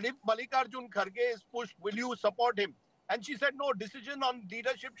 And if Mallikarjun Kharge is pushed, will you support him? And she said, no, decision on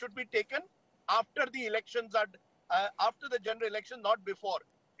leadership should be taken after the elections, after the general election, not before.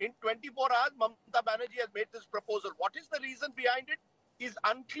 In 24 hours, Mamata Banerjee has made this proposal. What is the reason behind it is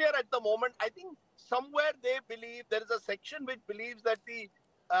unclear at the moment. I think somewhere they believe, there is a section which believes that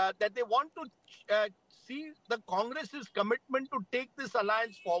that they want to see the Congress's commitment to take this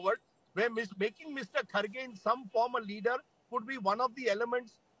alliance forward, where making Mr. Kharge in some form a leader would be one of the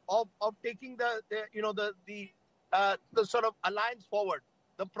elements of taking the sort of alliance forward.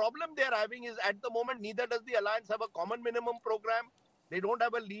 The problem they're having is at the moment, neither does the alliance have a common minimum program. They don't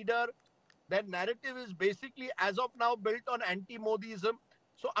have a leader. Their narrative is basically, as of now, built on anti-Modism.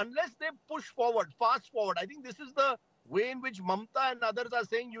 So unless they push forward, fast forward, I think this is the way in which Mamata and others are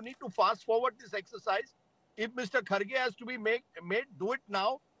saying you need to fast forward this exercise. If Mr. Kharge has to be made, do it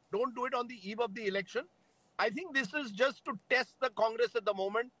now. Don't do it on the eve of the election. I think this is just to test the Congress at the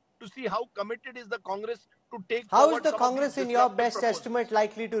moment to see how committed is the Congress to take forward. How is the Congress, in your best estimate,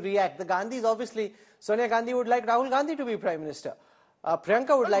 likely to react? The Gandhis, obviously, Sonia Gandhi would like Rahul Gandhi to be Prime Minister.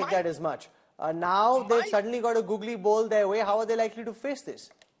 Priyanka would like that as much. Now they've suddenly got a googly bowl their way. How are they likely to face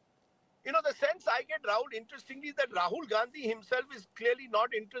this? You know, the sense I get, Rahul, interestingly, is that Rahul Gandhi himself is clearly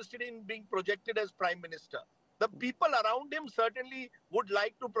not interested in being projected as Prime Minister. The people around him certainly would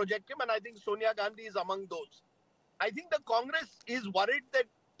like to project him, and I think Sonia Gandhi is among those. I think the Congress is worried that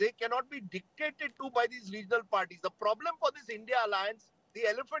they cannot be dictated to by these regional parties. The problem for this India alliance, the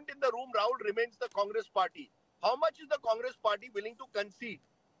elephant in the room, Rahul, remains the Congress party. How much is the Congress party willing to concede?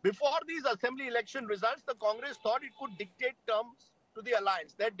 Before these assembly election results, the Congress thought it could dictate terms to the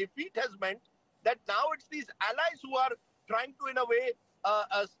alliance. Their defeat has meant that now it's these allies who are trying to, in a way,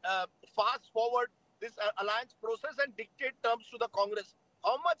 fast forward this alliance process and dictate terms to the Congress.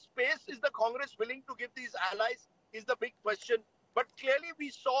 How much space is the Congress willing to give these allies is the big question. But clearly we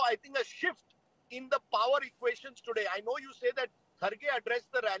saw, I think, a shift in the power equations today. I know you say that Kharge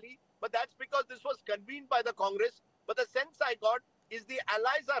addressed the rally, but that's because this was convened by the Congress. But the sense I got is the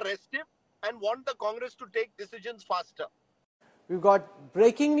allies are restive and want the Congress to take decisions faster. We've got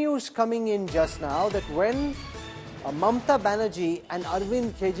breaking news coming in just now that when Mamata Banerjee and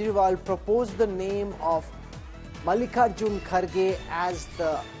Arvind Kejriwal proposed the name of Mallikarjun Kharge as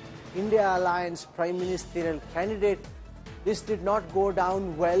the India Alliance Prime Ministerial candidate, this did not go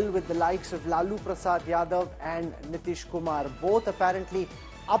down well with the likes of Lalu Prasad Yadav and Nitish Kumar, both apparently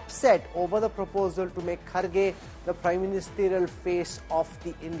upset over the proposal to make Kharge the Prime Ministerial face of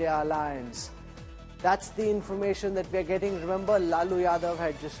the India Alliance. That's the information that we're getting. Remember, Lalu Yadav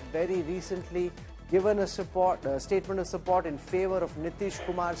had just very recently given a statement of support in favor of Nitish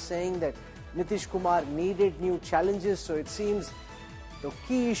Kumar, saying that Nitish Kumar needed new challenges. So it seems the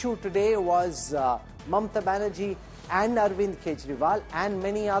key issue today was Mamata Banerjee and Arvind Kejriwal and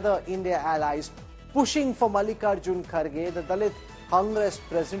many other India allies pushing for Mallikarjun Kharge, the Dalit Congress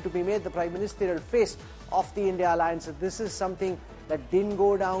president, to be made the Prime Ministerial face of the India Alliance. So this is something that didn't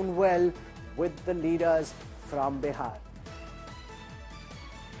go down well with the leaders from Bihar.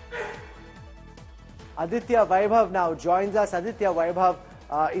 Aditya Vaibhav now joins us. Aditya Vaibhav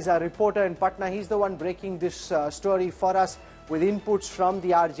is our reporter in Patna. He's the one breaking this story for us with inputs from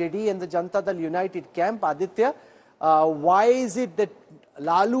the RJD and the Janata Dal United camp. Aditya, why is it that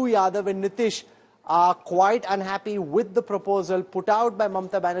Lalu Yadav and Nitish are quite unhappy with the proposal put out by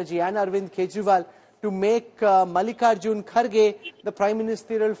Mamata Banerjee and Arvind Kejriwal to make Mallikarjun Kharge the Prime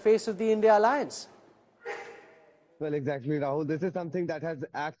Ministerial face of the India Alliance? Well, exactly, Rahul. This is something that has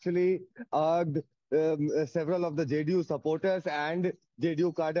actually irked several of the JDU supporters and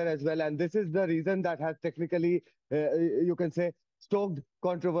JDU cadre as well. And this is the reason that has technically, you can say, stoked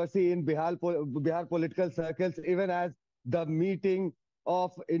controversy in Bihar political circles, even as the meeting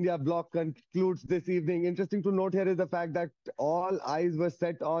of India bloc concludes this evening. Interesting to note here is the fact that all eyes were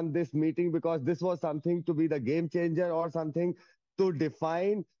set on this meeting because this was something to be the game changer or something to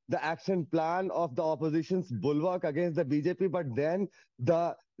define the action plan of the opposition's bulwark against the BJP. But then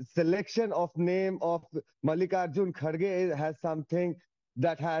the selection of name of Mallikarjun Kharge has something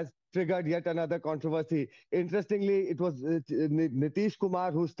that has triggered yet another controversy. Interestingly, it was Nitish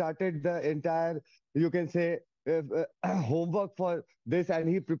Kumar who started the entire, you can say, homework for this, and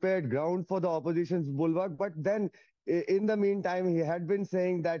he prepared ground for the opposition's bulwark. But then in the meantime, he had been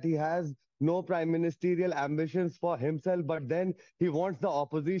saying that he has no prime ministerial ambitions for himself, but then he wants the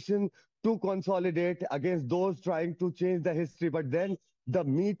opposition to consolidate against those trying to change the history. But then the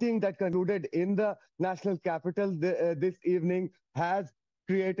meeting that concluded in the national capital this evening has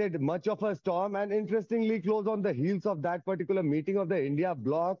created much of a storm. And interestingly, close on the heels of that particular meeting of the India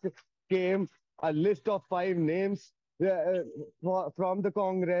bloc came a list of 5 names from the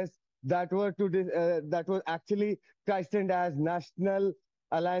Congress that were actually christened as National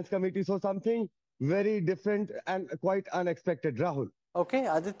Alliance Committee. So something very different and quite unexpected, Rahul. Okay,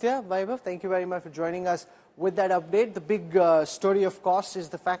 Aditya Vaibhav, thank you very much for joining us with that update. The big story, of course, is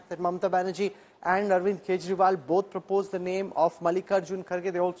the fact that Mamata Banerjee and Arvind Kejriwal both proposed the name of Mallikarjun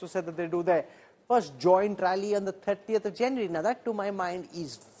Kharge. They also said that they'll do their first joint rally on the 30th of January. Now, that to my mind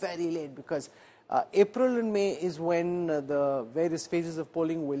is very late because April and May is when the various phases of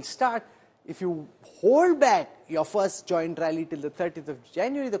polling will start. If you hold back your first joint rally till the 30th of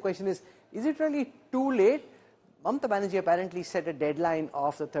January, the question is it really too late? Mamata Banerjee apparently set a deadline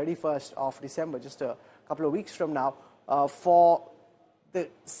of the 31st of December, just a couple of weeks from now, for the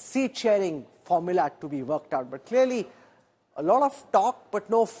seat sharing formula to be worked out. But clearly, a lot of talk, but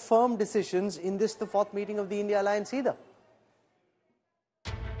no firm decisions in this, the 4th meeting of the India Alliance either.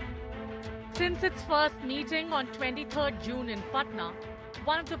 Since its first meeting on 23rd June in Patna,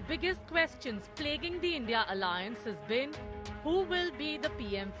 one of the biggest questions plaguing the India Alliance has been who will be the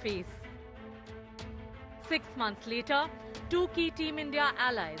PM face. 6 months later, 2 key Team India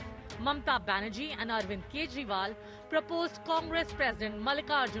allies, Mamata Banerjee and Arvind Kejriwal, proposed Congress President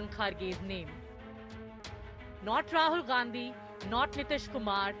Mallikarjun Kharge's name. Not Rahul Gandhi, not Nitish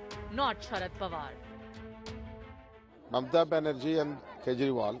Kumar, not Sharad Pawar. Mamata Banerjee and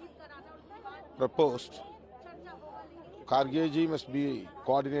Kejriwal proposed Kharge ji must be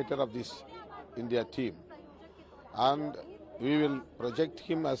coordinator of this India team, and we will project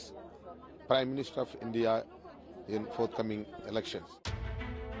him as Prime Minister of India in forthcoming elections.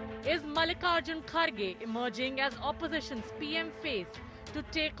 Is Mallikarjun Kharge emerging as opposition's PM face to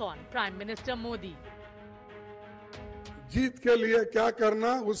take on Prime Minister Modi? जीत के लिए क्या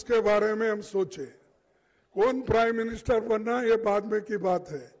करना उसके बारे में हम सोचे, कौन प्राइम मिनिस्टर बनना ये बाद में की बात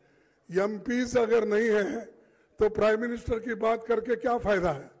है। एमपीज अगर नहीं है तो प्राइम मिनिस्टर की बात करके क्या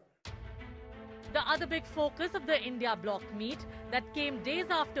फायदा है। The other big focus of the India bloc meet that came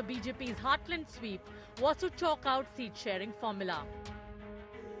days after BJP's heartland sweep was to chalk out seat-sharing formula.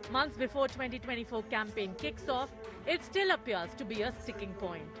 Months before 2024 campaign kicks off, it still appears to be a sticking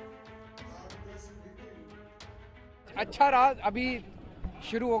point. अच्छा रहा, अभी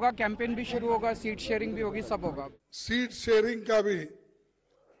शुरू होगा, campaign भी शुरू होगा, seat sharing भी होगी, सब होगा। सीट शेयरिंग का भी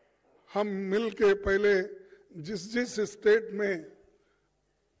हम मिल के पहले जिस स्टेट में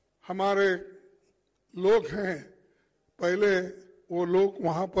हमारे लोग हैं, पहले वो लोग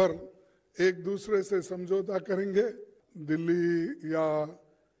वहां पर एक दूसरे से समझौता करेंगे। दिल्ली या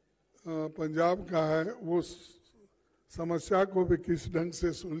पंजाब का है, वो समस्या को भी किस ढंग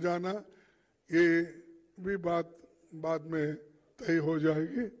से सुलझाना, ये भी बात बाद में तय हो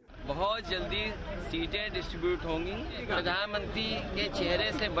जाएगी। बहुत जल्दी सीटें डिस्ट्रीब्यूट होंगी। प्रधानमंत्री के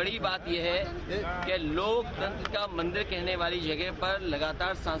चेहरे से बड़ी बात यह है कि लोकतंत्र का मंदिर कहने वाली जगह पर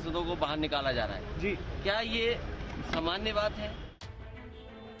लगातार सांसदों को बाहर निकाला जा रहा है। जी, क्या ये सामान्य बात है?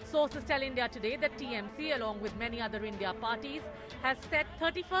 Sources tell India Today that TMC, along with many other India parties, has set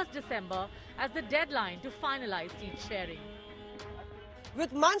 31st December as the deadline to finalize seat sharing.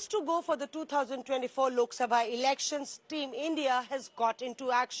 With months to go for the 2024 Lok Sabha elections, Team India has got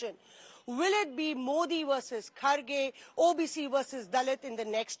into action. Will it be Modi versus Kharge, OBC versus Dalit in the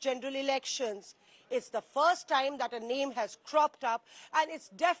next general elections? It's the first time that a name has cropped up, and it's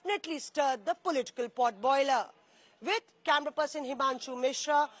definitely stirred the political pot boiler. With camera person Himanshu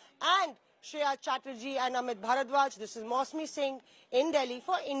Mishra and Shreya Chatterjee and Amit Bharadwaj, this is Mosmi Singh in Delhi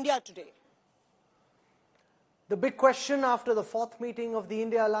for India Today. The big question after the fourth meeting of the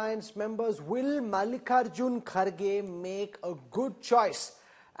India Alliance members, will Mallikarjun Kharge make a good choice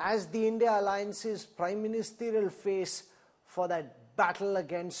as the India Alliance's Prime Ministerial face for that battle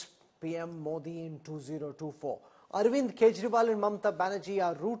against PM Modi in 2024? Arvind Kejriwal and Mamata Banerjee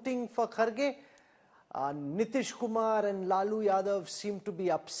are rooting for Kharge. Nitish Kumar and Lalu Yadav seem to be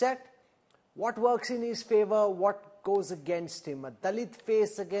upset. What works in his favor? What goes against him? A Dalit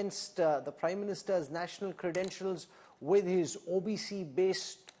face against the Prime Minister's national credentials with his OBC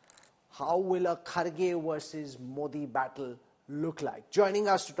base. How will a Kharge versus Modi battle look like? Joining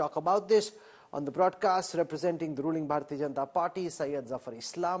us to talk about this on the broadcast, representing the ruling Bharatiya Janata Party, Syed Zafar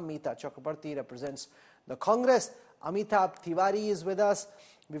Islam. Meeta Chakrabarti represents the Congress. Amitabh Tiwari is with us.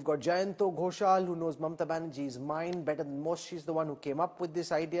 We've got Jayanto Ghoshal, who knows Mamata Banerjee's mind better than most. She's the one who came up with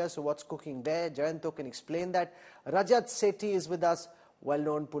this idea. So what's cooking there? Jayanto can explain that. Rajat Sethi is with us,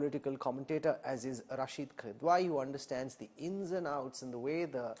 well-known political commentator, as is Rashid Khidwai, who understands the ins and outs and the way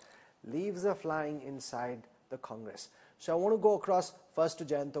the leaves are flying inside the Congress. So I want to go across first to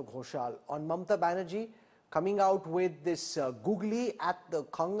Jayanto Ghoshal. On Mamata Banerjee coming out with this googly at the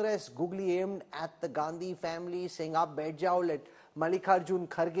Congress, googly aimed at the Gandhi family, saying, "Aap baith jao, let Mallikarjun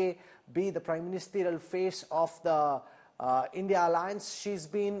Kharge be the Prime Ministerial face of the India Alliance." She's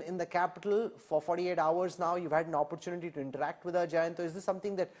been in the capital for 48 hours now. You've had an opportunity to interact with her, Jayanto. Is this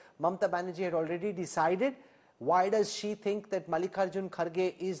something that Mamata Banerjee had already decided? Why does she think that Mallikarjun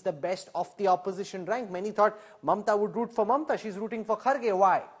Kharge is the best of the opposition rank? Many thought Mamata would root for Mamata. She's rooting for Kharge.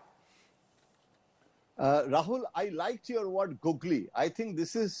 Why? Rahul, I liked your word googly. I think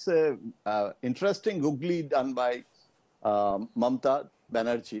this is interesting googly done by Mamata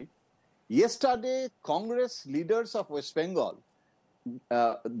Banerjee. Yesterday, Congress leaders of West Bengal,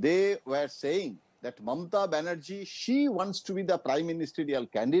 they were saying that Mamata Banerjee, she wants to be the Prime Ministerial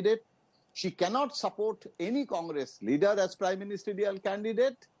candidate. She cannot support any Congress leader as Prime Ministerial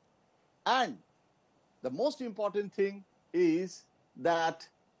candidate. And the most important thing is that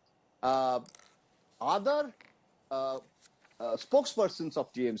other spokespersons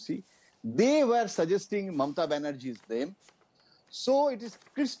of TMC, they were suggesting Mamata Banerjee's name. So it is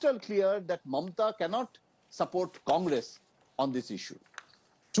crystal clear that Mamata cannot support Congress on this issue.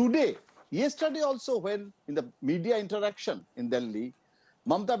 Yesterday also, when in the media interaction in Delhi,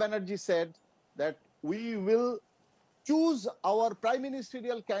 Mamata Banerjee said that we will choose our Prime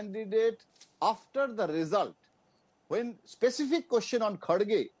Ministerial candidate after the result. When specific question on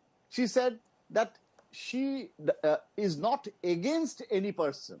Kharge, she said that she is not against any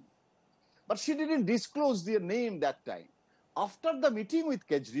person. But she didn't disclose their name that time. After the meeting with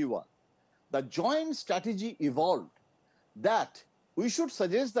Kejriwal, the joint strategy evolved that we should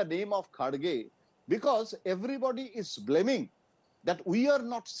suggest the name of Kharge because everybody is blaming that we are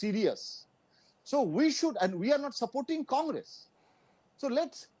not serious. So we should, and we are not supporting Congress. So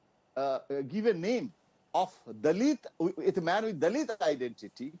let's give a name of Dalit, with a man with Dalit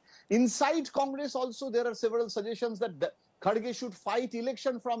identity. Inside Congress also, there are several suggestions that Kharge should fight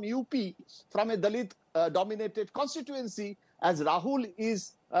election from UP, from a Dalit dominated constituency, as Rahul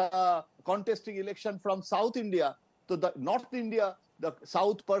is contesting election from South India. So the North India, the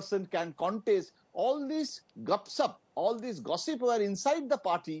South person can contest. All this gupsup, all this gossip were inside the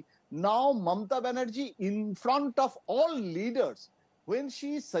party. Now Mamata Banerjee, in front of all leaders, when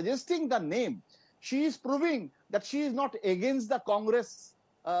she is suggesting the name, she is proving that she is not against the Congress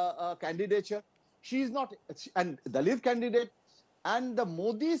candidature. She is not, and Dalit candidate, and the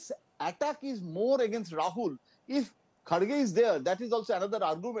Modi's attack is more against Rahul. If Kharge is there, that is also another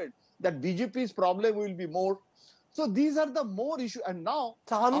argument that BJP's problem will be more. So these are the more issues. And now,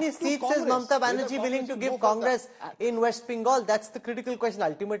 so how many seats is Mamata Banerjee willing to give Congress in West Bengal? That's the critical question.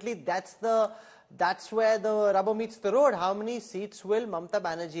 Ultimately, that's where the rubber meets the road. How many seats will Mamata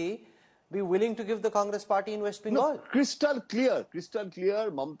Banerjee be willing to give the Congress party in West Bengal? No, crystal clear.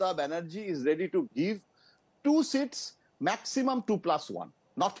 Mamata Banerjee is ready to give 2 seats, maximum 2+1,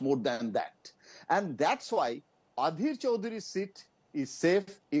 not more than that. And that's why Adhir Chaudhury's seat is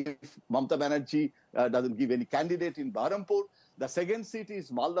safe if Mamata Banerjee doesn't give any candidate in Baharampur. The second seat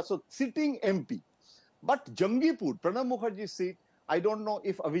is Malda, so sitting MP. But Jangipur, Pranab Mukherjee's seat, I don't know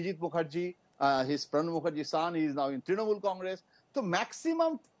if Abhijit Mukherjee, his Pranab Mukherjee's son, is now in Trinamool Congress. So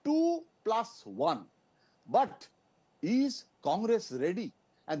maximum 2+1. But is Congress ready?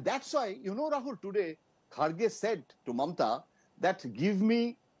 And that's why, you know, Rahul, today Kharge said to Mamata that give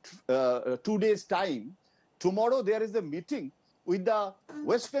me 2 days time. Tomorrow there is a meeting with the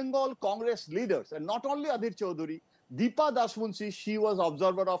West Bengal Congress leaders, and not only Adhir Chaudhury, Deepa Dasmunshi, she was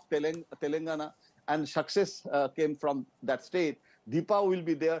observer of Telangana, and success came from that state. Deepa will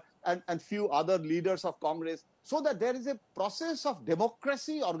be there, and few other leaders of Congress, so that there is a process of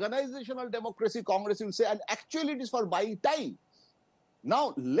democracy, organizational democracy, Congress will say, and actually it is for buying time.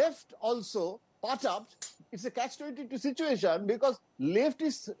 Now, left also, part up, it's a catch-22 situation, because left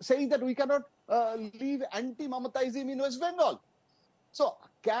is saying that we cannot leave anti-Mamataism in West Bengal. So,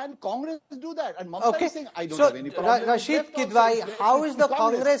 can Congress do that? And Mamata is saying, I don't have any problem. Rashid Kidwai, how is the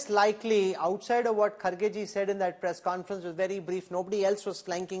Congress likely, outside of what Kharge said in that press conference, was very brief, nobody else was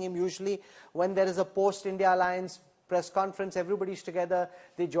flanking him. Usually when there is a post-India alliance press conference, everybody's together,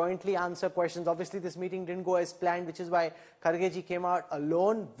 they jointly answer questions. Obviously this meeting didn't go as planned, which is why Kharge came out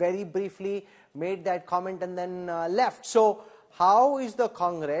alone, very briefly made that comment and then left. So how is the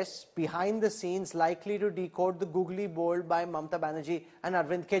Congress behind the scenes likely to decode the googly bold by Mamata Banerjee and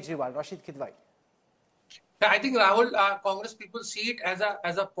Arvind Kejriwal? Rashid Kidwai. I think, Rahul, Congress people see it as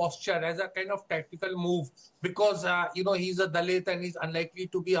a posture, as a kind of tactical move, because you know, he's a Dalit and he's unlikely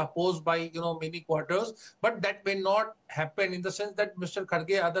to be opposed by, you know, many quarters. But that may not happen, in the sense that Mr.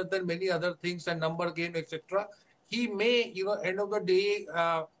 Kharge, other than many other things and number game, etc., he may, you know, end of the day,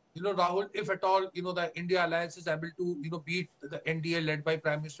 you know, Rahul, if at all, you know, the India alliance is able to, you know, beat the NDA led by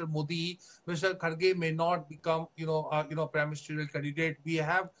Prime Minister Modi, Mr. Kharge may not become, you know, Prime Ministerial candidate. We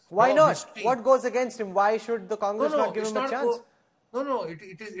have why not? History. What goes against him? Why should the Congress not give him a chance? No,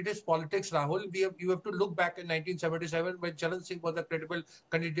 it is politics, Rahul. You have to look back in 1977 when Charan Singh was a credible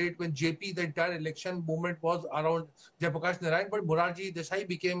candidate, when JP, the entire election movement was around Jayaprakash Narayan, but Morarji Desai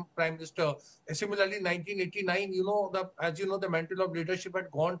became Prime Minister. Similarly, 1989, you know, as you know, the mantle of leadership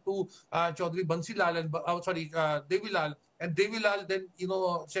had gone to Chaudhry Bansilal and Devilal. And Devilal then, you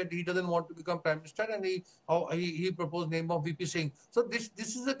know, said he doesn't want to become Prime Minister, and he proposed name of VP Singh. So this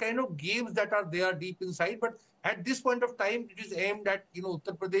is the kind of games that are there deep inside. But at this point of time, it is aimed at, you know,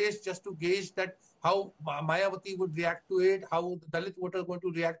 Uttar Pradesh, just to gauge that how Mayawati would react to it, how the Dalit voters are going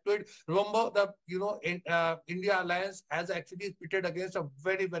to react to it. Remember, the, you know, India alliance has actually pitted against a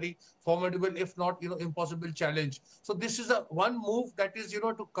very, very formidable, if not, you know, impossible challenge. So this is one move that is, you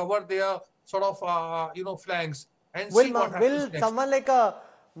know, to cover their sort of, you know, flanks. And will someone like a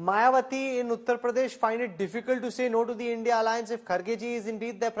Mayawati in Uttar Pradesh find it difficult to say no to the India alliance if Kharge is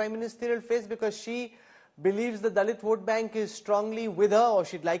indeed their prime ministerial face, because she believes the Dalit vote bank is strongly with her, or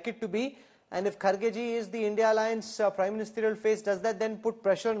she'd like it to be? And if Kharge is the India alliance prime ministerial face, does that then put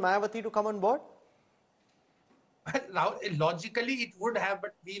pressure on Mayawati to come on board? Now, logically, it would have,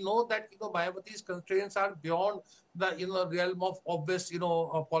 but we know that, you know, Mayawati's constraints are beyond the, you know, realm of obvious, you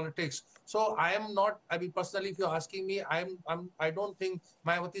know, politics. So I am not, I mean, personally, if you're asking me, I don't think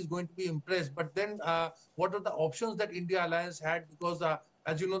Mayawati is going to be impressed. But then what are the options that India alliance had? Because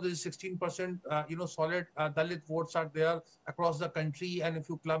as you know, there is 16%, you know, solid Dalit votes are there across the country. And if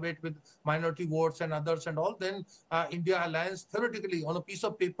you club it with minority votes and others and all, then India alliance theoretically on a piece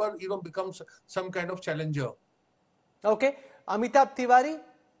of paper, you know, becomes some kind of challenger. Okay. Amitabh Tiwari,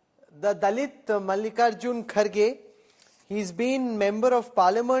 the Dalit Mallikarjun Kharge, he's been member of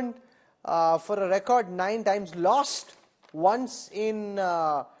parliament for a record 9 times, lost once in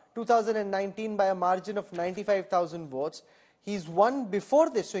 2019 by a margin of 95,000 votes. He's won before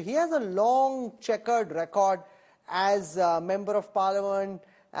this, so he has a long checkered record as a member of parliament,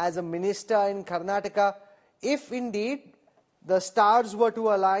 as a minister in Karnataka. If indeed the stars were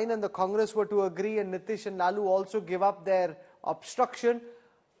to align and the Congress were to agree and Nitish and Lalu also give up their obstruction,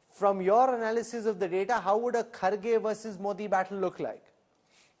 from your analysis of the data, how would a Kharge versus Modi battle look like?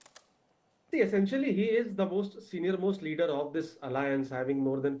 See, essentially, he is the senior-most leader of this alliance, having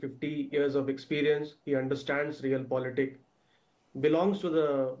more than 50 years of experience. He understands real politics, belongs to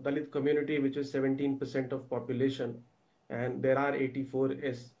the Dalit community, which is 17% of population, and there are 84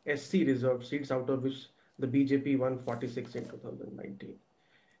 SC reserved seats, out of which the BJP won 46 in 2019.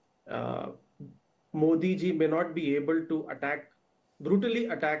 Modi ji may not be able to brutally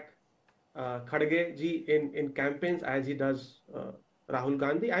attack Kharge ji in campaigns as he does Rahul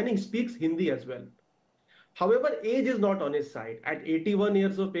Gandhi, and he speaks Hindi as well. However, age is not on his side. At 81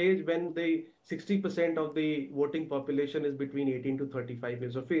 years of age, when the 60% of the voting population is between 18 to 35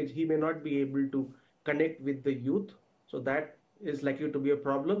 years of age, he may not be able to connect with the youth. So that is likely to be a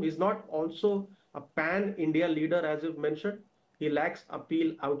problem. He's not also a pan-India leader, as you've mentioned. He lacks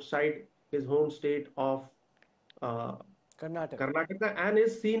appeal outside his home state of Karnataka, and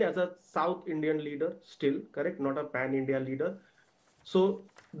is seen as a South Indian leader still, correct? Not a pan-India leader. So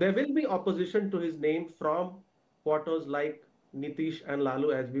there will be opposition to his name from quarters like Nitish and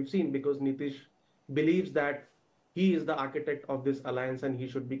Lalu, as we've seen, because Nitish believes that he is the architect of this alliance and he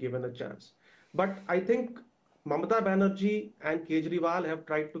should be given a chance. But I think Mamata Banerjee and Kejriwal have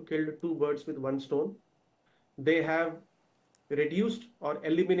tried to kill 2 birds with 1 stone. They have reduced or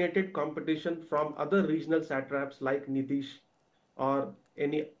eliminated competition from other regional satraps like Nitish or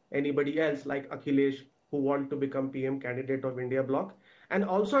anybody else like Akhilesh, who want to become PM candidate of India bloc, and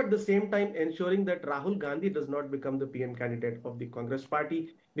also at the same time ensuring that Rahul Gandhi does not become the PM candidate of the Congress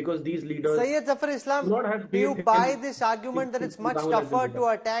party, because these leaders... Sayyid Zafar Islam, do you buy this argument that it's much tougher to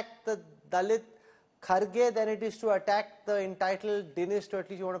attack the Dalit Kharge than it is to attack the entitled dynast, or at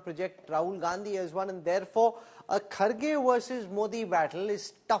least you want to project Rahul Gandhi as one, and therefore a Kharge versus Modi battle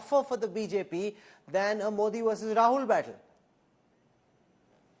is tougher for the BJP than a Modi versus Rahul battle?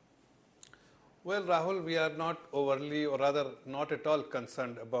 Well, Rahul, we are not overly, or rather not at all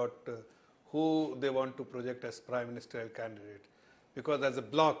concerned about who they want to project as Prime Ministerial candidate, because as a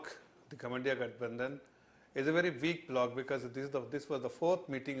bloc, the Kamandiya Gathbandhan is a very weak bloc, because this was the 4th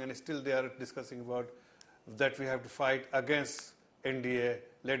meeting and still they are discussing about that we have to fight against NDA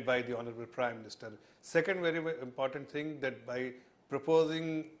led by the Honorable Prime Minister. Second very important thing, that by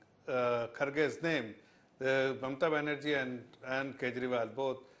proposing Kharge's name, Mamata Banerjee and Kejriwal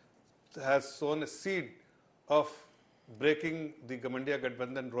both has sown a seed of breaking the Kamandiya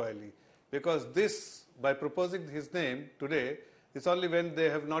Gathbandhan royally, because this, by proposing his name today, it's only when they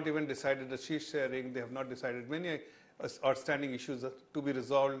have not even decided the seat sharing, they have not decided many outstanding issues to be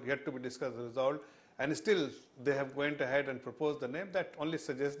resolved, yet to be discussed and resolved, and still they have went ahead and proposed the name. That only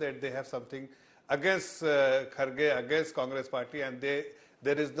suggests that they have something against Kharge, against Congress party, and there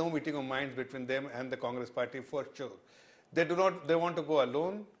is no meeting of minds between them and the Congress party for sure. They want to go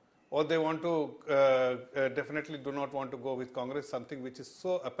alone, or they want to definitely do not want to go with Congress, something which is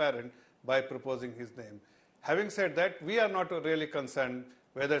so apparent by proposing his name. Having said that, we are not really concerned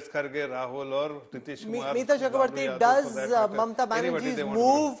whether it's Kharge, Rahul or Nitish Kumar. Meeta Chakrabarti, does Mamata Banerjee's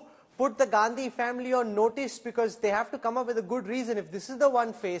move put the Gandhi family on notice, because they have to come up with a good reason? If this is the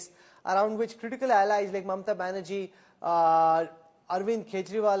one face around which critical allies like Mamata Banerjee, Arvind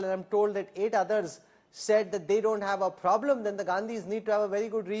Kejriwal, and I'm told that 8 others said that they don't have a problem, then the Gandhis need to have a very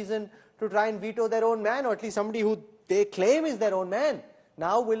good reason to try and veto their own man, or at least somebody who they claim is their own man.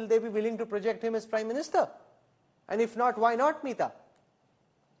 Now, will they be willing to project him as Prime Minister? And if not, why not, Meeta?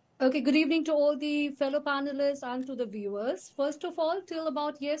 Okay, good evening to all the fellow panelists and to the viewers. First of all, till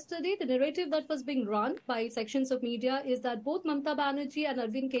about yesterday, the narrative that was being run by sections of media is that both Mamata Banerjee and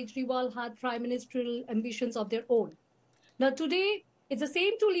Arvind Kejriwal had prime ministerial ambitions of their own. Now, today, it's the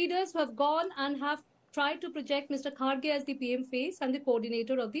same 2 leaders who have gone and have tried to project Mr. Kharge as the PM face and the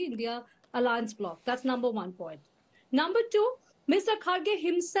coordinator of the India Alliance bloc. That's number 1 point. Number 2, Mr. Kharge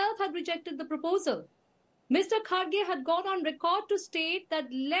himself had rejected the proposal. Mr. Kharge had gone on record to state that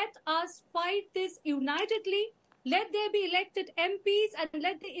let us fight this unitedly, let there be elected MPs, and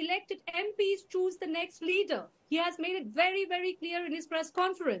let the elected MPs choose the next leader. He has made it very, very clear in his press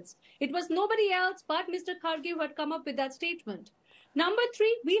conference. It was nobody else but Mr. Kharge who had come up with that statement. Number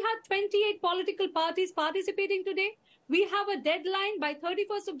three, we had 28 political parties participating today. We have a deadline by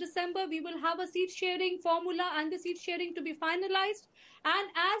 31st of December. We will have a seat sharing formula and the seat sharing to be finalized. And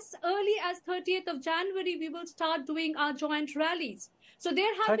as early as 30th of January, we will start doing our joint rallies. So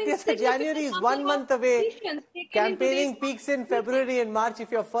there have been 30th of January is 1 month away. Campaigning peaks in February and March.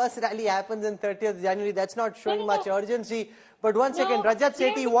 If your first rally happens in 30th January, that's not showing much urgency. But one second, Rajat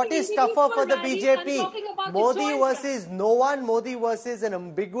Sethi, what is tougher for the BJP? Modi versus no one, Modi versus an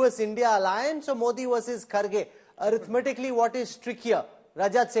ambiguous India alliance, or Modi versus Kharge? Arithmetically, what is trickier?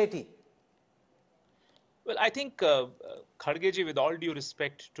 Rajat Sethi. Well, I think Kharge, with all due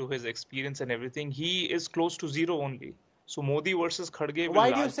respect to his experience and everything, he is close to zero only. So Modi versus Kharge.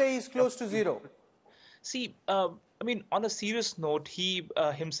 Why do you say he's close to zero? See, I mean, on a serious note, he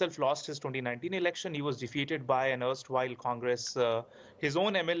himself lost his 2019 election. He was defeated by an erstwhile Congress, his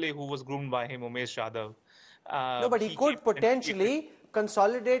own MLA who was groomed by him, Umesh Yadav. No, but he could potentially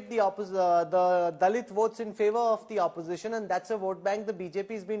consolidate the Dalit votes in favor of the opposition, and that's a vote bank the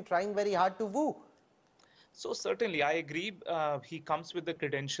BJP has been trying very hard to woo. So certainly, I agree. He comes with the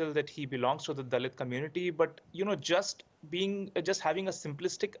credential that he belongs to the Dalit community, but just having a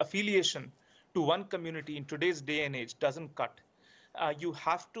simplistic affiliation to one community in today's day and age doesn't cut. You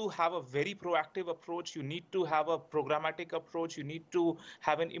have to have a very proactive approach. You need to have a programmatic approach. You need to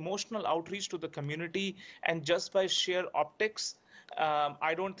have an emotional outreach to the community. And just by sheer optics,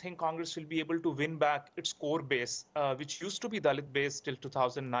 I don't think Congress will be able to win back its core base, which used to be Dalit based till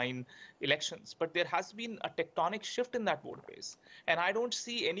 2009 elections. But there has been a tectonic shift in that vote base. And I don't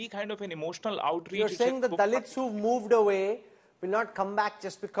see any kind of an emotional outreach. You're saying the Dalits who've moved away will not come back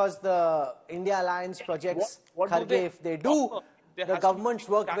just because the India Alliance projects Kharge. If they do, the governments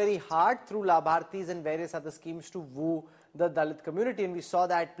work very hard through Labhartis and various other schemes to woo the Dalit community, and we saw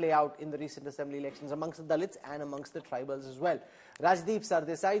that play out in the recent assembly elections amongst the Dalits and amongst the tribals as well. Rajdeep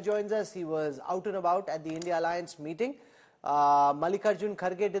Sardesai joins us. He was out and about at the India Alliance meeting. Mallikarjun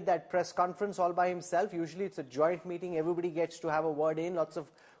Kharge did that press conference all by himself. Usually it's a joint meeting. Everybody gets to have a word in, lots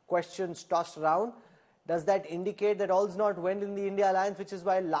of questions tossed around. Does that indicate that all's not well in the India Alliance, which is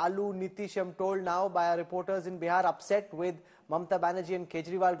why Lalu, Nitish, I'm told now by our reporters in Bihar, upset with Mamata Banerjee and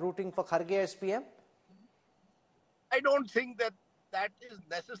Kejriwal rooting for Kharge as PM? I don't think that is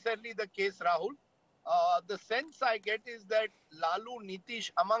necessarily the case, Rahul. The sense I get is that Lalu,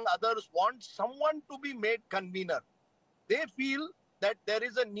 Nitish, among others, want someone to be made convener. They feel that there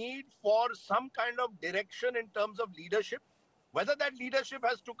is a need for some kind of direction in terms of leadership. Whether that leadership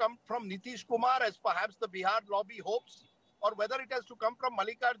has to come from Nitish Kumar, as perhaps the Bihar lobby hopes, or whether it has to come from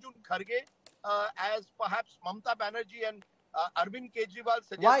Mallikarjun Kharge, as perhaps Mamata Banerjee and Arvind Kejriwal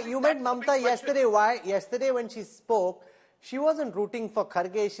suggested. Why? You met Mamata yesterday. Why? Yesterday when she spoke, she wasn't rooting for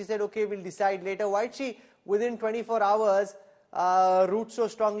Kharge. She said, okay, we'll decide later. Why did she, within 24 hours, root so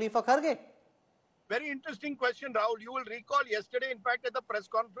strongly for Kharge? Very interesting question, Rahul. You will recall yesterday, in fact, at the press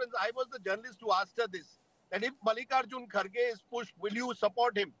conference, I was the journalist who asked her this. That if Mallikarjun Kharge is pushed, will you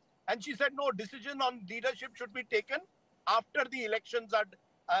support him? And she said, no, decision on leadership should be taken after the elections,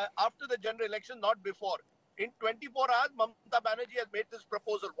 after the general election, not before. In 24 hours, Mamata Banerjee has made this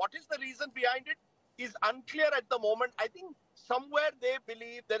proposal. What is the reason behind it is unclear at the moment. I think somewhere they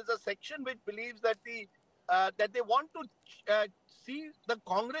believe, there is a section which believes that that they want to see the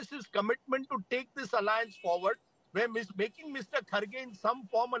Congress's commitment to take this alliance forward, where making Mr. Kharge in some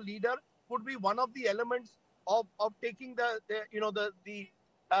form a leader would be one of the elements of taking the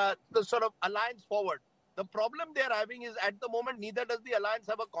sort of alliance forward. The problem they are having is at the moment, neither does the alliance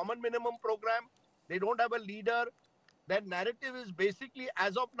have a common minimum program. They don't have a leader. Their narrative is basically,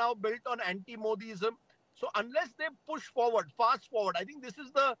 as of now, built on anti-Modism. So unless they push forward, fast forward, I think this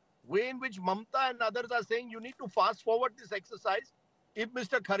is the way in which Mamata and others are saying you need to fast forward this exercise. If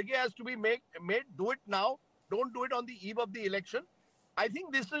Mr. Kharge has to be made, do it now. Don't do it on the eve of the election. I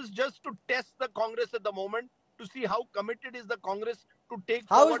think this is just to test the Congress at the moment to see how committed is the Congress to take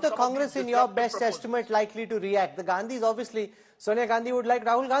How forward is the Congress, in your best proposals. estimate, likely to react? The Gandhis, obviously, Sonia Gandhi would like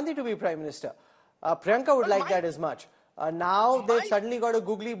Rahul Gandhi to be Prime Minister. Priyanka would like that as much. Now they've suddenly got a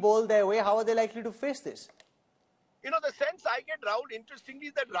googly bowl their way. How are they likely to face this? The sense I get, Rahul, interestingly,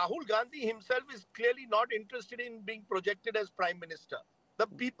 is that Rahul Gandhi himself is clearly not interested in being projected as Prime Minister. The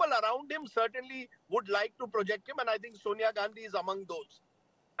people around him certainly would like to project him, and I think Sonia Gandhi is among those.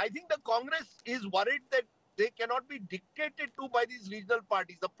 I think the Congress is worried that they cannot be dictated to by these regional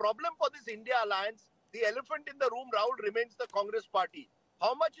parties. The problem for this India alliance, the elephant in the room, Rahul, remains the Congress party.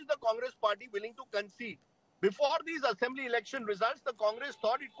 How much is the Congress party willing to concede? Before these assembly election results, the Congress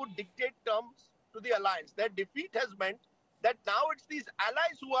thought it could dictate terms to the alliance. Their defeat has meant that now it's these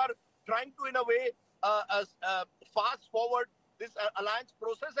allies who are trying to, in a way, fast forward this alliance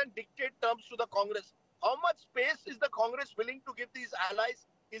process and dictate terms to the Congress. How much space is the Congress willing to give these allies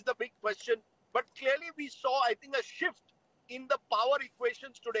is the big question. But clearly we saw, I think, a shift in the power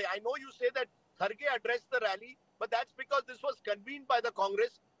equations today. I know you say that Kharge addressed the rally, but that's because this was convened by the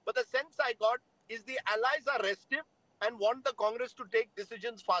Congress. But the sense I got is the allies are restive and want the Congress to take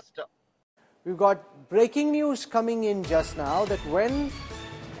decisions faster. We've got breaking news coming in just now that when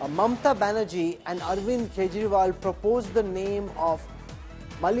Mamata Banerjee and Arvind Kejriwal proposed the name of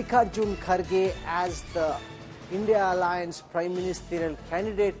Mallikarjun Kharge as the India Alliance Prime Ministerial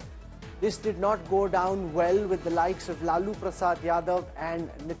candidate, this did not go down well with the likes of Lalu Prasad Yadav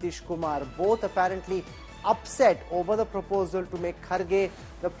and Nitish Kumar, both apparently upset over the proposal to make Kharge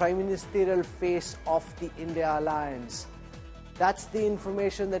the Prime Ministerial face of the India Alliance. That's the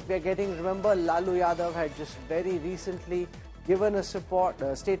information that we're getting. Remember, Lalu Yadav had just very recently given a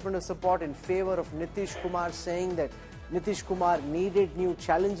statement of support in favor of Nitish Kumar, saying that Nitish Kumar needed new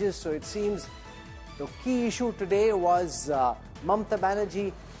challenges. So it seems the key issue today was Mamata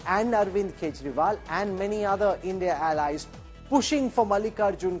Banerjee and Arvind Kejriwal and many other India allies pushing for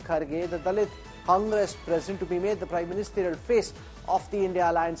Mallikarjun Kharge, the Dalit Congress president, to be made the Prime Ministerial face of the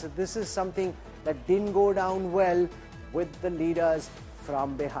India Alliance. This is something that didn't go down well with the leaders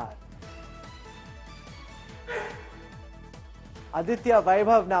from Bihar. Aditya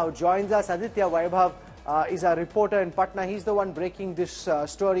Vaibhav now joins us. Aditya Vaibhav is a reporter in Patna. He's the one breaking this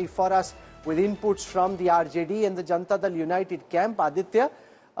story for us with inputs from the RJD and the Janata Dal United camp. Aditya,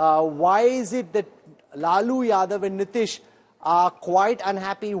 why is it that Lalu Yadav and Nitish are quite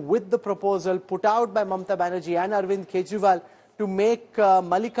unhappy with the proposal put out by Mamata Banerjee and Arvind Kejriwal to make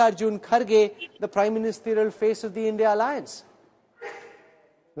Mallikarjun Kharge the Prime Ministerial face of the India Alliance?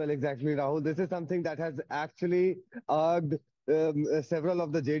 Well, exactly, Rahul. This is something that has actually irked several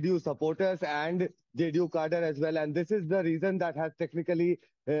of the JDU supporters and JDU cadre as well. And this is the reason that has technically,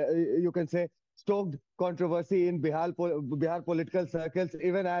 you can say, stoked controversy in Bihar political circles,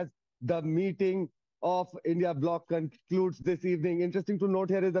 even as the meeting of India bloc concludes this evening. Interesting to note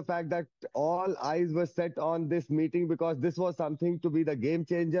here is the fact that all eyes were set on this meeting because this was something to be the game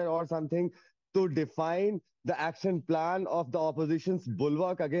changer or something to define the action plan of the opposition's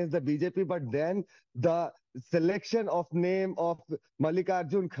bulwark against the BJP. But then the selection of name of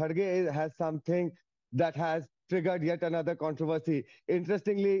Mallikarjun Kharge has something that has triggered yet another controversy.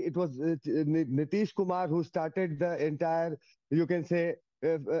 Interestingly, it was Nitish Kumar who started the entire, you can say,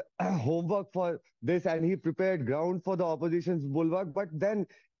 homework for this, and he prepared ground for the opposition's bulwark. But then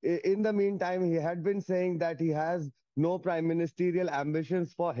in the meantime, he had been saying that he has no prime ministerial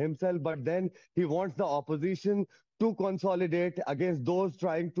ambitions for himself, but then he wants the opposition to consolidate against those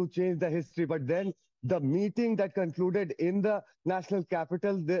trying to change the history. But then the meeting that concluded in the national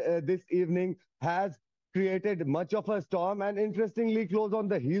capital this evening has created much of a storm. And interestingly, close on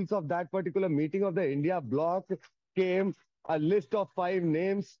the heels of that particular meeting of the India bloc came a list of 5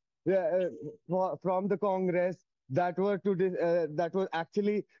 names from the Congress that were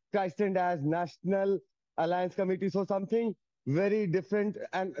actually christened as National Alliance Committee. So something very different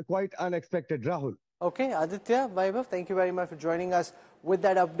and quite unexpected. Rahul. Okay, Aditya Vaibhav, thank you very much for joining us with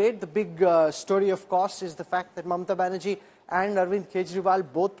that update. The big story, of course, is the fact that Mamata Banerjee and Arvind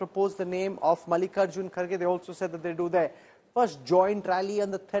Kejriwal both proposed the name of Mallikarjun Kharge. They also said that they do their first joint rally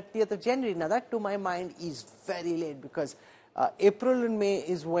on the 30th of January. Now, that to my mind is very late because April and May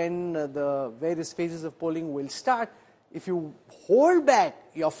is when the various phases of polling will start. If you hold back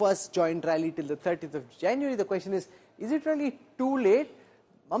your first joint rally till the 30th of January, the question is it really too late?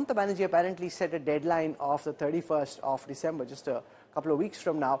 Mamata Banerjee apparently set a deadline of the 31st of December, just a couple of weeks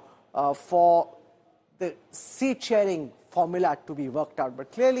from now, for the seat sharing formula to be worked out.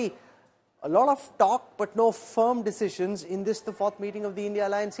 But clearly, a lot of talk, but no firm decisions in this, the 4th meeting of the India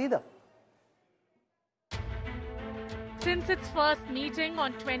Alliance either. Since its first meeting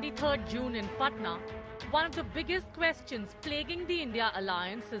on 23rd June in Patna, one of the biggest questions plaguing the India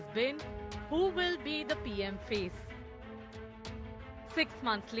Alliance has been who will be the PM face. 6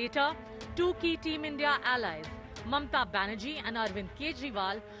 months later, 2 key Team India allies, Mamata Banerjee and Arvind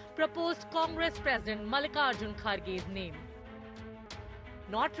Kejriwal, proposed Congress President Mallikarjun Kharge's name.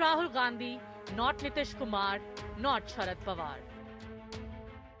 Not Rahul Gandhi, not Nitish Kumar, not Sharad Pawar.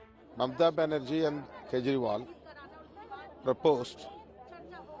 Mamata Banerjee and Kejriwal proposed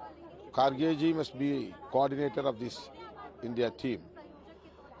Kharge ji must be coordinator of this India team,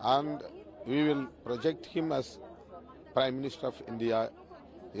 and we will project him as Prime Minister of India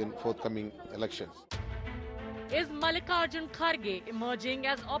in forthcoming elections. Is Mallikarjun Kharge emerging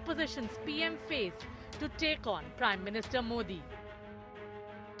as opposition's PM face to take on Prime Minister Modi?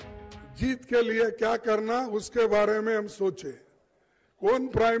 जीत के लिए क्या करना उसके बारे में हम सोचे, कौन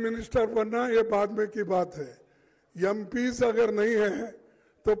प्राइम मिनिस्टर बनना ये बाद में की बात है। एमपीज अगर नहीं है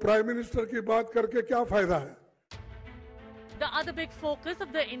तो प्राइम मिनिस्टर की बात करके क्या फायदा है। The other big focus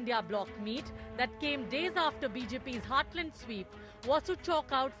of the India bloc meet that came days after BJP's heartland sweep was to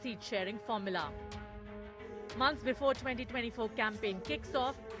chalk out seat-sharing formula. Months before 2024 campaign kicks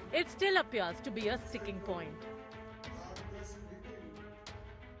off, it still appears to be a sticking point.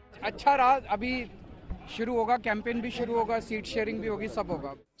 अच्छा रहा, अभी शुरू होगा, campaign भी शुरू होगा, seat sharing भी होगी, सब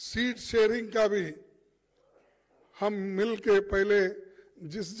होगा। सीट शेयरिंग का भी हम मिल के पहले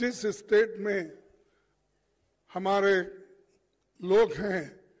जिस स्टेट में हमारे लोग हैं,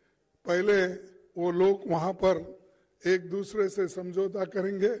 पहले वो लोग वहां पर एक दूसरे से समझौता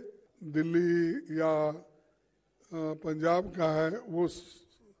करेंगे। दिल्ली या पंजाब का है, वो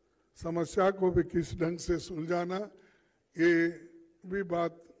समस्या को भी किस ढंग से सुलझाना, ये भी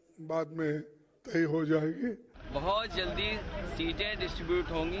बात बाद में तय हो जाएगी। बहुत जल्दी सीटें डिस्ट्रीब्यूट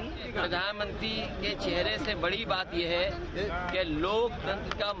होंगी। प्रधानमंत्री के चेहरे से बड़ी बात यह है कि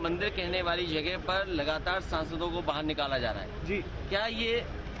लोकतंत्र का मंदिर कहने वाली जगह पर लगातार सांसदों को बाहर निकाला जा रहा है। जी, क्या ये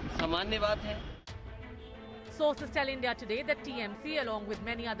सामान्य बात है? Sources tell India Today that TMC, along with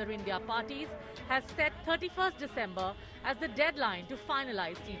many other India parties, has set 31st December as the deadline to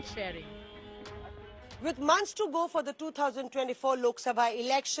finalize seat sharing. With months to go for the 2024 Lok Sabha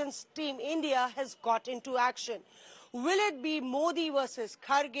elections, Team India has got into action. Will it be Modi versus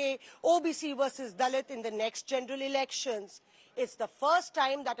Kharge, OBC versus Dalit in the next general elections? It's the first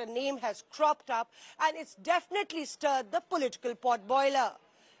time that a name has cropped up, and it's definitely stirred the political pot boiler.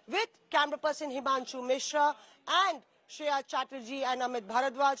 With camera person Himanshu Mishra and Shreya Chatterjee and Amit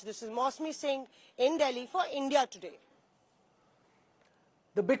Bharadwaj, this is Mosmi Singh in Delhi for India Today.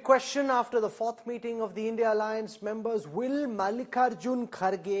 The big question after the fourth meeting of the India Alliance members, will Mallikarjun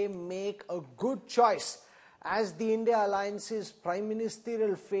Kharge make a good choice as the India Alliance's Prime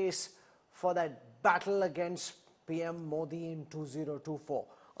Ministerial face for that battle against PM Modi in 2024?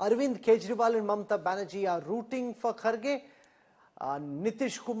 Arvind Kejriwal and Mamata Banerjee are rooting for Kharge.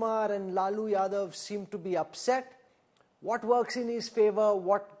 Nitish Kumar and Lalu Yadav seem to be upset. What works in his favor?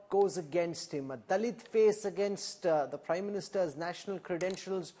 What goes against him? A Dalit face against the Prime Minister's national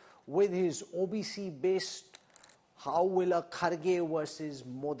credentials with his OBC based. How will a Kharge versus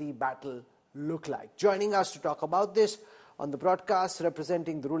Modi battle look like? Joining us to talk about this on the broadcast,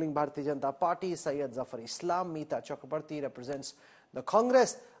 representing the ruling Bharatiya Janata Party, Syed Zafar Islam. Meeta Chakrabarti represents the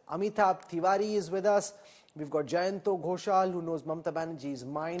Congress. Amitabh Tiwari is with us. We've got Jayanto Ghoshal, who knows Mamata Banerjee's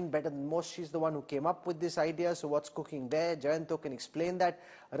mind better than most. She's the one who came up with this idea. So what's cooking there? Jayanto can explain that.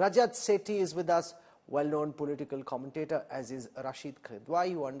 Rajat Sethi is with us, well-known political commentator, as is Rashid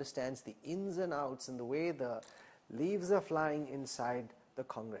Khridwai, who understands the ins and outs and the way the leaves are flying inside the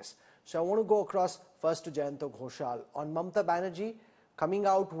Congress. So I want to go across first to Jayanto Ghoshal. On Mamata Banerjee, coming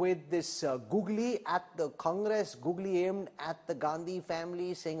out with this googly at the Congress, googly aimed at the Gandhi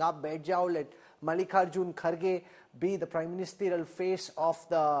family, saying, "Aap baith jao, let Mallikarjun Kharge be the Prime Ministerial face of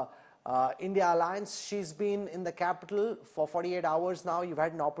the India Alliance." She's been in the capital for 48 hours now. You've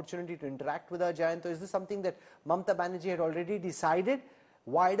had an opportunity to interact with her, Jayanto. Is this something that Mamata Banerjee had already decided?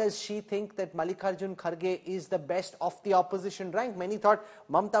 Why does she think that Mallikarjun Kharge is the best of the opposition rank? Many thought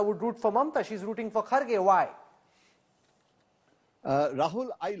Mamata would root for Mamata. She's rooting for Kharge. Why? Rahul,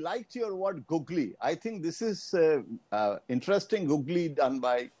 I liked your word googly. I think this is interesting googly done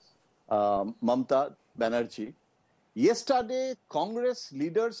by Mamata Banerjee. Yesterday, Congress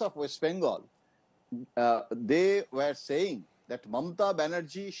leaders of West Bengal, they were saying that Mamata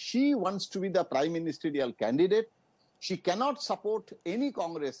Banerjee, she wants to be the Prime Ministerial candidate. She cannot support any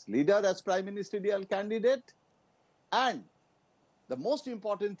Congress leader as Prime Ministerial candidate. And the most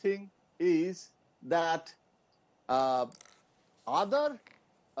important thing is that other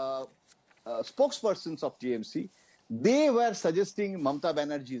spokespersons of TMC, they were suggesting Mamata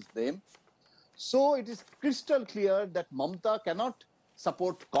Banerjee's name. So it is crystal clear that Mamata cannot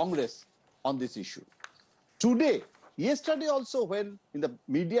support Congress on this issue. Yesterday also, when in the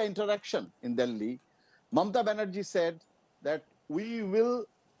media interaction in Delhi, Mamata Banerjee said that we will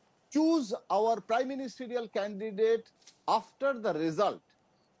choose our Prime Ministerial candidate after the result.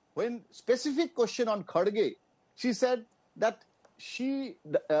 When specific question on Kharge, she said that she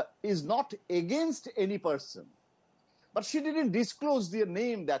is not against any person. But she didn't disclose their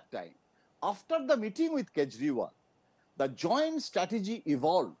name that time. After the meeting with Kejriwal, the joint strategy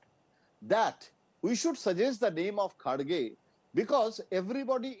evolved that we should suggest the name of Kharge because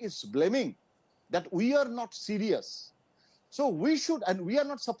everybody is blaming that we are not serious. So we should, and we are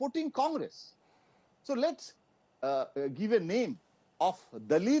not supporting Congress. So let's give a name of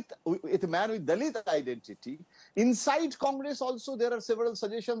Dalit, with a man with Dalit identity. Inside Congress also there are several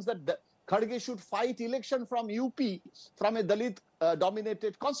suggestions that Kharge should fight election from UP, from a Dalit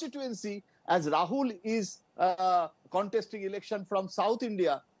dominated constituency, as Rahul is contesting election from South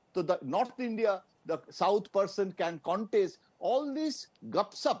India. So the North India, the South person can contest. All this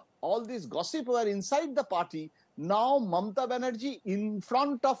gups-up, all this gossip were inside the party. Now Mamata Banerjee, in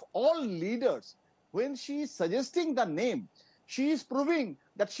front of all leaders, when she is suggesting the name, she is proving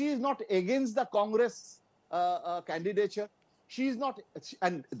that she is not against the Congress candidature. She is not,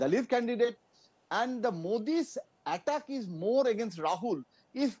 and Dalit candidate, and the Modi's attack is more against Rahul.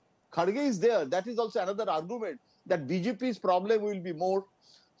 If Kharge is there, that is also another argument that BJP's problem will be more.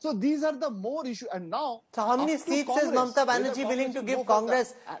 So these are the more issues. And now, so how many seats is Mamata Banerjee willing to give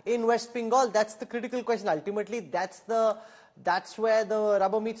Congress in West Bengal? That's the critical question. Ultimately, that's where the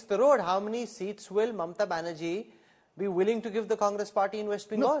rubber meets the road. How many seats will Mamata Banerjee be willing to give the Congress party in West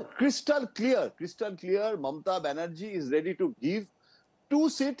Bengal? No, crystal clear. Mamata Banerjee is ready to give 2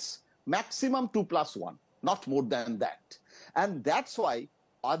 seats, maximum 2+1, not more than that. And that's why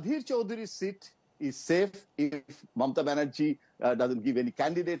Adhir Chaudhury's seat is safe if Mamata Banerjee doesn't give any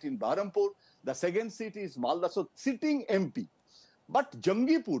candidate in Baharampur. The second seat is Malda, so sitting MP. But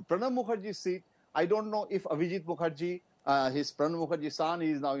Jangipur, Pranab Mukherjee's seat, I don't know if Abhijit Mukherjee, his Pranab Mukherjee's son, he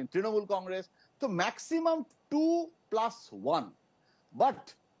is now in Trinamool Congress. So maximum 2+1.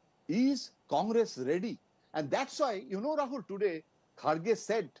 But is Congress ready? And that's why, you know, Rahul, today Kharge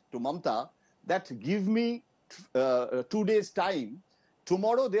said to Mamata that give me 2 days time.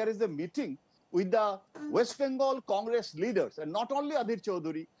 Tomorrow there is a meeting with the West Bengal Congress leaders, and not only Adhir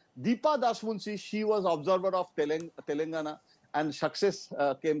Chaudhury, Deepa Dasmunshi, she was observer of Telangana, and success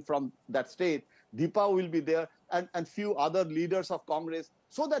came from that state. Deepa will be there, and few other leaders of Congress,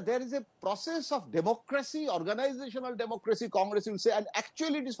 so that there is a process of democracy, organizational democracy, Congress will say, and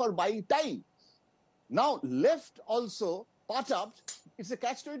actually it is for buying time. Now, left also, part up, it's a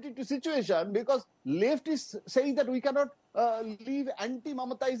catch-22 situation, because left is saying that we cannot leave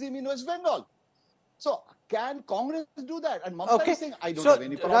anti-Mamataism in West Bengal. So, can Congress do that? And Mamata is saying, I don't have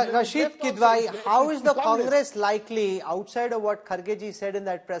any problem. Rashid Kidwai, how is the Congress likely, outside of what Kharge said in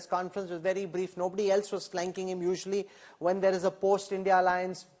that press conference, was very brief, nobody else was flanking him. Usually when there is a post-India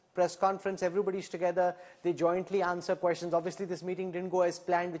alliance press conference, everybody's together, they jointly answer questions. Obviously this meeting didn't go as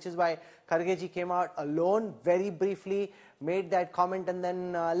planned, which is why Kharge came out alone, very briefly made that comment and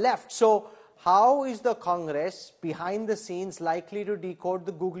then left. So how is the Congress behind the scenes likely to decode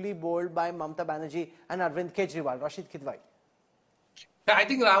the googly bold by Mamata Banerjee and Arvind Kejriwal? Rashid Kidwai. I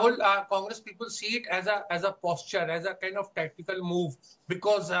think, Rahul, Congress people see it as a posture, as a kind of tactical move,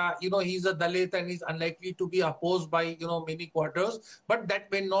 because you know, he's a Dalit and he's unlikely to be opposed by, you know, many quarters. But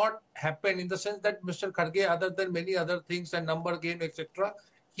that may not happen, in the sense that Mr. Kharge, other than many other things and number game, etc.,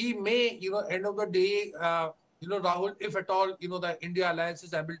 he may, you know, end of the day, you know, Rahul, if at all, you know, the India alliance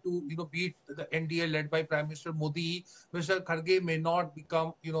is able to, you know, beat the NDA led by Prime Minister Modi, Mr. Kharge may not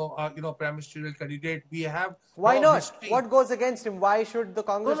become, you know, Prime Ministerial candidate. We have why not? History. What goes against him? Why should the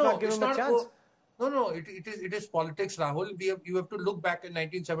Congress not give him a chance? No, it is politics, Rahul. You have to look back in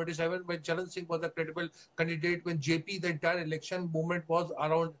 1977 when Charan Singh was a credible candidate, when JP, the entire election movement was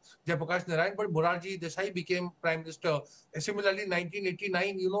around Jayaprakash Narayan, but Morarji Desai became Prime Minister. Similarly,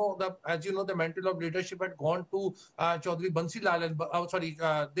 1989, you know, as you know, the mantle of leadership had gone to Chaudhry Bansilal and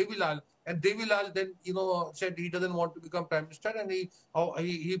Devilal. And Devilal then, you know, said he doesn't want to become Prime Minister, and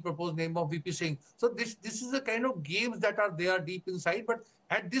he proposed name of VP Singh. So this is the kind of games that are there deep inside. But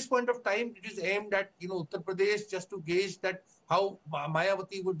at this point of time, it is aimed at, you know, Uttar Pradesh, just to gauge that how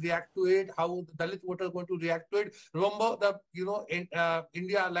Mayawati would react to it, how the Dalit voters are going to react to it. Remember, the, you know,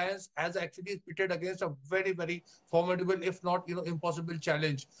 India alliance has actually pitted against a very, very formidable, if not, you know, impossible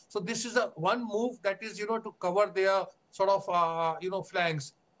challenge. So this is one move that is, you know, to cover their sort of, you know,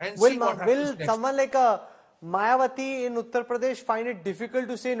 flanks. And will someone like a Mayawati in Uttar Pradesh find it difficult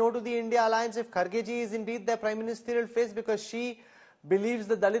to say no to the India alliance if Kharge ji is indeed their prime ministerial face, because she believes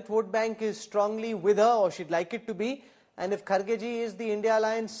the Dalit vote bank is strongly with her, or she'd like it to be? And if Kharge ji is the India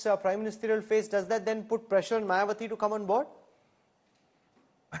alliance prime ministerial face, does that then put pressure on Mayawati to come on board?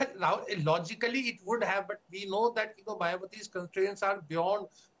 Now, logically, it would have, but we know that, you know, Mayawati's constraints are beyond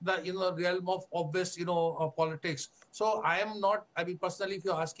the, you know, realm of obvious, you know, politics. So I am not, I mean, personally, if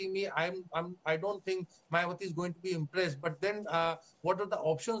you're asking me, I don't think Mayawati is going to be impressed. But then what are the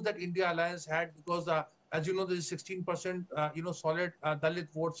options that India alliance had? Because as you know, there is 16%, you know, solid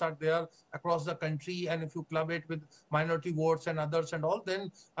Dalit votes are there across the country. And if you club it with minority votes and others and all,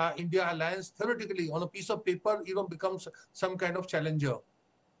 then India alliance theoretically on a piece of paper, you know, becomes some kind of challenger.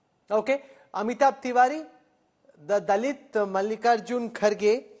 Okay. Amitabh Tiwari, the Dalit Mallikarjun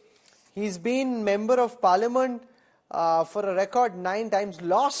Kharge, he's been member of parliament for a record 9 times,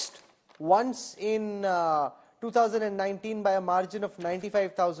 lost once in 2019 by a margin of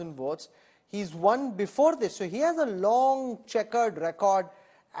 95,000 votes. He's won before this, so he has a long checkered record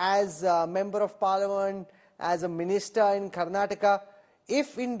as a member of parliament, as a minister in Karnataka.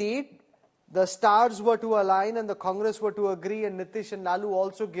 If indeed the stars were to align and the Congress were to agree and Nitish and Lalu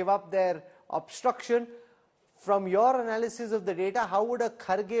also give up their obstruction, from your analysis of the data, how would a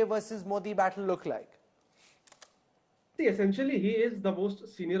Kharge versus Modi battle look like? See, essentially, he is the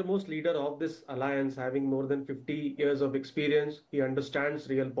senior-most leader of this alliance, having more than 50 years of experience. He understands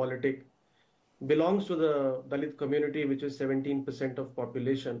real politics, belongs to the Dalit community, which is 17% of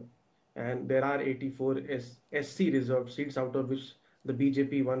population, and there are 84 SC reserved seats, out of which the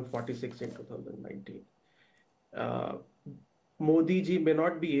BJP won 46 in 2019. Modi ji may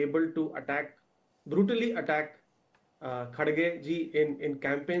not be able to brutally attack Kharge ji in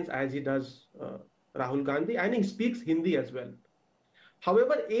campaigns as he does Rahul Gandhi, and he speaks Hindi as well.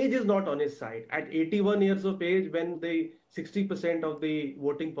 However, age is not on his side. At 81 years of age, when the 60% of the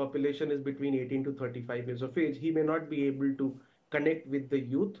voting population is between 18 to 35 years of age, he may not be able to connect with the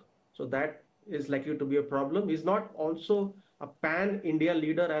youth. So that is likely to be a problem. He's not also a pan-India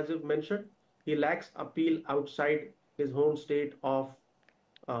leader, as you've mentioned. He lacks appeal outside his home state of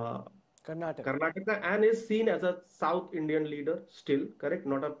Karnataka, and is seen as a South Indian leader still, correct?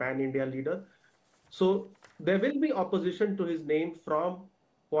 Not a pan-India leader. So there will be opposition to his name from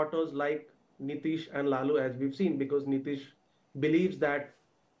quarters like Nitish and Lalu, as we've seen, because Nitish believes that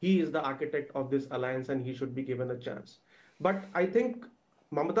he is the architect of this alliance and he should be given a chance. But I think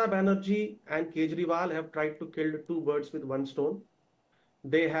Mamata Banerjee and Kejriwal have tried to kill two birds with one stone.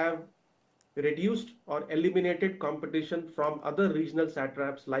 They have reduced or eliminated competition from other regional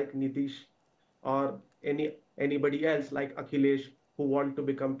satraps like Nitish or anybody else like Akhilesh, who want to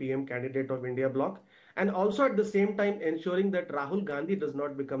become PM candidate of India bloc, and also at the same time ensuring that Rahul Gandhi does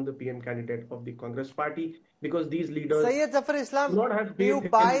not become the PM candidate of the Congress party, because these leaders... Syed Zafar Islam, do you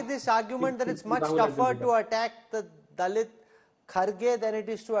buy this argument that it's much tougher to attack the Dalit Kharge than it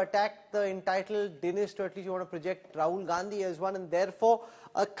is to attack the entitled Dinesh, or at least you want to project Rahul Gandhi as one, and therefore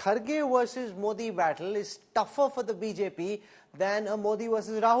a Kharge versus Modi battle is tougher for the BJP than a Modi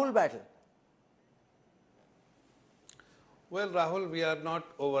versus Rahul battle? Well, Rahul, we are not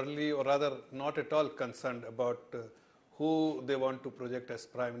overly, or rather not at all concerned about who they want to project as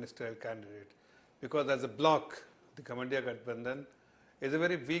Prime Ministerial candidate, because as a bloc, the Kamandiya Gathbandhan is a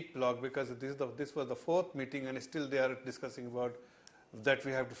very weak bloc, because this was the fourth meeting and still they are discussing about that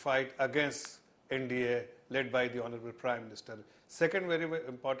we have to fight against NDA led by the Honorable Prime Minister. Second very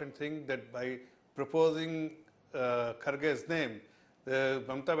important thing, that by proposing Kharge's name,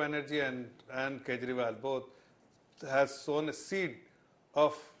 Mamata Banerjee and Kejriwal both has sown a seed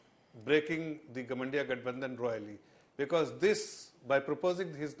of breaking the Kamandiya Gathbandhan royally, because this, by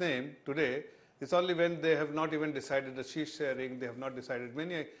proposing his name today, it's only when they have not even decided the sheet sharing, they have not decided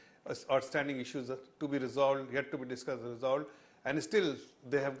many outstanding issues to be resolved, yet to be discussed and resolved, and still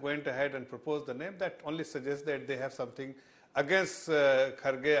they have went ahead and proposed the name. That only suggests that they have something against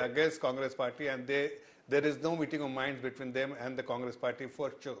Kharge, against Congress party, and there is no meeting of minds between them and the Congress party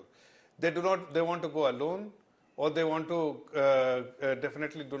for sure. They want to go alone, or they want to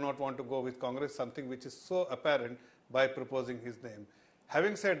definitely do not want to go with Congress, something which is so apparent by proposing his name.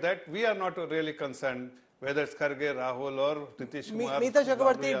 Having said that, we are not really concerned whether it's Kharge, Rahul or Nitish Kumar. Meeta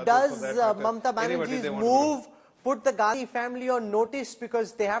Chakrabarti, does Mamata Banerjee's move put the Gandhi family on notice,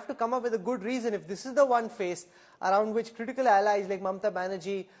 because they have to come up with a good reason? If this is the one face around which critical allies like Mamata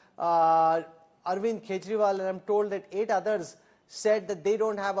Banerjee, Arvind Kejriwal, and I'm told that 8 others said that they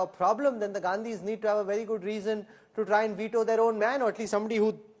don't have a problem, then the Gandhis need to have a very good reason to try and veto their own man, or at least somebody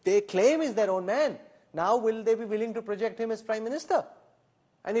who they claim is their own man. Now, will they be willing to project him as Prime Minister?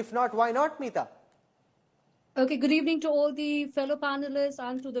 And if not, why not, Meeta? Okay, good evening to all the fellow panelists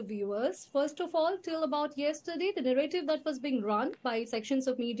and to the viewers. First of all, till about yesterday, the narrative that was being run by sections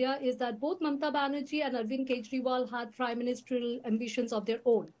of media is that both Mamata Banerjee and Arvind Kejriwal had prime ministerial ambitions of their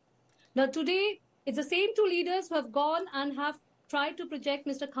own. Now today, it's the same two leaders who have gone and have tried to project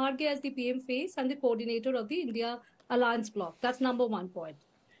Mr. Kharge as the PM face and the coordinator of the India Alliance bloc. That's number one point.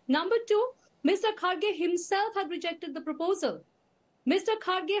 Number two, Mr. Kharge himself had rejected the proposal. Mr.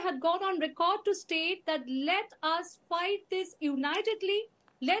 Kharge had gone on record to state that let us fight this unitedly,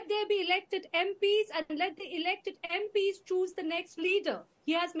 let there be elected MPs, and let the elected MPs choose the next leader.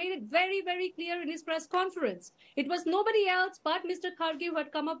 He has made it very, very clear in his press conference. It was nobody else but Mr. Kharge who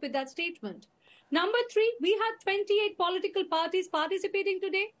had come up with that statement. Number 3, we had 28 political parties participating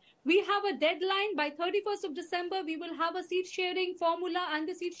today. We have a deadline by 31st of December. We will have a seat sharing formula and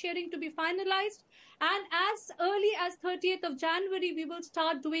the seat sharing to be finalized. And as early as 30th of January, we will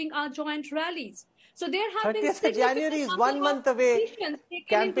start doing our joint rallies. So there have been 30th of January is 1 month away.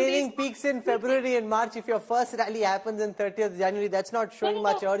 Campaigning peaks peaks in February and March. If your first rally happens in 30th January, that's not showing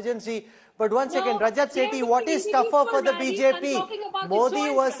much urgency. But once again, Rajat Sethi, what is tougher for the BJP?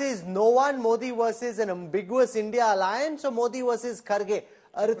 Modi versus no one, Modi versus an ambiguous India alliance, or Modi versus Kharge?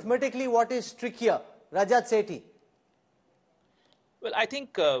 Arithmetically, what is trickier? Rajat Sethi. Well, I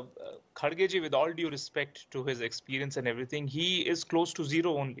think Kharge, with all due respect to his experience and everything, he is close to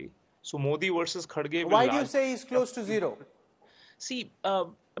zero only. So Modi versus Kharge. Why do you say he's close to zero? See,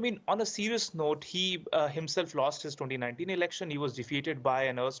 I mean, on a serious note, he himself lost his 2019 election. He was defeated by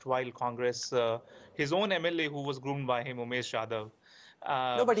an erstwhile Congress, his own MLA who was groomed by him, Umesh Yadav.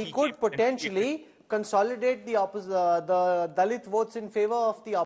 No, but he could potentially consolidate the Dalit votes in favor of the